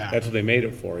temperatures. Yeah, that's what they made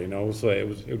it for. So it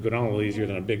would go down a little easier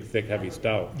than a big, thick, heavy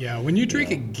stout. Yeah, when you drink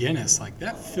a Guinness, like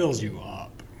that fills you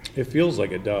up. It feels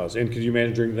like it does. And could you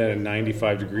imagine drinking that at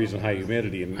 95 degrees and high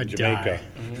humidity in Jamaica?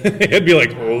 It'd be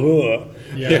like, ugh.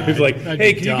 Yeah, it's like,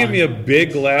 hey, can you give me a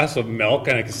big glass of milk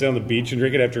and I can sit on the beach and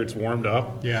drink it after it's warmed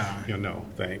up? Yeah. No,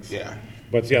 thanks. Yeah.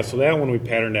 But yeah, so that one we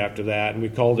patterned after that, and we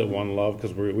called it One Love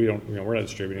because we don't, we're not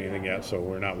distributing anything yet, so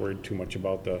we're not worried too much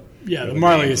about the the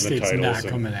Marley Estate's not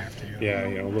coming after you. Yeah,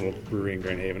 a little brewery in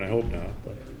Grand Haven. I hope not,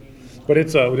 but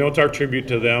it's it's our tribute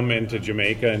to them and to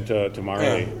Jamaica and to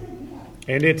Marley,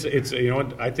 and it's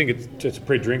I think it's a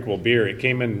pretty drinkable beer. It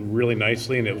came in really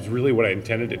nicely, and it was really what I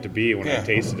intended it to be when I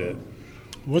tasted it.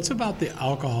 What's about the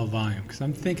alcohol volume? Because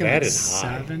I'm thinking that it's is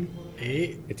 7,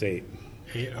 8. It's 8.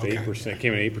 8, okay. 8%.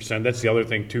 Came in 8%. That's the other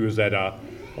thing too is that a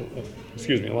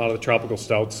lot of the tropical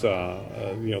stouts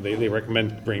they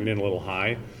recommend bringing in a little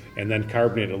high and then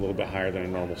carbonate a little bit higher than a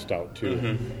normal stout too.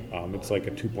 Mm-hmm. It's like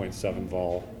a 2.7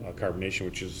 vol carbonation,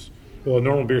 which is a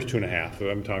normal beer is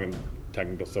 2.5. I'm talking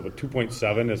technical stuff, but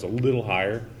 2.7 is a little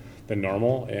higher than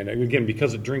normal, and again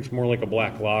because it drinks more like a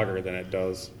black lager than it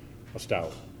does a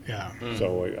stout. Yeah.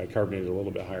 So I carbonated a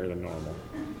little bit higher than normal.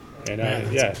 And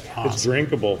awesome. It's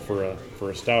drinkable for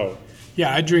a stout.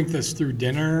 Yeah, I drink this through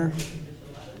dinner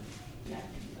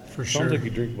for sure. Sounds like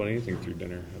you drink about anything through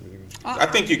dinner. I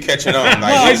think you're catching on.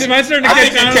 Like, am I starting to catch on? I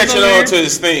think you're catching on to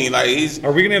this thing. Like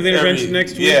Are we gonna have the intervention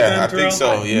next week? Yeah, then, I think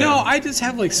so. Yeah. No, I just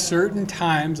have like certain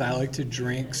times I like to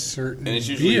drink certain. And it's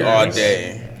usually beers. all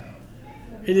day.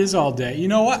 It is all day. You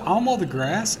know what? I'll mow the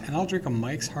grass and I'll drink a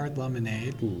Mike's Hard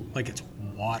Lemonade like it's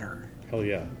water. Hell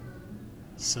yeah.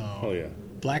 So, Hell yeah.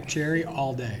 black cherry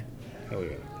all day. Hell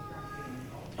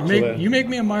yeah. You make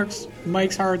me a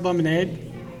Mike's Hard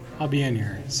Lemonade, I'll be in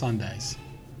here Sundays.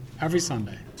 Every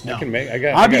Sunday. No.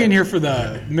 I'll be in here for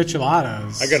the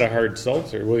micheladas. I got a hard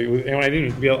seltzer. Well,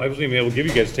 I wasn't even able to give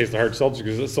you guys a taste of hard seltzer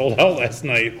because it sold out last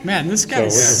night. Man, this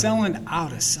guy's selling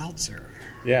out a seltzer.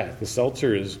 Yeah, the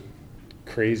seltzer is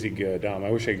crazy good. I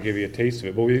wish I could give you a taste of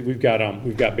it, but we've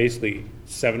got basically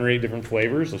 7 or 8 different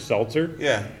flavors of seltzer.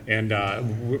 Yeah. And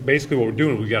basically what we're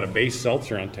doing, we got a base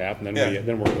seltzer on tap, and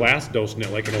then we're glass dosing it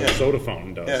like an old soda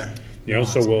fountain does. Yeah. You know,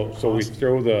 we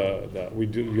throw we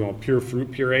do pure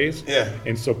fruit purees. Yeah.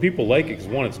 And so people like it because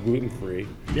one, it's gluten free.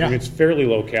 Yeah. And it's fairly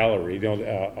low calorie.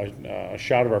 A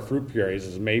shot of our fruit purees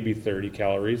is maybe 30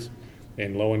 calories,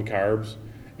 and low in carbs.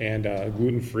 And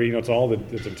gluten free, it's all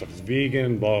it's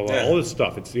vegan, blah blah, blah all this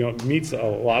stuff. It's it meets a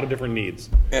lot of different needs.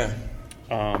 Yeah.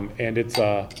 And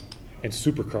it's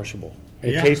super crushable.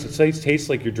 It tastes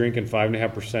like you're drinking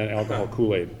 5.5% alcohol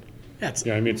Kool-Aid. Yeah, It's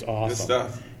awesome. Good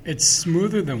stuff. It's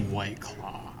smoother than White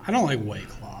Claw. I don't like White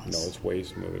Claws. No, it's way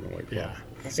smoother than White Claw. Yeah.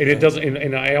 And it doesn't.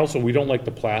 And I also we don't like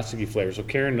the plasticky flavor. So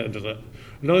Karen does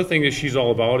another thing that she's all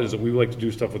about is that we like to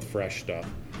do stuff with fresh stuff.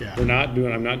 Yeah. I'm not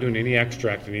doing any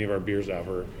extract in any of our beers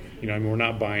ever. We're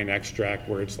not buying extract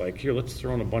where it's like, here, let's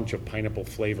throw in a bunch of pineapple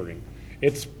flavoring.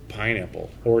 It's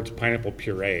pineapple or it's pineapple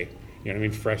puree.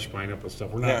 Fresh pineapple stuff.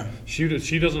 We're not. Yeah.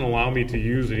 She doesn't allow me to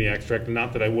use any extract.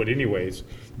 Not that I would anyways,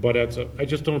 but I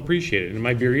just don't appreciate it in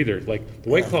my beer either. Like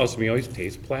the White Claws to me always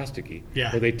taste plasticky.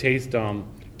 Yeah. Or they taste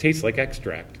like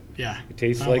extract. Yeah. It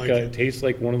tastes tastes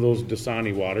like one of those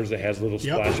Dasani waters that has a little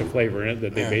splash of flavor in it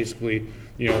that they basically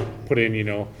put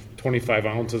in 25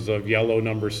 ounces of yellow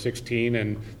number 16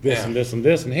 and this and this and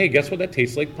this, and hey, guess what? That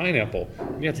tastes like pineapple.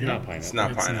 Yeah, it's not pineapple. It's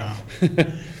not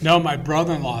pineapple. No, my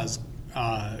brother-in-law is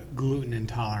gluten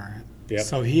intolerant. Yep.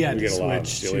 So he had We to get a lot of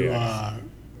switch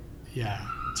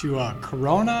to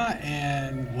Corona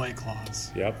and White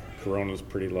Claws. Yep, Corona's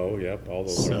pretty low. Yep, all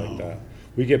those are like that.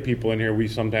 We get people in here. We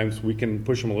can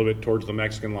push them a little bit towards the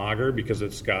Mexican lager because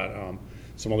it's got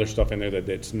some other stuff in there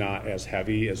that's not as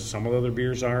heavy as some of the other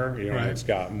beers are. And it's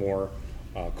got more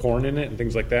corn in it and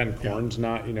things like that. And corn's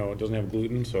not, it doesn't have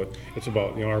gluten, so it's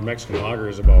about our Mexican lager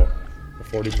is about a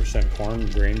 40% corn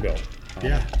grain bill.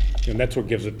 And that's what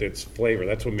gives it its flavor.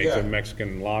 That's what makes a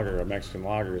Mexican lager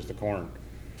is the corn.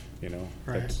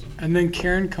 Right. And then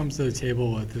Karen comes to the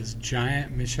table with this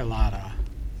giant michelada.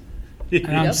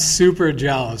 And I'm super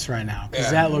jealous right now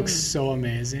because that looks so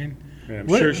amazing. Yeah, I'm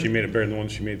sure she made it better than the one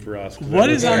she made for us. What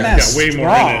is on that straw? Way more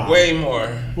in it. Way more.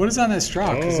 What is on that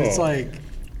straw? Because it's like...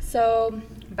 So,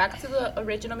 back to the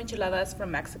original micheladas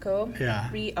from Mexico. Yeah.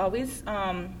 We always...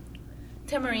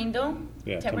 tamarindo.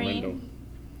 Yeah, tamarindo.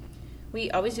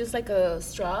 We always use like a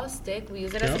straw stick. We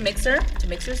use it as a mixer to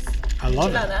mix your I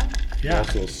love michelada. it. It Yeah.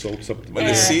 also soaks up the But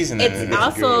the seasoning in it It's is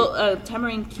also a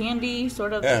tamarind candy,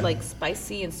 sort of like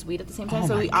spicy and sweet at the same time. Oh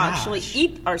So my we actually gosh.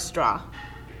 eat our straw.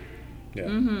 Yeah.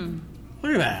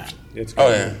 Look at that. It's Oh,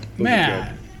 good. yeah. Those are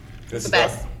Man, Good The stuff.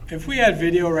 best. if we had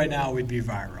video right now, we'd be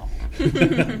viral.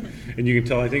 good. And you can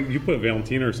tell, I think you put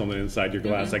Valentina or something inside your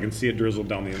glass. I can see it drizzled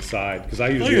down the inside because I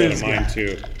usually do Look at that in mine this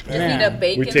too. Just Man. need a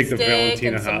bacon We take the stick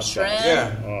Valentina and some hot sauce. shrimp.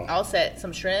 Yeah. Oh, I'll set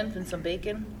some shrimp and some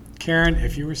bacon. Karen,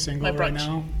 if you were single My right brunch.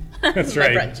 now, that's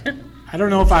My right. brunch. I don't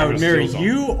know if I would It's marry still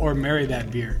you or marry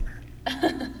that beer.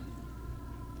 God,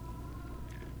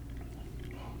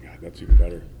 that's even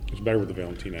better. It's better with the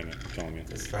Valentina in it, I'm telling you.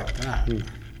 Good stuff. That.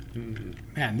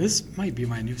 Man, this might be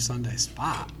my new Sunday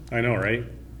spot. I know, right?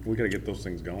 We got to get those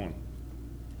things going.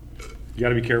 You got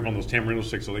to be careful on those tamarindo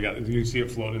sticks. So you can see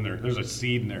it float in there. There's a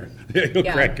seed in there. You'll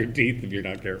Yeah. crack your teeth if you're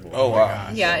not careful. Oh,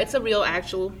 wow. Yeah, it's a real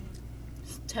actual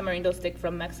tamarindo stick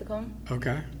from Mexico.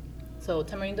 Okay. So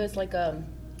tamarindo is like a...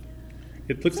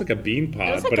 It looks like a bean pod,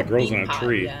 looks like but a it grows bean on a pod,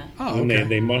 tree. yeah. Oh, And okay.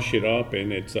 they mush it up,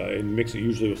 and and mix it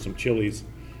usually with some chilies,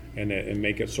 and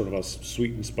make it sort of a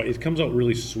sweet and spicy. It comes out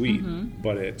really sweet,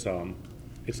 but it's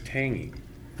tangy.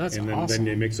 That's and then, awesome. then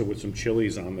they mix it with some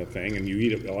chilies on the thing, and you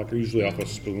eat it usually off a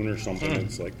spoon or something.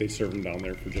 It's like they serve them down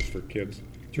there for kids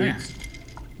treats.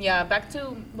 Yeah, back to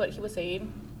what he was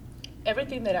saying.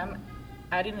 Everything that I'm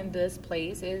adding in this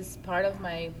place is part of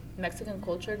my Mexican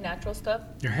culture, natural stuff.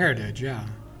 Your heritage, yeah.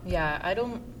 Yeah, I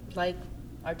don't like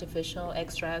artificial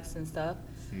extracts and stuff.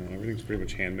 No, everything's pretty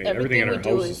much handmade. Everything Everything in our we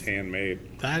do house is is-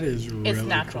 handmade. That is really It's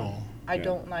natural. cool. I Yeah.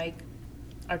 don't like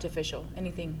artificial,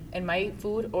 anything in my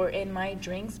food or in my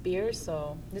drinks, beers.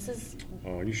 So this is.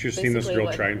 Oh, you should have seen this basically girl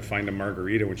what- try and find a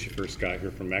margarita when she first got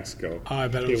here from Mexico. Oh, I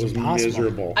bet it was impossible.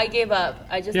 miserable. I gave up.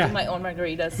 I just Yeah. do my own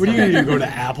margaritas. What are you going to do? Go to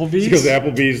Applebee's? She goes to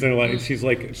Applebee's and she's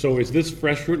like, so is this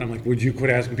fresh fruit? And I'm like, would you quit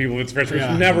asking people if it's fresh fruit?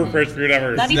 Yeah. It's never fresh fruit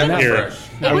ever. Not It's even never here. fresh.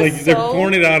 It I'm was like, they're so-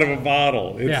 pouring it out of a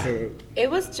bottle. It's Yeah. It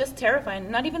was just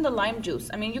terrifying. Not even the lime juice.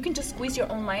 I mean, you can just squeeze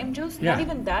your own lime juice. Yeah. Not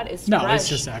even that is No, fresh it's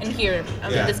just in extra. here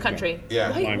Yeah. in this country.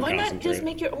 Yeah. Why, Lime why not concentrate. just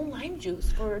make your own lime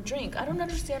juice for a drink? I don't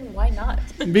understand why not.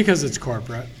 Because it's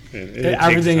corporate. And it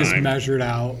Everything takes is time. measured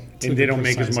out. to And they the don't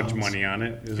make as precise much ounce. money on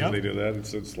it as Yep. they do that.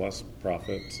 It's less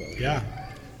profit. So Yeah.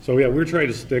 So yeah, we're trying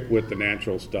to stick with the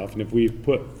natural stuff. And if we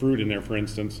put fruit in there, for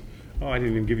instance, I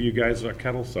didn't even give you guys a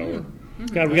kettle sour.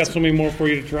 God, we got so many more for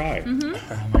you to try. Oh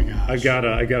my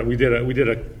gosh. We did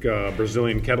a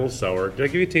Brazilian kettle sour. Did I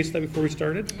give you a taste of that before we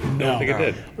started? I No. don't think I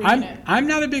did. I'm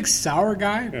not a big sour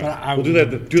guy, but I We'll will do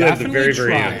that at the definitely very,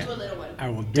 very try end. it. I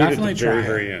will Do it definitely at the very, try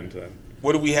very it. end.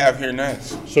 What do we have here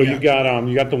next? So you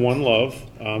got the One Love.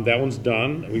 That one's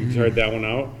done. We tried that one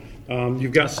out.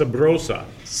 You've got Sabrosa.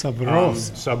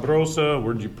 Sabrosa. Sabrosa.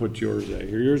 Where'd you put yours at?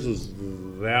 Yours is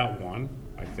that one,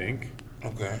 I think.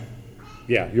 Okay.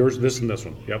 Yeah, yours, this and this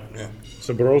one. Yep. Yeah.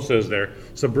 Sabrosa is there.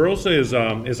 Sabrosa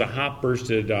is a hop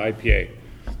bursted IPA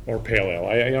or pale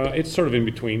ale. It's sort of in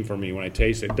between for me when I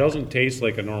taste it. It doesn't taste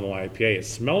like a normal IPA. It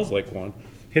smells like one.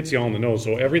 Hits you all in the nose.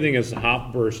 So everything is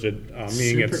hop bursted,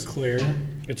 meaning Super clear.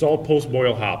 it's all post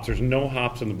boil hops. There's no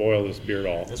hops in the boil of this beer at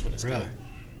all. This one is Really?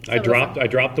 good. I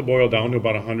dropped the boil down to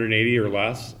about 180 or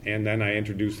less, and then I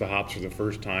introduced the hops for the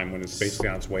first time when it's basically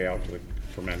on its way out to the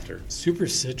fermenter. Super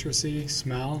citrusy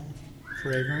smell,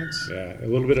 fragrance. Yeah, a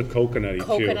little bit of coconutty too.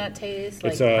 Coconut taste,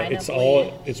 like It's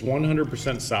pineapple. it's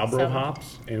 100% Sabro Sabro.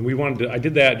 hops, and I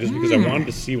did that just because I wanted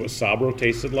to see what Sabro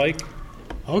tasted like.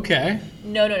 Okay.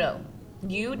 No.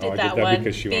 You did I did that that one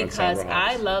because she wanted because Sabro hops.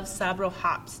 I love Sabro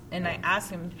hops, and I asked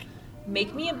him,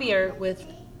 make me a beer with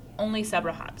only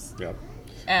Sabro hops. Yep.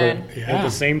 And But Yeah. at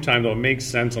the same time, though, it makes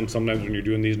sense on sometimes when you're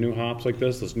doing these new hops like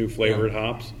this new flavored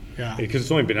hops. Yeah. Because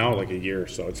it's only been out like a year,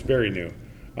 so it's very new.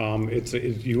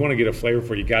 You want to get a flavor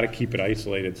for it, you got to keep it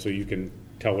isolated so you can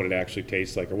tell what it actually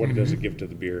tastes like or what it does it give to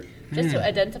the beer. just to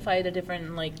identify the different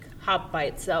hop by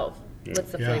itself.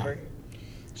 What's the Yeah. flavor?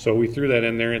 So we threw that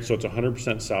in there, and so it's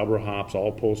 100% Sabro hops,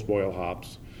 all post-boil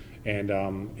hops. And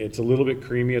it's a little bit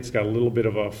creamy. It's got a little bit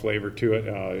of a flavor to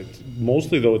it.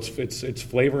 Mostly, though, it's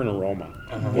flavor and aroma.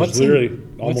 What's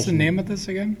the name of this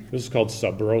again? This is called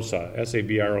Sabrosa,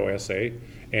 Sabrosa,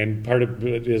 and part of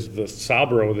it is the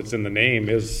Sabro that's in the name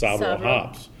is Sabro Sabro.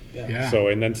 hops. Yeah. So,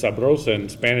 and then Sabrosa in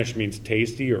Spanish means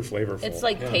tasty or flavorful. It's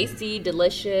like tasty,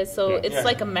 delicious. So Yeah. it's Yeah.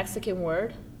 like a Mexican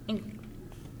word.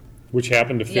 which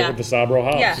happened to fit Yeah. with the Sabro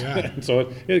hops. Yeah.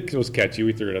 So it was catchy.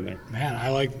 We threw it in there.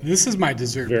 Man, this is my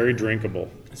dessert. Very drinkable.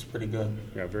 It's pretty good.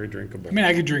 Yeah, very drinkable. I mean,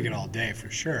 I could drink it all day for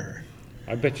sure.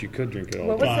 I bet you could drink it all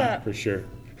What day was that? for sure.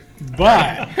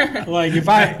 But like if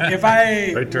I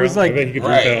Right, Terrell? was like I bet he could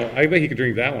Right. drink that. I bet he could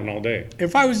drink that one all day.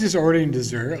 if I was just ordering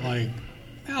dessert, like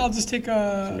I'll just take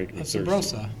a Make me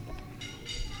Sabrosa.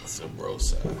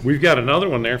 Sabrosa. We've got another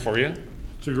one there for you.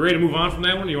 So you ready to move on from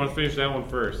that one, or you want to finish that one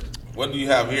first? What do you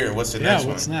have here? What's the Yeah, next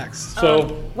what's one? next? So,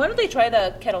 Why don't they try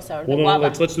the kettle sour? well, the no,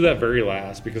 guava. let's do that very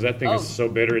last because that thing is Oh. so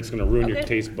bitter it's going to ruin your Okay.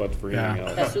 taste buds for anything Yeah.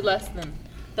 else. Let's do less than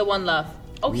the one love.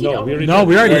 Oh, he No, we already. already No,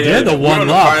 we already Yeah, did the we're one on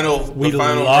love. the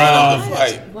final love round of the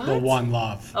fight. What? the one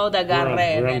love. Oh, the We're on,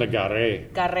 garre. we're on the man. Garre.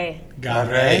 Garre.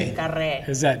 Garre. Garre.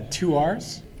 Is that 2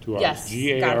 R's? 2 R's. Yes,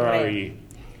 Garre.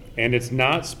 And it's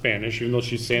not Spanish, even though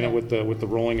she's saying it with the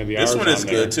rolling of the This R's one is on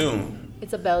there. good too.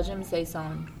 It's a Belgian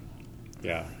saison.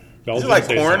 Yeah. Is Belgian it like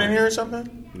saison. corn in here or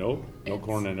something? Nope, no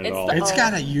corn in it at it's all. the- It's Oh.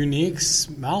 got a unique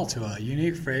smell to it,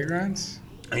 unique fragrance.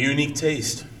 A unique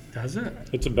taste. Does it?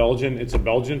 It's a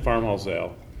Belgian farmhouse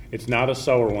ale. It's not a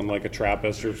sour one like a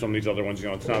Trappist or some of these other ones.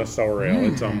 It's not a sour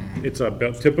ale. It's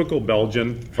a typical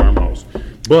Belgian farmhouse.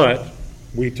 But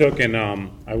we took and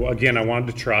I wanted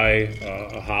to try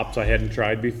a hops I hadn't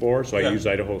tried before, so I Yeah. used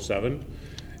Idaho 7.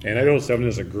 And Idaho 7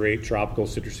 is a great tropical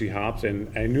citrusy hops, and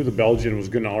I knew the Belgian was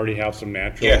going to already have some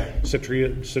natural Yeah.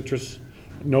 citrus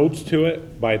notes to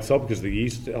it by itself because the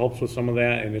yeast helps with some of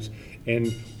that.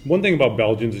 And one thing about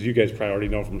Belgians, as you guys probably already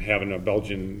know from having a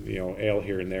Belgian ale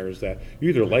here and there, is that you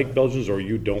either like Belgians or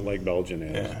you don't like Belgian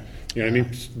ales. Yeah. You know what I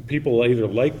mean? People either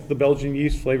like the Belgian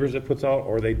yeast flavors it puts out,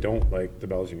 or they don't like the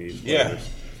Belgian yeast Yeah. flavors.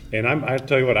 And I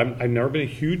tell you what, I've never been a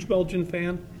huge Belgian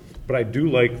fan, but I do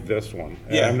like this one.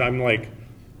 Yeah. And I'm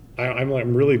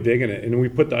really digging it. And we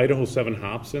put the Idaho 7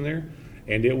 hops in there,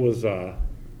 and it was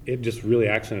it just really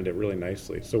accented it really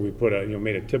nicely. So we put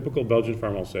made a typical Belgian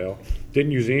farmhouse ale.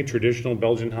 Didn't use any traditional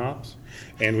Belgian hops,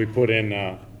 and we put in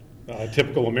a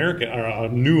typical American or a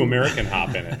new American hop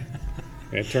in it.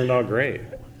 And it turned out great.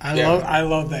 I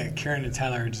love that Karen and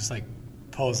Tyler are just like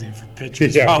posing for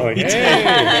pictures Yeah, while, like,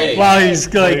 hey, while he's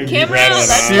like Camera, rattling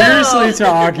let's on. seriously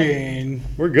talking.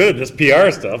 We're good at this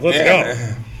PR stuff. Let's go.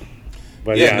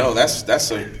 But that's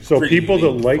a so pretty people that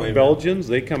unique like flavor. Belgians,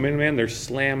 they come in, man, they're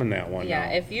slamming that one. Yeah,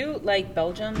 now. if you like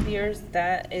Belgian beers,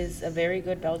 that is a very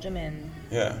good Belgium, and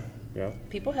Yeah.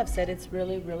 people have said it's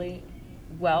really, really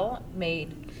well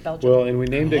made Belgium. Well, and we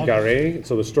named it love Garay.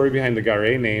 So the story behind the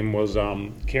Garay name was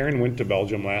Karen went to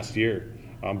Belgium last year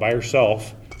by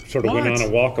herself. Sort of went What? on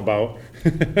a walkabout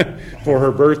for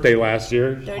her birthday last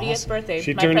year. 30th birthday.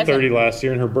 She my turned present. 30 last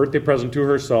year, and her birthday present to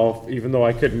herself, even though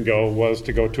I couldn't go, was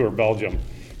to go tour Belgium.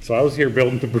 So I was here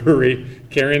building the brewery.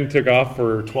 Karen took off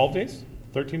for 12 days?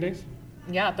 13 days?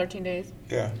 Yeah, 13 days.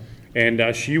 Yeah. And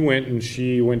she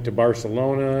went to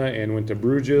Barcelona and went to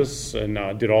Bruges and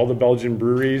did all the Belgian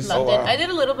breweries. London. wow. I did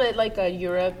a little bit like a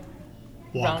Europe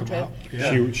round trip.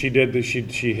 Walkabout.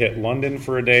 She hit London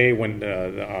for a day, went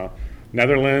to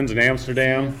Netherlands and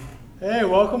Amsterdam. Hey,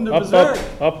 welcome to Up, Burzurk.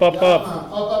 up.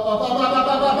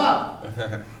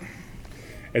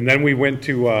 And then we went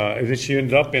to, and then she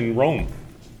ended up in Rome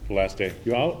the last day.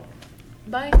 You out?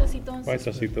 Bye, tasitos. Bye,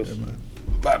 Sacitos.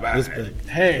 Bye-bye.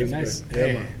 Hey, nice.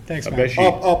 Hey, thanks, man.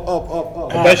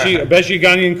 Abeshi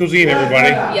Ghanaian cuisine, everybody.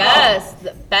 Yes,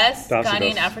 the best Tasitos.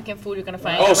 Ghanaian African food you're gonna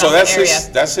find Oh, around so that's the area. his.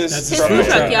 That's his. That's His his food food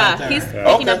truck, truck yeah. right there. He's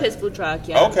Yeah. picking up his food truck,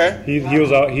 yeah. Okay. He's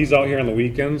out here on the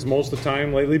weekends most of the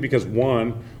time lately because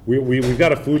one, we've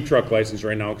got a food truck license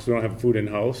right now because we don't have food in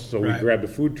house, so we Right. grabbed a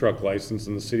food truck license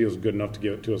and the city was good enough to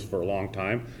give it to us for a long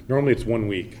time. Normally it's 1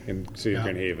 week in the city of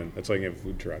Yeah. Grand Haven. That's like you have a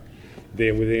food truck. They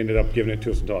ended up giving it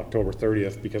to us until October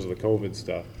 30th because of the COVID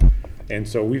stuff. And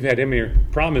so we've had him here.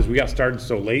 Problem is we got started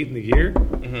so late in the year,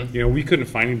 we couldn't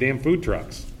find any damn food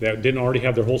trucks that didn't already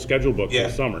have their whole schedule booked for Yeah.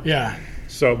 the summer. Yeah.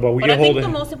 So, but we But get I hold think of the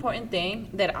him. most important thing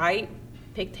that I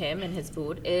picked him and his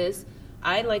food is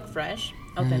I like fresh,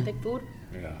 authentic food.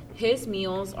 Yeah. His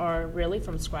meals are really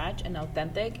from scratch and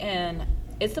authentic, and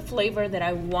it's the flavor that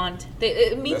I want.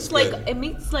 It meets That's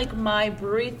good. like my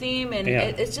brewery theme, and Yeah.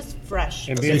 it's just fresh.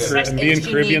 And It's being, fresh and being it's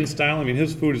Caribbean unique. style, I mean,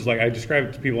 his food is like, I describe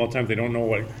it to people all the time if they don't know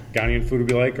what Ghanaian food would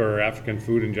be like or African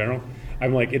food in general.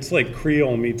 I'm like, it's like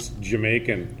Creole meets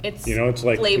Jamaican. It's it's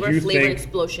like flavor if you flavor think,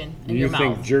 explosion in you your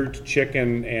think mouth. jerked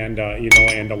chicken and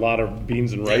and a lot of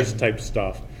beans and rice type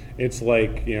stuff. It's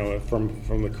like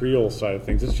from the Creole side of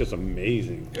things, it's just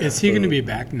amazing. Is he going to be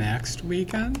back next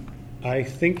weekend? I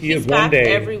think he He's has one back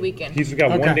day every weekend. He's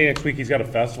got one Okay. day next week. He's got a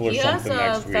festival or He has something a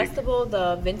next week. festival,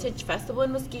 the Vintage Festival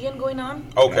in Muskegon going on.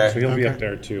 Okay. So he'll be Okay. up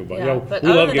there too. But, Yeah, but we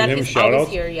other love than giving that, him he's shout always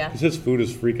outs. here, yeah. 'Cause his food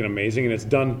is freaking amazing, and it's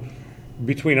done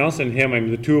between us and him. I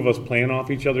mean, the two of us playing off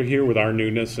each other here with our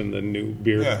newness and the new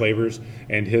beer Yeah. flavors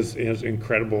and his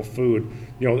incredible food.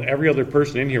 Every other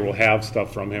person in here will have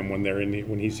stuff from him when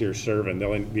when he's here serving.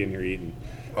 They'll be in here eating.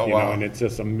 Oh, wow. And it's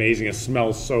just amazing. It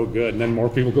smells so good, and then more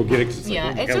people go get it. 'Cause it's Yeah,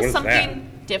 like, oh my it's God, what just is that? something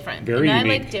different. Very and I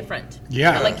unique. like different.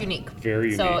 Yeah. I like unique.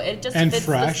 Very So unique. it just And fits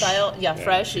fresh. the style. Yeah,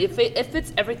 fresh. It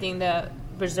fits everything that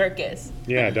Burzurk is.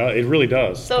 Yeah, it does. It really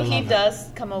does. So he does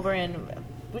come over and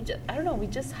I don't know. We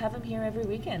just have him here every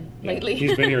weekend lately.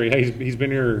 He's been here. He's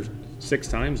been here 6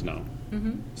 times now.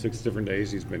 6 different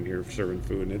days he's been here serving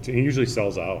food, and he usually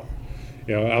sells out.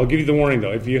 I'll give you the warning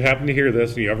though. If you happen to hear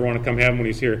this and you ever want to come have him when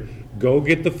he's here, go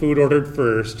get the food ordered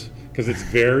first because it's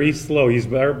very slow. He's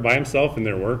there by himself and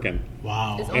they're working.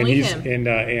 Wow. It's And only he's him.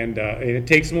 and it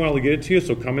takes him a while to get it to you.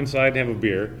 So come inside and have a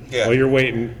beer Yeah. while you're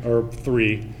waiting, or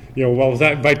 3.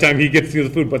 By the time he gets to the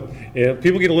food, but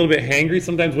people get a little bit hangry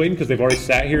sometimes waiting because they've already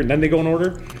sat here and then they go and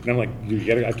order. And I'm like,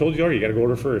 I told you already, you got to go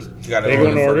order first. gotta They go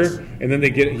and order order, first. and then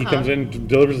he comes in,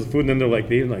 delivers the food, and then they're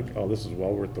like, oh, this is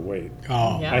well worth the wait.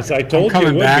 Oh, Yeah. I said, I told you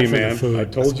coming it would back be, for the man. food. I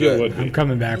told That's you it good. would be. I'm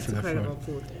coming back It's for the incredible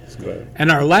food. food. It's good. And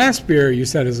our last beer, you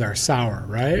said, is our sour,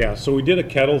 right? Yeah, so we did a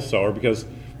kettle sour because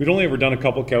we'd only ever done a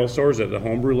couple kettle sours at the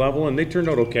homebrew level, and they turned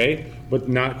out okay, but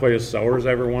not quite as sour as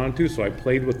I ever wanted to. So I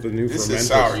played with the new This fermenters. is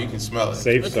sour. You can smell it.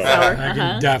 Safe It's sour. sour. I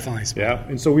can definitely smell Yeah,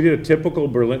 and so we did a typical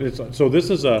Berliner. So this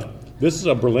is a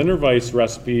Berliner Weiss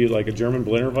recipe, like a German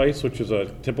Berliner Weiss, which is a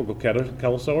typical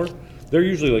kettle sour. They're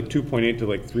usually like 2.8 to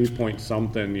like 3 point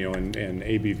something, in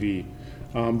ABV.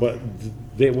 But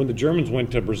when the Germans went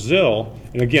to Brazil,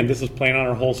 and again, this is playing on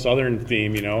our whole Southern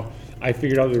theme, I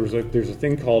figured out there's a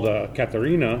thing called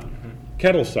Catarina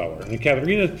kettle sour. And the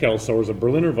Catarina kettle sour is a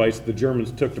Berliner Weiss the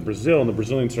Germans took to Brazil, and the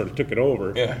Brazilians sort of took it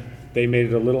over. Yeah. They made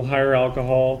it a little higher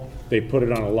alcohol. They put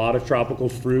it on a lot of tropical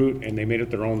fruit, and they made it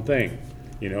their own thing.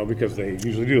 because they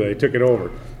usually do. They took it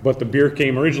over. But the beer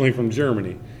came originally from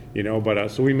Germany, But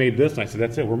so we made this, and I said,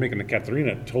 that's it. We're making the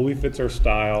Katharina. It totally fits our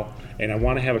style, and I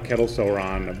want to have a kettle sour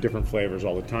on of different flavors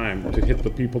all the time to hit the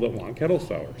people that want kettle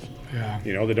sours. Yeah.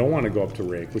 They don't want to go up to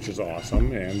rake, which is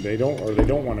awesome, and they don't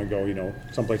want to go,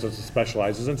 someplace that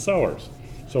specializes in sours.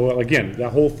 So again,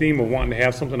 that whole theme of wanting to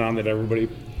have something on that everybody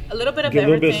A little bit of get a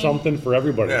little bit of everything. something for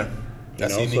everybody. Yeah.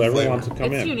 That's so unique everyone flavor. wants to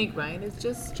come It's in. unique, Ryan. It's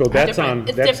just So that's different. on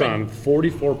It's that's different. on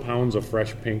 44 pounds of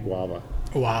fresh pink guava.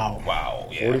 Wow. Wow.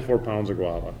 Yeah. 44 pounds of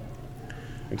guava.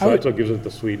 And I so would- that's what gives it the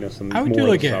sweetness and I would more do of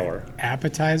like the an sour.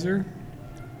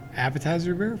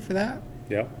 appetizer beer for that.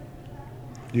 Yep.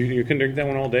 You can drink that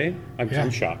one all day? I'm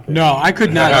shocked. No, I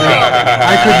could not drink.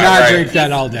 I could not drink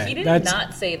that all day. He did That's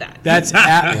not say that. that's my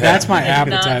I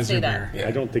did not appetizer say that. beer.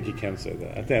 I don't think you can say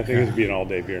that. I think it would be an all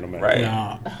day beer no matter Right.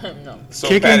 what. No. So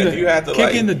Kicking Pat, if you had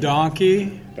to the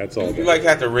donkey. That's all if you day.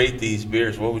 had to rate these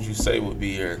beers, what would you say would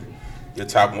be your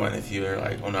top one if you were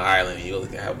like on an island and you only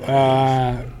can have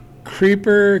one?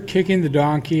 Creeper, Kicking the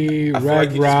Donkey, I feel Red like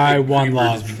you just Rye, picked One Creeper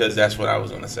Love. just because that's what I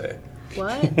was gonna say.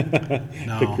 What?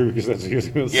 No, Because that's what he was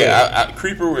going to say. Yeah,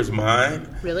 Creeper was mine.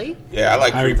 Really? Yeah, I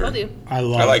like Creeper. Told you. I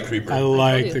like Creeper. I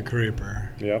like you. the Creeper.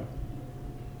 Yep.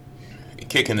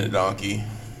 Kicking the donkey.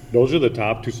 Those are the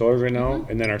top two sellers right now,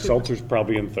 and then our seltzer's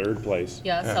probably in third place.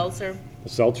 Yeah, seltzer The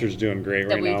seltzer's doing great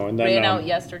that right we now. And then, ran out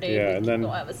yesterday. Yeah, we and then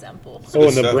don't have a sample. oh, and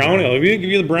the stuff, brown man. ale. We didn't give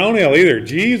you the brown ale either.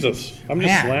 Jesus, I'm just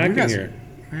Man, you slacking guys- here.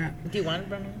 Do you want it,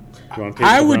 Brennan? You wanna taste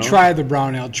I the would brown? try the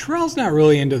brown ale. Terrell's not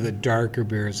really into the darker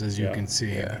beers, as you Yeah. can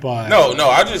see. Yeah. But No.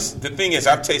 The thing is,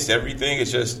 I've tasted everything.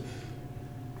 It's just,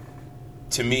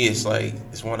 to me, it's like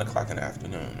it's 1 o'clock in the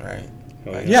afternoon, right?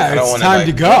 Like, yeah, I don't it's wanna, time like,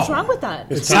 to go. What's wrong with that?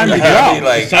 It's time to I mean, go.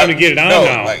 like, It's time to get it on no,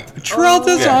 now. Like, Terrell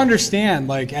doesn't Yeah. understand.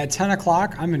 Like at 10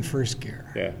 o'clock, I'm in first gear.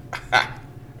 Yeah.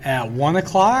 At 1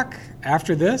 o'clock,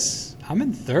 after this, I'm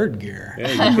in third gear.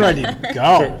 Yeah, you I'm ready to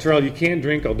go. Terrell, you can't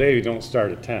drink all day if you don't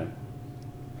start at 10.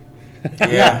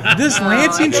 yeah. This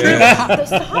Lansing Yeah. trip,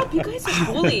 Stop! You guys are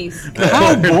bullies.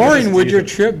 how boring would your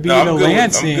trip be No, to I'm good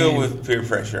Lansing? I'm good with peer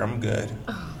pressure. I'm good.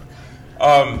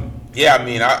 Yeah, I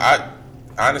mean, I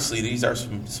honestly, these are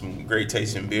some great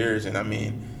tasting beers, and I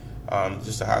mean,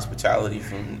 just the hospitality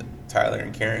from Tyler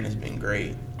and Karen has been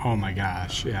great. Oh my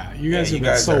gosh, yeah. You guys Yeah, have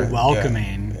been so are-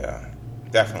 welcoming. Yeah,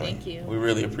 definitely. Thank you. We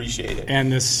really appreciate it.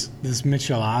 And this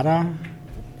michelada,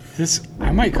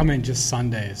 I might come in just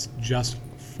Sundays just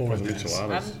for The this.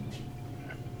 micheladas.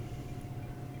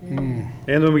 And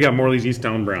then we got Morley's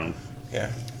Easttown Brown.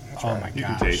 Yeah. Oh my You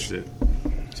can gosh. taste it.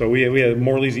 So we had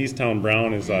Morley's Easttown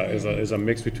Brown is a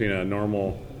mix between a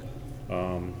normal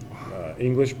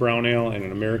English brown ale and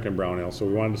an American brown ale. So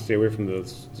we wanted to stay away from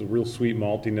the real sweet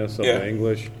maltiness of Yeah. the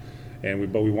English,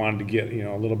 but we wanted to get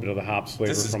a little bit of the hops flavor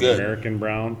This is from good. American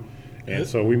brown. And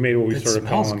so we made what we It sort of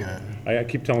smells calling. good. I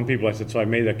keep telling people, I said, so I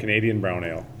made a Canadian brown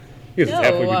ale. Because it's No,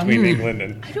 halfway between England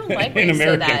and I don't like when and you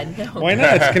say American. that, no. Why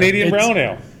not? It's Canadian It's- brown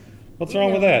ale. What's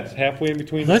wrong with that? It's halfway in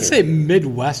between. the Let's two. say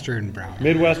Midwestern brown.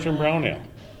 Midwestern brown ale.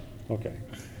 Okay.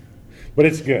 But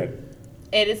it's good.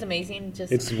 It is amazing.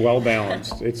 Just It's well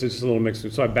balanced. It's just a little mixed.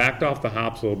 So I backed off the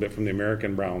hops a little bit from the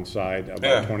American brown side, about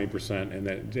Yeah. 20%, and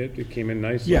it came in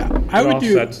nicely. Yeah, It I would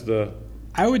do- offsets the.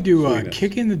 I would do Sweetness.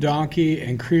 Kicking the Donkey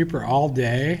and Creeper all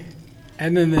day,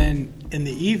 and then in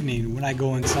the evening when I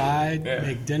go inside, Yeah.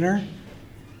 make dinner,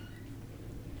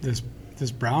 this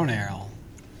brown ale.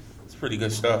 It's pretty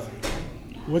good stuff.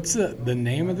 What's the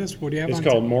name of this? What do you have It's on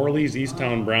called Morley's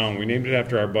Easttown Brown. We named it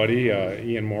after our buddy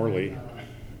Ian Morley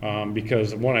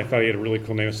because one, I thought he had a really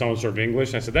cool name. It sounded sort of English.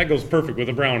 And I said that goes perfect with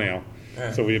a brown ale.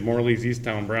 Yeah. So we did Morley's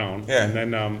Easttown Brown. Yeah. And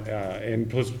then and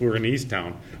plus we were in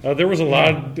Easttown. There was a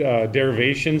lot of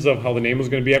derivations of how the name was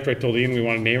going to be after I told Ian we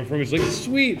wanted to name it for him. He's like,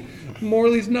 sweet,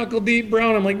 Morley's Knuckle Deep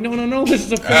Brown. I'm like, no, this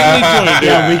is a family joint, dude.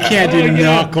 Yeah, we can't do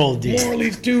yeah, knuckle deep.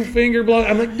 Morley's two finger blood.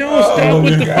 I'm like, no, stop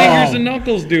with the no. fingers and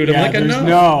knuckles, dude. I'm Yeah, like, there's no.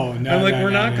 no, I'm like, no, we're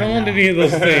no, not no, calling no. any of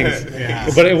those things. Yeah.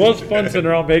 But it was fun sitting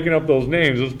around making up those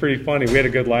names. It was pretty funny. We had a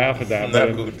good laugh at that. But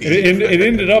Knuckle deep. it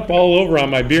ended up all over on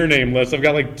my beer name list. I've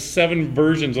got like 7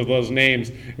 versions of those names.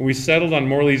 And we settled on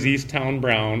Morley's Easttown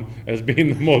Brown as being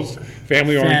the most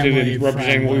family-oriented Family and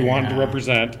representing what we friendly, wanted to yeah.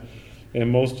 represent and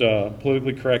most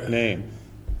politically correct name.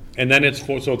 And then it's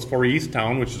for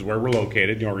Easttown, which is where we're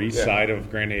located, our east Yeah. side of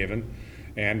Grand Haven.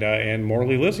 And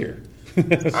Morley lives here. So-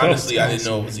 Honestly, I didn't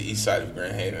know it was the east side of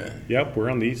Grand Haven. Yep, we're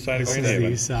on the east side This of is Grand Haven.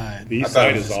 the east side. The I east thought side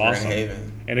it was is just Grand awesome.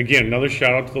 Haven. And again, another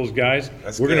shout out to those guys.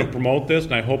 That's We're going good. to promote this,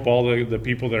 and I hope all the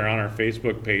people that are on our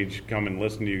Facebook page come and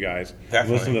listen to you guys.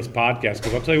 Definitely. Listen to this podcast,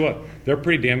 because I'll tell you what, they're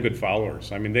pretty damn good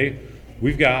followers. I mean,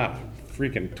 we've got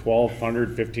freaking 1,200,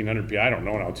 1,500 people. I don't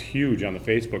know now. It's huge on the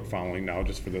Facebook following now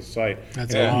just for this site.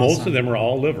 That's And awesome. most of them are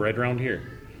all live right around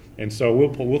here. And so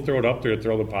we'll throw it up there,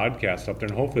 throw the podcast up there,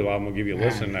 and hopefully a lot of them will give you a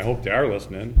listen. And I hope they are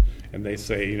listening. And they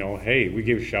say, hey, we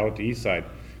give a shout out to Eastside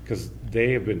because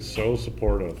they have been so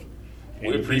supportive. And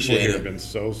We the appreciate people here it. have been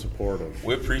so supportive.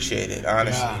 We appreciate it,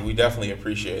 honestly. Yeah. We definitely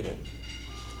appreciate it.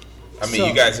 I mean, So-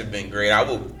 you guys have been great. I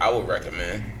will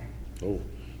recommend. Oh,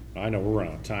 I know we're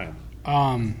running out of time.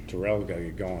 Terrell's got to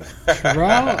get going.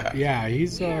 Terrell, yeah,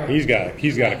 he's He's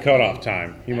got a cutoff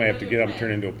time. He might have to get up and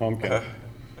turn into a pumpkin.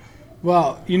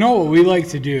 well. You know what we like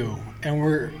to do, and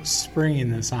we're springing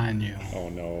this on you Oh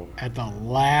no! at the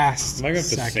last Am I going to have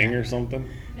to second. sing or something?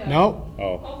 Nope.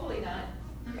 Oh, Hopefully not.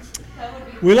 That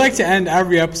would be. We like to end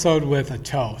every episode with a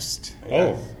toast.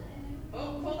 oh, Oh,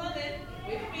 hold on then.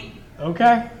 Wait for me.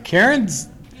 Okay.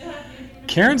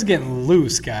 Karen's getting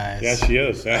loose, guys. yeah, she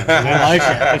is. I Yeah. like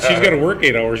And she's got to work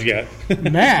 8 hours yet. it.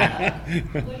 Man.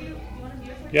 What do you want a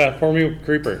beer for? Yeah, pour me a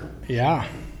creeper. Yeah.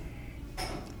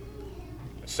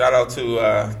 Shout out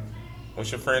to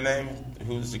what's your friend name?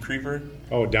 Who's the creeper?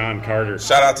 Oh, Don Carter.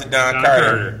 Shout out to Don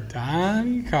Carter,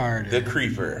 Don Carter. the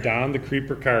creeper. Don the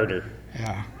Creeper Carter.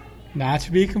 Yeah. Not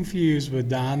to be confused with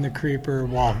Don the Creeper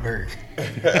Wahlberg.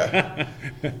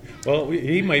 Well,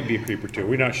 he might be a creeper too.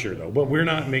 We're not sure though. But we're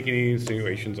not making any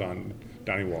insinuations on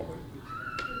Donnie Wahlberg.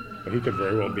 But he could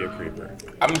very well be a creeper.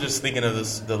 I'm just thinking of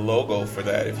the logo for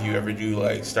that. If you ever do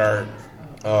like start,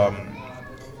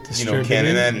 Distributing?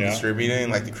 canning that and Yeah. distributing,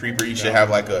 like the creeper, you should have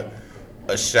like a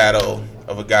shadow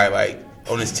of a guy like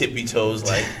on his tippy toes,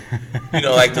 like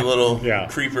like the little Yeah.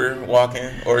 creeper walking,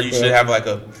 or you should have like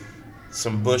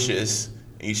some bushes,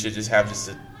 and you should just have just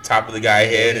the top of the guy's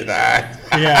head and the eye.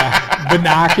 Yeah.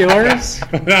 Binoculars.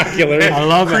 Binocular. I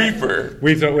love it.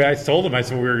 Creeper. I told him, I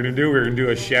said what we were going to do. We were going to do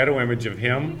a shadow image of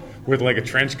him with like a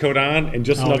trench coat on, and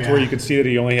just Oh, enough to yeah. where you could see that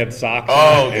he only had socks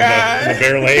Oh, on and God. the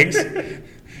bare legs.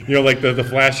 Like the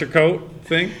flasher coat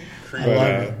thing. Creeper. But,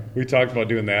 love it. we talked about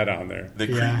doing that on there. The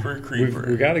Yeah. creeper.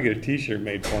 We got to get a T-shirt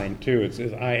made for him too. It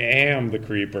says "I am the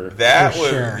creeper." That For would,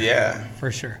 sure. yeah. For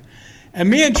sure. And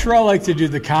me and Terrell like to do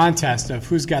the contest of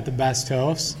who's got the best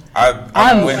toast.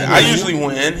 I usually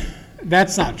win.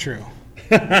 That's not true.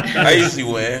 I usually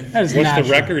win. That is What's not the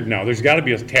true. record now? There's got to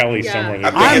be a tally Yeah. somewhere.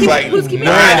 I That think it's like Who's keeping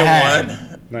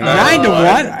 9-1. 9 to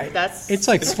 1? That's It's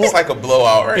like It's four. like a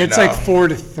blowout right It's now. like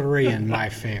 4-3 in my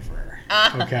favor.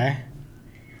 Okay.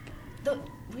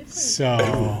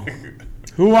 So,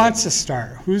 who wants to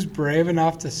start? Who's brave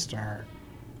enough to start?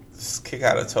 Just kick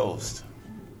out a toast.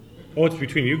 Oh, it's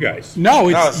between you guys. No,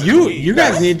 No, it's it's you. me. You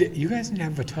guys need to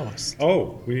have a toast.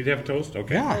 Oh, we need to have a toast.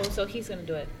 Okay. Yeah, Oh, so he's gonna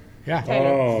do it. yeah.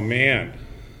 Oh man.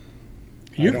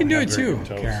 You I can don't do have it very too, good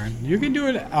toast. Karen. You can do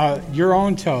it your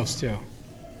own toast too.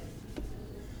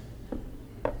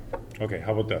 Okay,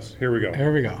 how about this? Here we go.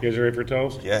 Here we go. You guys ready for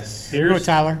toast? Yes. Here you go,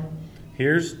 Tyler.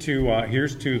 Here's to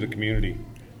the community.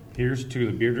 Here's to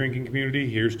the beer drinking community.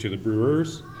 Here's to the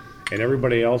brewers and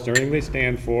everybody else, everything they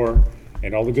stand for,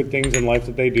 and all the good things in life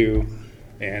that they do,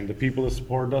 and the people that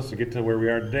supported us to get to where we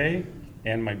are today,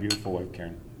 and my beautiful wife,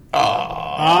 Karen. Oh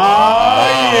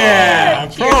yeah!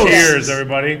 Prost. Cheers,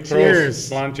 everybody. Prost. Cheers.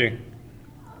 Slanchi.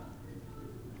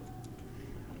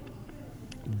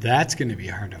 That's going to be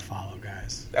hard to follow,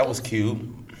 guys. That was cute.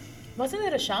 Wasn't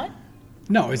it a shot?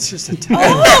 No, it's just a toast. It's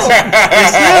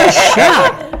not a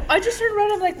shot I just turned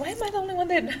around. I'm like, why am I the only one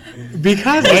that?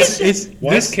 because it's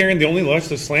Why is Karen the only lunch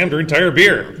that slammed her entire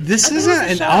beer? this I thought isn't it was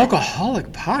a an shot. alcoholic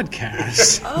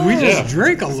podcast. We just Yeah.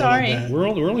 drink a Sorry. little bit.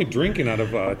 We're only drinking out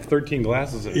of 13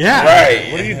 glasses. At a Yeah. time.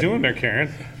 Right. What are you doing there,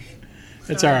 Karen?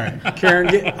 It's all right. Karen,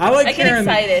 I like I get Karen.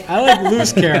 excited. I like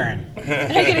loose Karen. I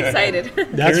get excited.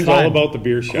 That's Karen's fine. all about the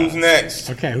beer shot. Who's next?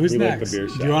 Okay, who's We like next? the beer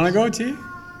Do you want to go, T?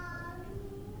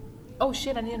 Oh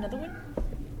shit! I need another one.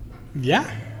 Yeah.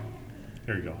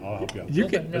 There you go. I'll help you out. You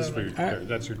Okay, can. That's, for your, All right.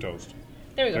 that's your toast.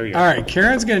 There we go. There you go. All right,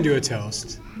 Karen's gonna do a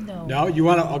toast. No. No, you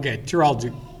want to? Okay, Terrell,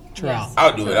 do Terrell. Yes.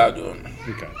 I'll do it.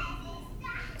 Okay.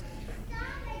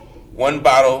 One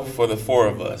bottle for the four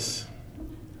of us.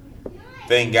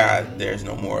 Thank God there's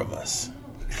no more of us.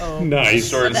 Oh. Nice.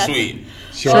 Short and That's- sweet.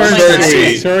 Short Oh and my Short and God.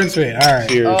 sweet. Short and sweet. All right.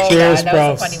 Cheers. Oh, Cheers, yeah, that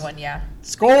was bros. a funny one. Yeah.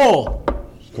 Skål.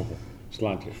 Go.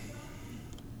 Slanti.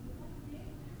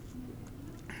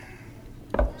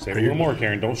 Save a little more,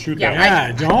 Karen. Don't shoot Yeah,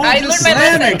 that. Yeah, don't I just learned my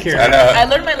slam lesson. it, Karen. I know. I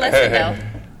learned my lesson now.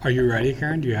 Are you ready,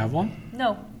 Karen? Do you have one?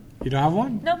 No. You don't have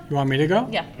one? No. You want me to go?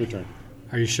 Yeah. Your turn.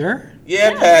 Are you sure?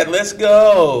 Yeah, Pat, let's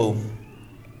go.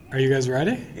 Are you guys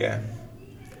ready? Yeah.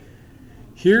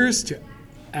 Here's to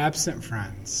absent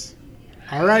friends.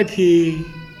 R.I.P.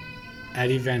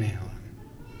 Eddie Van Halen.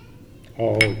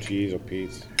 Oh, jeez,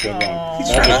 Pete's. Good one. Aw.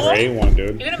 That's a great one,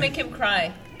 dude. You're gonna make him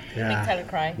cry. Yeah. Make Tyler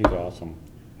cry. He's awesome.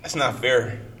 That's not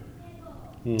fair.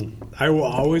 I will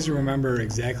always remember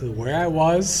exactly where I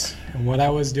was and what I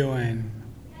was doing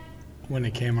when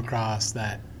it came across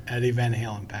that Eddie Van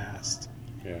Halen passed.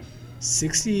 Yeah.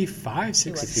 65,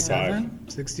 67,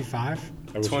 65.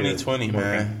 I was 2020, here.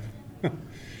 man.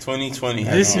 2020.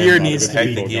 This know, year not a needs good to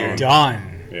people be going.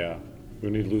 done. Yeah. We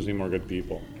need to lose any more good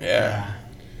people. Yeah.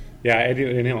 Yeah, Eddie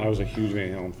Van Halen. I was a huge Van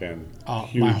Halen fan. Oh,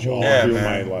 huge my whole all Yeah, through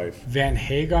man. my life. Van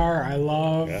Hagar, I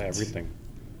loved. Yeah, everything.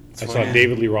 I It's saw funny.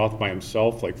 David Lee Roth by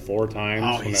himself like 4 times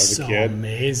Oh, when I he's was a so kid.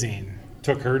 amazing.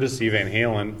 Took her to see Van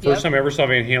Halen. First Yep. time I ever saw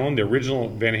Van Halen, the original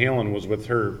Van Halen was with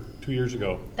her 2 years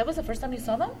ago. That was the first time you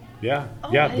saw them? Yeah, Oh,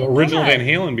 yeah, I the didn't know original that. Van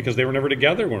Halen because they were never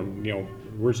together when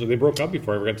so they broke up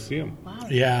before I ever got to see them. Wow.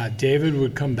 Yeah, David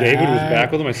would come back. David was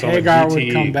back with him. I saw him at Hagar GT.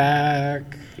 would come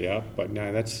back. Yeah, but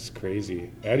nah, that's just crazy.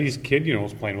 Eddie's kid,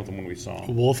 was playing with him when we saw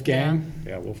him. Wolfgang.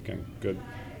 Yeah, Wolfgang, good.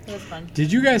 It was fun.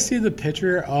 Did you guys see the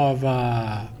picture of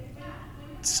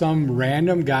some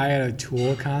random guy at a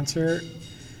Tool concert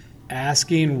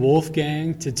asking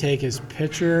Wolfgang to take his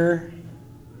picture?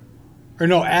 Or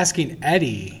no, asking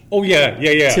Eddie Oh yeah.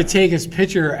 to take his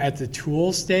picture at the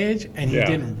Tool stage, and he Yeah.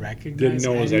 didn't recognize Didn't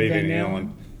know it was Eddie Van Van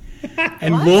Halen.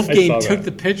 And I Wolfgang saw took that.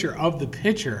 the picture of the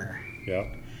picture, Yeah.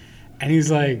 and he's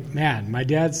like, "Man, my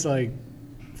dad's like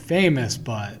famous,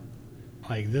 but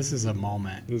like this is a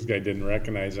moment." This guy didn't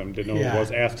recognize him, didn't know who Yeah. it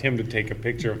was. Asked him to take a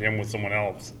picture of him with someone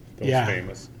else that was Yeah.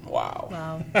 famous. Wow.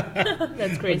 Wow.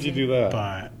 That's crazy. How'd you do that?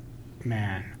 But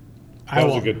man, That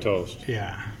was will- a good toast.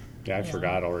 Yeah, Yeah, I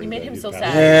forgot already. You made that him he so passed.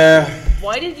 sad. Yeah.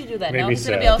 Why did you do that? Made Now me he's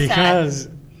gonna sad. be all sad. because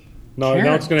No, Karen-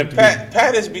 now it's gonna have to be.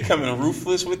 Pat is becoming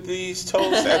ruthless with these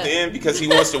toasts at the end because he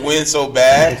wants to win so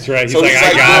bad. That's right. He's So like,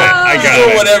 I got it. I got do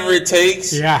it. whatever it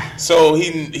takes. Yeah. So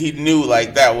he knew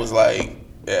like that was like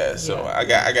So I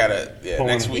gotta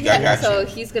next week I got so you.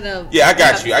 he's gonna. Yeah, I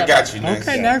got have you. to I got step you next.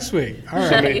 okay, next week. All right.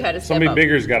 Somebody, You had to step somebody up.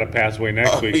 bigger's got to pass away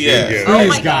next Oh, week. yeah. She'll get it. Oh Please,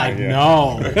 my God, God.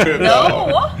 no.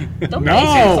 No, don't No.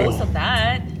 make your toast of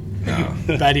that.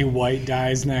 Betty White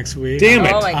dies next week. Damn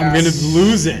it. Oh my I'm gosh. gonna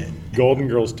lose it. Golden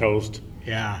Girls toast.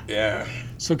 Yeah. Yeah.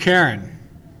 So Karen,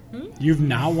 you've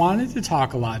not wanted to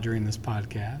talk a lot during this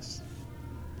podcast,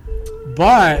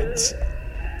 but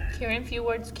Karen, few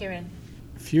words, Karen.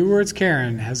 Few Words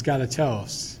Karen has got a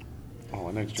toast. Oh,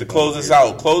 an extra To close us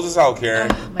out. Close us out, Karen.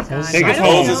 Oh my gosh. Take I us don't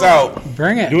Close know. us out.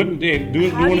 Bring it. Do it. Do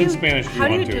How one do in you- Spanish if you How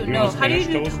do want you to. do? You No, want how do you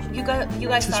Spanish do? toast? You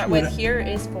guys Just start what- with here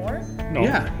is for No.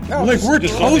 Yeah. No, Like we're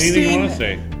Just anything you want to toasting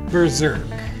say. Berserk.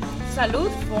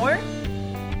 salud for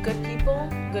good people,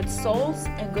 good souls,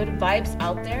 and good vibes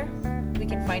out there. We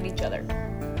can find each other.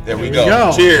 There we There we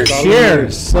go. Cheers.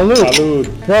 Cheers. Salute. Salud.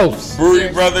 Prost. Brewery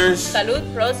Cheers. Brothers.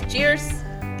 Salud, pros, cheers.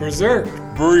 Berserk.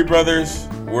 Brewery Brothers.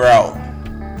 We're out.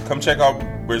 Come check out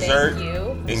Burzurk Thank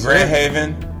you. in Grand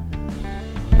Haven,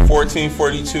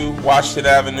 1442 Washington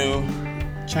Avenue.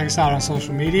 Check us out on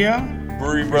social media.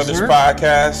 Brewery Brothers Burzurk.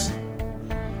 Podcast.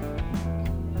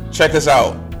 Check us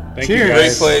out. Thank Cheers. you Great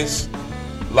guys. place.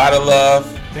 A lot of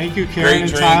love. Thank you, Karen Great and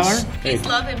drinks. Tyler. Peace,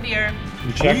 love, and beer.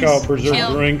 And check Please. out Burzurk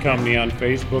Chill. Brewing Company on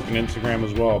Facebook and Instagram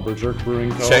as well. Burzurk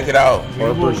Brewing Co. Check it out.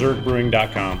 Or We will.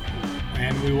 burzurkbrewing.com.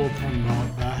 And we will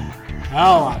promote the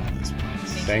hell out of this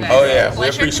place. Thank Oh you. yeah, we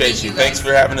Pleasure to appreciate meet you. you Thanks guys.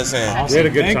 for having us in. Awesome. We had a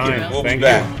good Thank you. time. We'll be Thank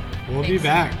back. you. We'll be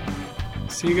back.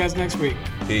 See you guys next week.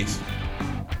 Peace.